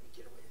if you'll let me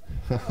get away with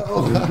it.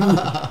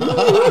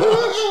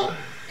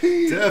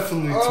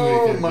 Definitely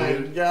Oh tweaking, my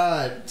dude.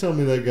 god. Tell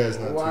me that guy's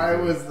not Why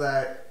tweaking. was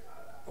that?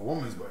 A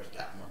woman's voice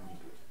got more meat.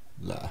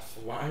 Laugh.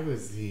 Why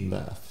was he?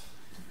 Laugh.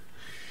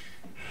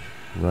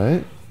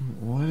 Right?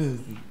 What is?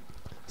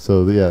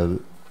 So, yeah,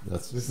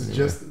 that's... This is anyway.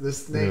 just the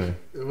snake. Anyway.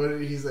 What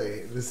did he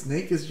say? The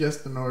snake is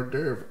just an hors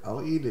d'oeuvre.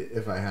 I'll eat it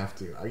if I have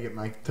to. I get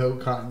my toe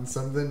caught in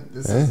something.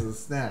 This Hey. is a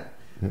snack.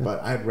 Yeah.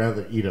 But I'd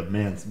rather eat a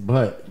man's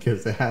butt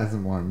because it has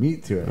more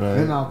meat to it. Right.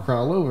 Then I'll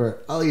crawl over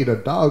it. I'll eat a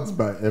dog's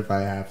butt if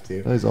I have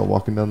to. Oh, he's all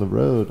walking down the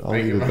road. I'll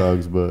Like, eat a if I-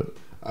 dog's butt.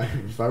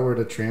 If I were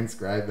to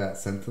transcribe that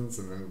sentence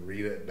and then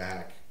read it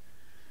back,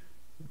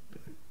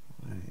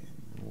 what in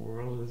the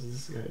world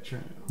is this guy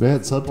trying? They had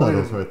what's the point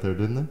subtitles of- right there,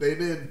 didn't They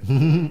did.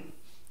 they?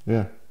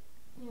 Yeah.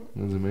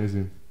 It was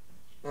amazing.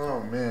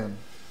 Oh man.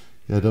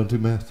 Yeah, don't do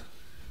math.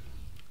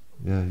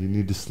 Yeah, you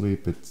need to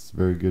sleep. It's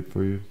very good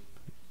for you.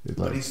 It,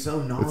 But he's so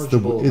it's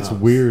knowledgeable. it's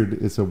about- weird.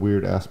 It's a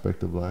weird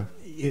aspect of life.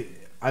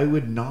 I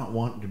would not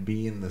want to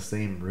be in the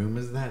same room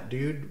as that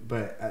dude,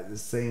 but at the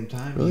same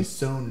time, Really? he's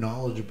so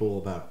knowledgeable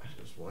about.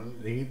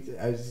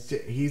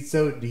 He's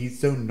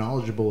so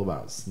knowledgeable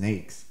about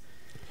snakes.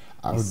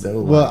 I He's would,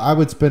 so, well, like- I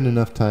would spend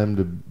enough time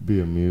to be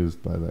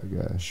amused by that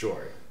guy.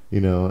 Sure. You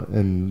know,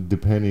 and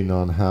depending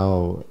on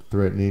how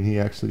threatening he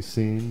actually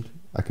seemed,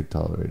 I could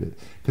tolerate it.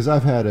 Because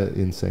I've had an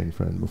insane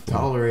friend before.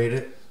 Tolerate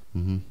it,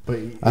 Hmm. but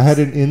I had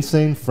an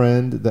insane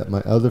friend that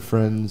my other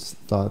friends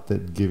thought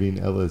that giving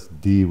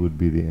LSD would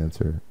be the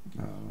answer.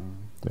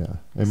 Yeah,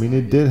 I mean,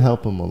 it did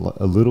help him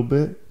a little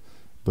bit,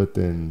 but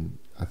then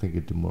I think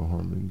it did more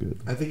harm than good.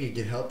 I think it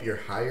could help your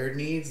higher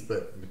needs,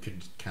 but it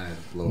could kind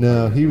of blow.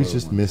 No, up he your was lower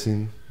just ones.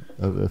 missing.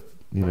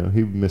 You know,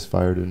 he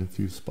misfired in a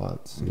few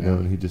spots. You know, Yeah.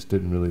 and he just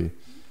didn't really.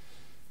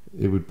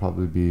 It would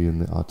probably be in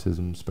the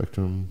autism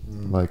spectrum.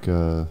 Mm. Like,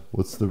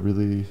 what's the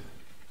really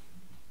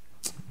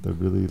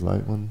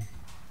light one?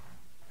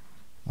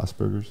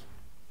 Asperger's.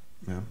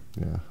 Yeah.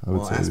 Yeah, I would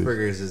Well, say.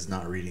 Asperger's is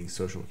not reading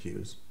social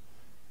cues.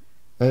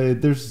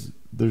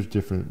 There's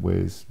different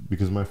ways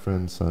because my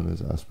friend's son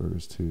is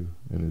Asperger's too,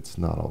 and it's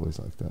not always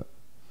like that.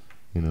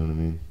 You know what I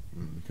mean?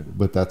 Okay.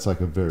 But that's like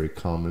a very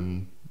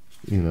common,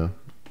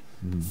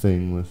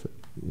 thing with.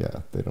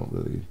 Yeah, they don't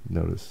really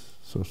notice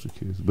social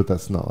cues, but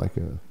that's not like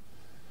a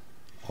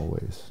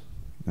always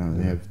No,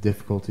 they Yeah. have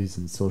difficulties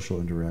in social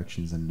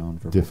interactions and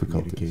nonverbal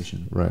difficulties,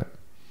 communication. right?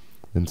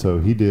 And so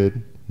he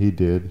did,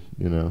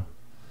 Mhm.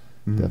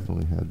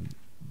 definitely had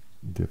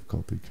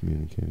difficulty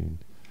communicating,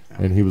 Yeah.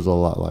 and he was a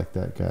lot like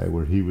that guy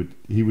where he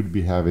would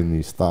be having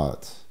these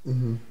thoughts.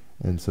 Mhm.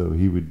 And so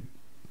he would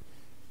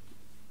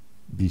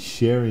be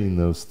sharing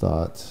those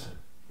thoughts,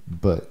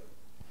 but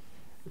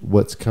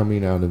what's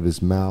coming out of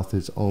his mouth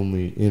is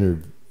only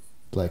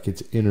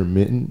it's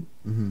intermittent.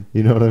 Mhm.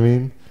 You know what I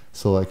mean?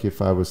 So like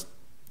if I was,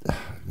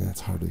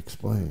 that's hard to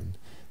explain.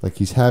 Like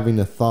he's having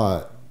a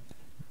thought,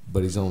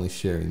 but he's only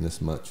sharing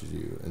this much as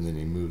you, and then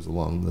he moves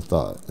along the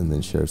thought and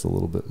then shares a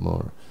little bit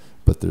more.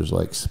 But there's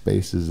like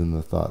spaces in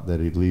the thought that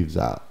he leaves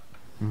out.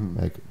 Mhm.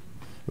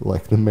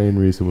 Like the main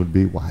reason would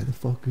be, why the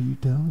fuck are you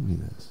telling me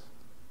this?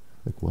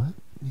 Like what?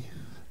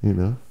 You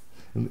know?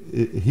 And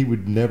he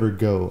would never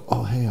go,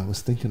 oh, hey, I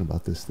was thinking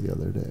about this the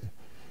other day.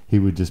 He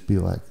would just be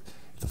like,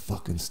 the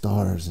fucking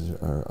stars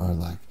are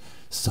like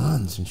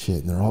suns and shit,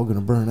 and they're all going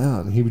to burn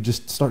out. And he would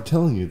just start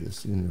telling you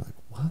this. And you're like,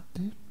 what,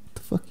 dude? What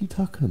the fuck are you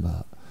talking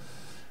about?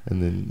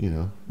 And then,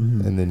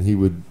 Mhm. and then he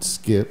would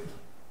skip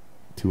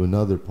to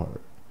another part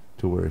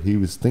to where he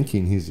was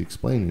thinking he's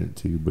explaining it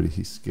to you, but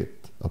he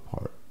skipped a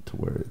part to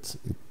where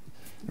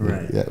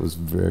Right. Yeah, it was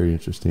very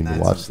interesting to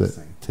That's watch that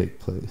interesting. take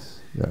place.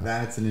 Yeah.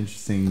 That's an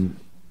interesting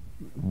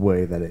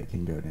way that it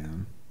can go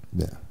down.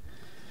 Yeah.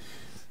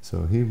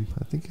 So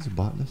I think he's a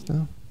botanist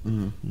now.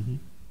 Mm-hmm. Mm-hmm.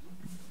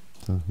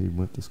 So he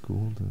went to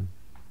school to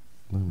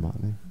learn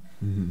botany.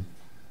 Mm-hmm.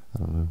 I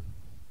don't know.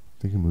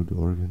 I think he moved to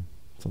Oregon,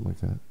 something like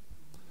that.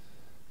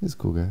 He's a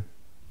cool guy.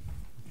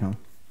 No.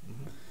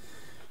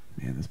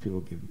 Man, those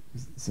people give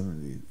some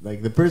of these.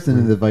 Like the person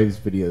in the Vibes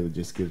video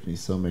just gives me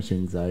so much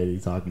anxiety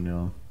talking to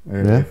him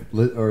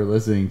or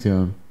listening to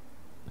him.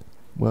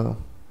 Well,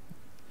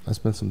 I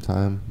spent some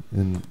time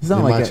in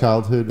like my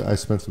childhood. I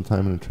spent some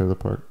time in a trailer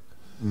park.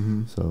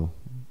 Mm-hmm. So,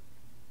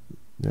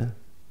 yeah,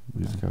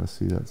 you just kind of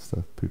see that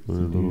stuff. People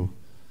are a little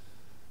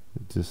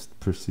just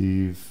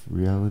perceive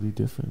reality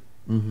different,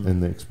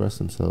 and they express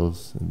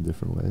themselves in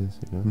different ways.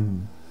 You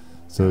know,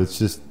 so it's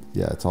just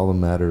it's all a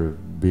matter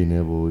of being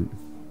able,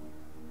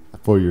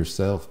 for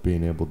yourself,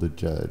 being able to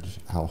judge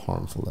how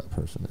harmful that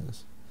person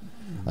is.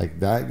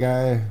 Like that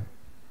guy.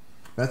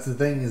 That's the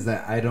thing, is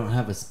that I don't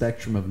have a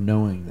spectrum of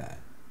knowing that.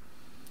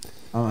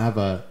 I don't have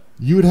a...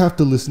 You would have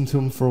to listen to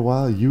him for a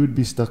while. You would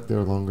be stuck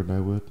there longer than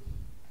I would.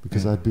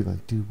 Because I'd be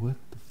like, dude, what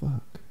the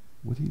fuck?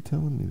 What are you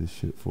telling me this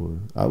shit for?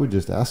 I would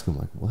just ask him,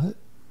 like, what?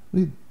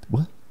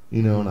 What?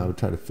 You know, and I would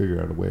try to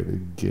figure out a way to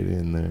get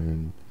in there.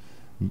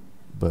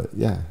 But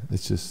yeah,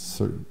 it's just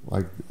certain,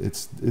 like,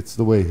 it's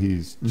the way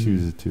he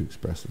chooses to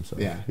express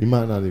himself. Yeah. He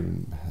might not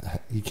even...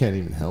 He can't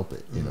even help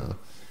it, you know?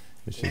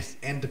 It's just...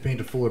 And to paint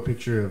a fuller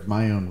picture of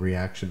my own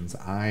reactions,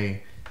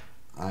 I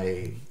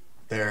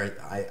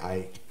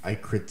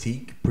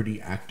critique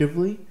pretty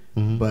actively,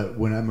 but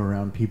when I'm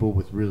around people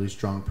with really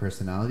strong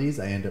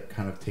personalities, I end up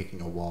kind of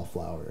taking a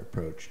wallflower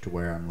approach to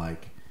where I'm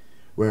like,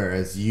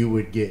 whereas you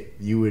would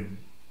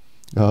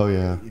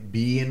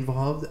be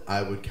involved,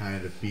 I would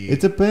kind of be... It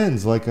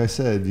depends, like I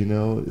said, you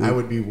know. I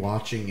would be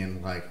watching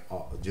and like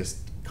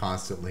just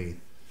constantly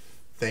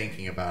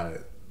thinking about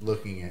it,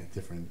 looking at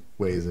different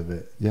ways of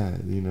it. Yeah,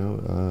 you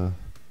know,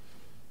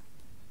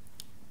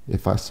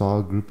 if I saw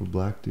a group of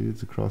black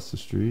dudes across the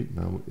street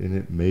and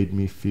it made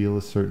me feel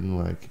a certain,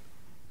 like,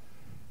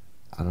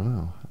 I don't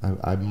know,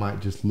 I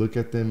might just look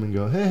at them and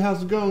go, hey,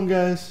 how's it going,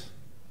 guys?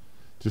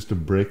 Just to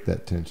break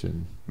that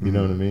tension. You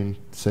know what I mean?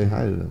 Say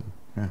hi to them.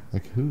 Yeah.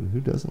 Like, who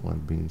doesn't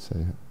like being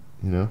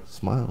you know,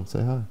 smile and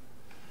say hi.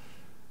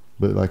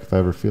 But, like, if I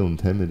ever feel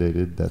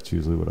intimidated, that's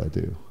usually what I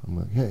do. I'm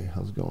like, hey,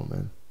 how's it going,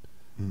 man?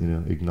 You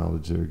know,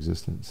 acknowledge their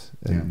existence.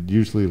 And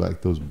usually,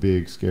 like, those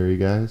big, scary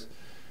guys,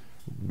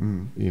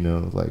 you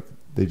know, like,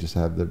 they just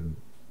have the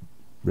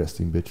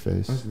resting bitch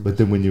face. But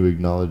then when you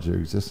acknowledge their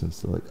existence,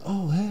 they're like,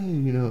 oh, hey,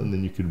 you know, and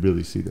then you could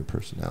really see their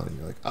personality.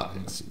 You're like, oh, I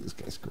see, this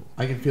guy's cool.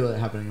 I can feel it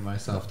happening in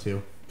myself,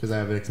 too, because I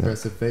have an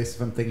expressive face.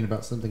 If I'm thinking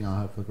about something, I'll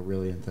have, like, a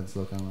really intense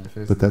look on my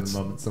face. But that's the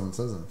moment someone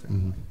says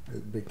something.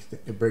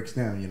 It breaks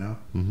down, you know?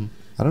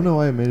 I don't know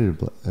why I made it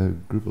a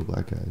group of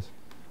black guys.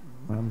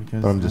 Well,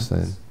 because but I'm just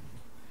saying.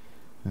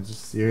 It's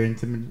just your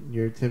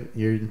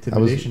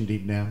intimidation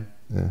deep down.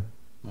 Yeah.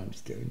 No, I'm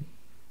just kidding.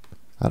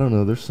 I don't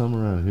know. There's some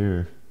around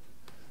here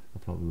I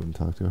probably wouldn't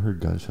talk to. I heard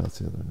gunshots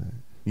the other night.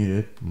 You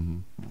did?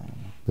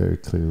 Very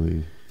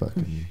clearly,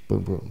 fucking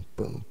boom, boom,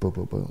 boom, boom,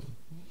 boom, boom.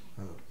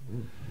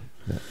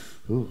 Yeah.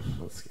 Ooh,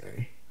 that's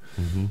scary.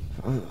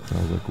 I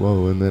was like,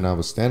 whoa. And then I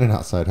was standing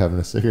outside having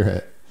a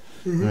cigarette,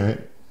 right?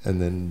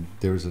 And then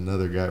there was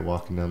another guy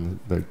walking down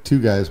two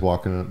guys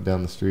walking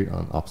down the street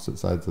on opposite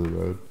sides of the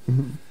road.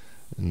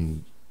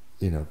 And,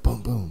 you know,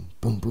 boom, boom,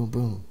 boom, boom,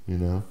 boom, you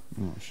know?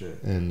 Oh,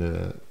 shit.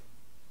 And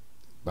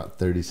about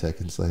 30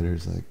 seconds later,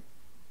 it's like,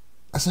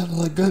 I sounded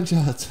like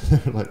gunshots.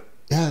 They're like,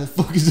 yeah, the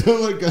fuck, you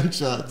sound like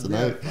gunshots. And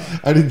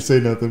I didn't say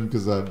nothing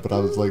but I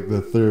was like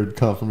the third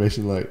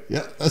confirmation, like,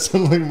 yeah, that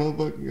sounded like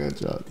motherfucking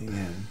gunshots.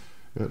 Damn.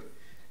 Yep.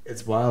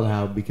 It's wild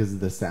how, because of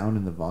the sound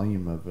and the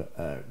volume of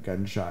a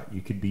gunshot, you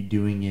could be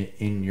doing it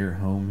in your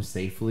home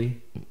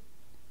safely.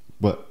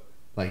 What?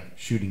 Like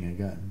shooting a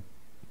gun.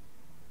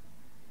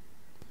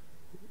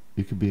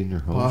 You could be in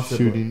your home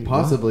shooting.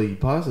 Possibly,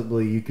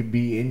 you could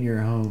be in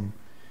your home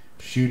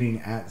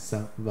shooting at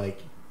some,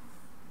 like.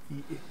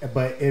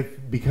 But if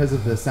because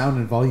of the sound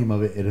and volume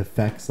of it, it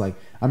affects, like,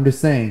 I'm just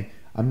saying.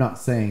 I'm not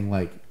saying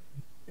like.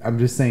 I'm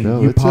just saying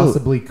you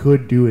possibly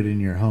could do it in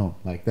your home.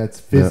 Like, that's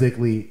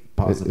physically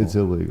possible. It's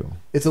illegal.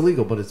 It's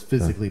illegal, but it's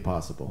physically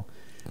possible.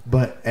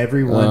 But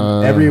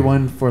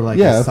everyone for like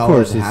a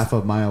solid half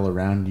a mile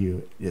around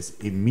you,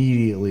 just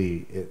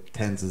immediately it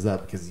tenses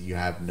up because you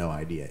have no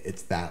idea.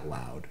 It's that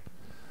loud.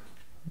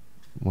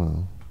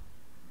 Well,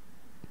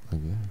 I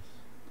guess.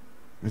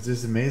 It's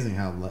just amazing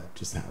how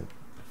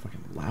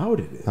fucking loud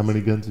it is. How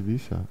many guns have you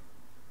shot?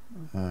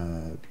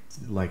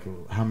 Like,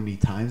 how many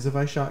times have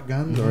I shot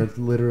guns, or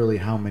literally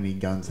how many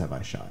guns have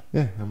I shot?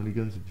 Yeah, how many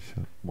guns have you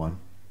shot? One.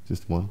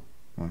 Just one?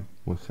 One.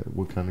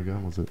 What kind of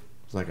gun was it?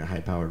 It was like a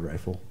high-powered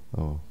rifle.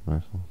 Oh,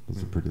 rifle.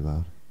 Those are pretty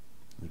loud.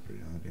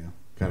 Pretty loud, yeah.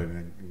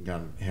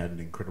 Had an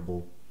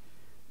incredible,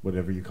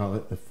 whatever you call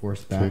it, the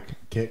force back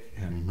kick.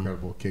 Had an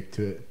incredible kick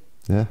to it.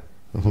 Yeah.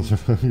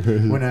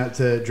 Went out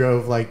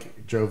drove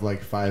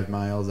like 5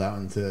 miles out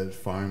into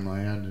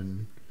farmland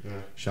and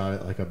shot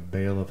it like a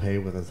bale of hay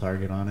with a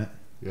target on it.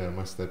 Yeah,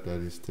 my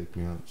stepdad used to take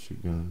me out and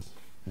shoot guns.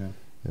 Yeah.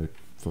 Had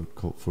a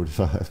Colt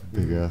 45,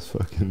 big ass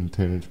fucking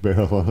 10-inch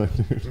barrel on it,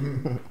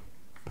 dude.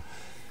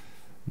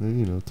 Then,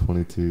 you know,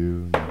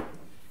 22.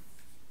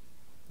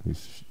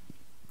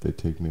 They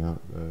take me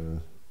out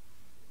on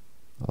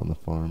the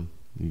farm.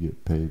 You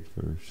get paid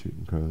for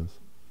shooting crows.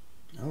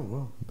 Oh,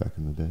 well. back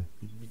in the day.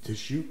 To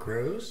shoot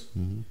crows,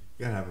 Mm-hmm. you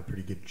gotta have a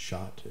pretty good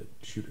shot to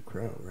shoot a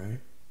crow, right?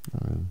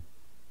 Not really.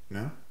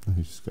 No?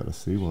 You just gotta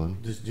see one.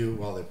 Just do it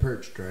while they're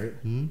perched, right?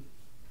 Hmm.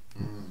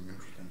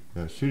 Interesting.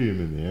 Yeah, shooting them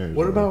in the air.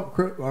 What about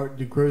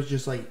do crows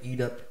just like eat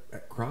up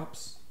at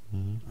crops?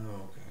 Mm-hmm. Oh,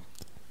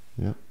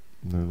 okay. Yep.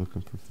 And they're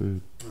looking for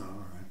food. Oh, all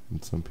right.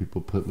 And some people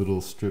put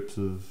little strips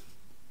of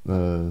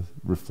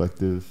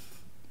reflective,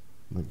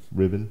 like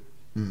ribbon.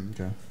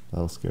 Okay.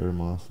 That'll scare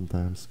them off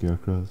sometimes.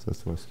 Scarecrows.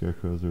 That's why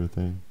scarecrows are a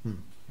thing. You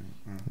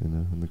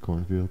know, in the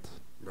cornfields.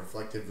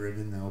 Reflective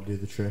ribbon, that'll do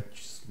the trick.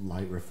 Just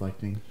light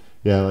reflecting.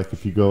 Yeah, like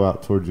if you go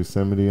out towards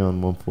Yosemite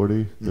on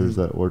 140, there's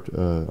that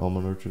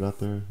almond orchard out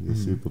there. You'll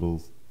see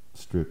little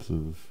strips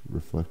of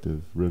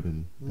reflective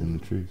ribbon in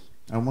the trees.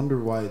 I wonder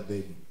why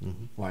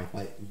why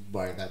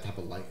that type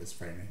of light is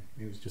frightening.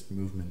 It was just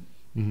movement.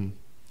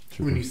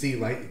 Mm-hmm. When you see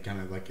light, it kind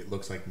of like it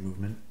looks like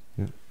movement.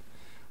 Yeah.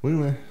 Well,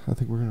 anyway, I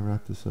think we're gonna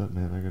wrap this up,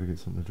 man. I gotta get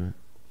something to drink.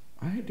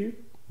 All right, dude.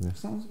 Yeah.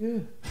 Sounds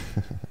good.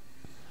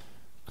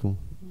 Cool.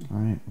 All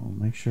right. Well,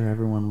 make sure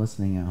everyone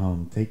listening at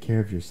home take care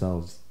of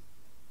yourselves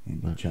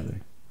and each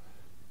other.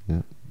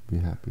 Yeah. Be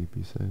happy.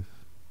 Be safe.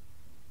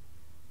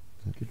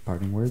 Good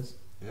parting words.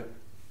 Yep.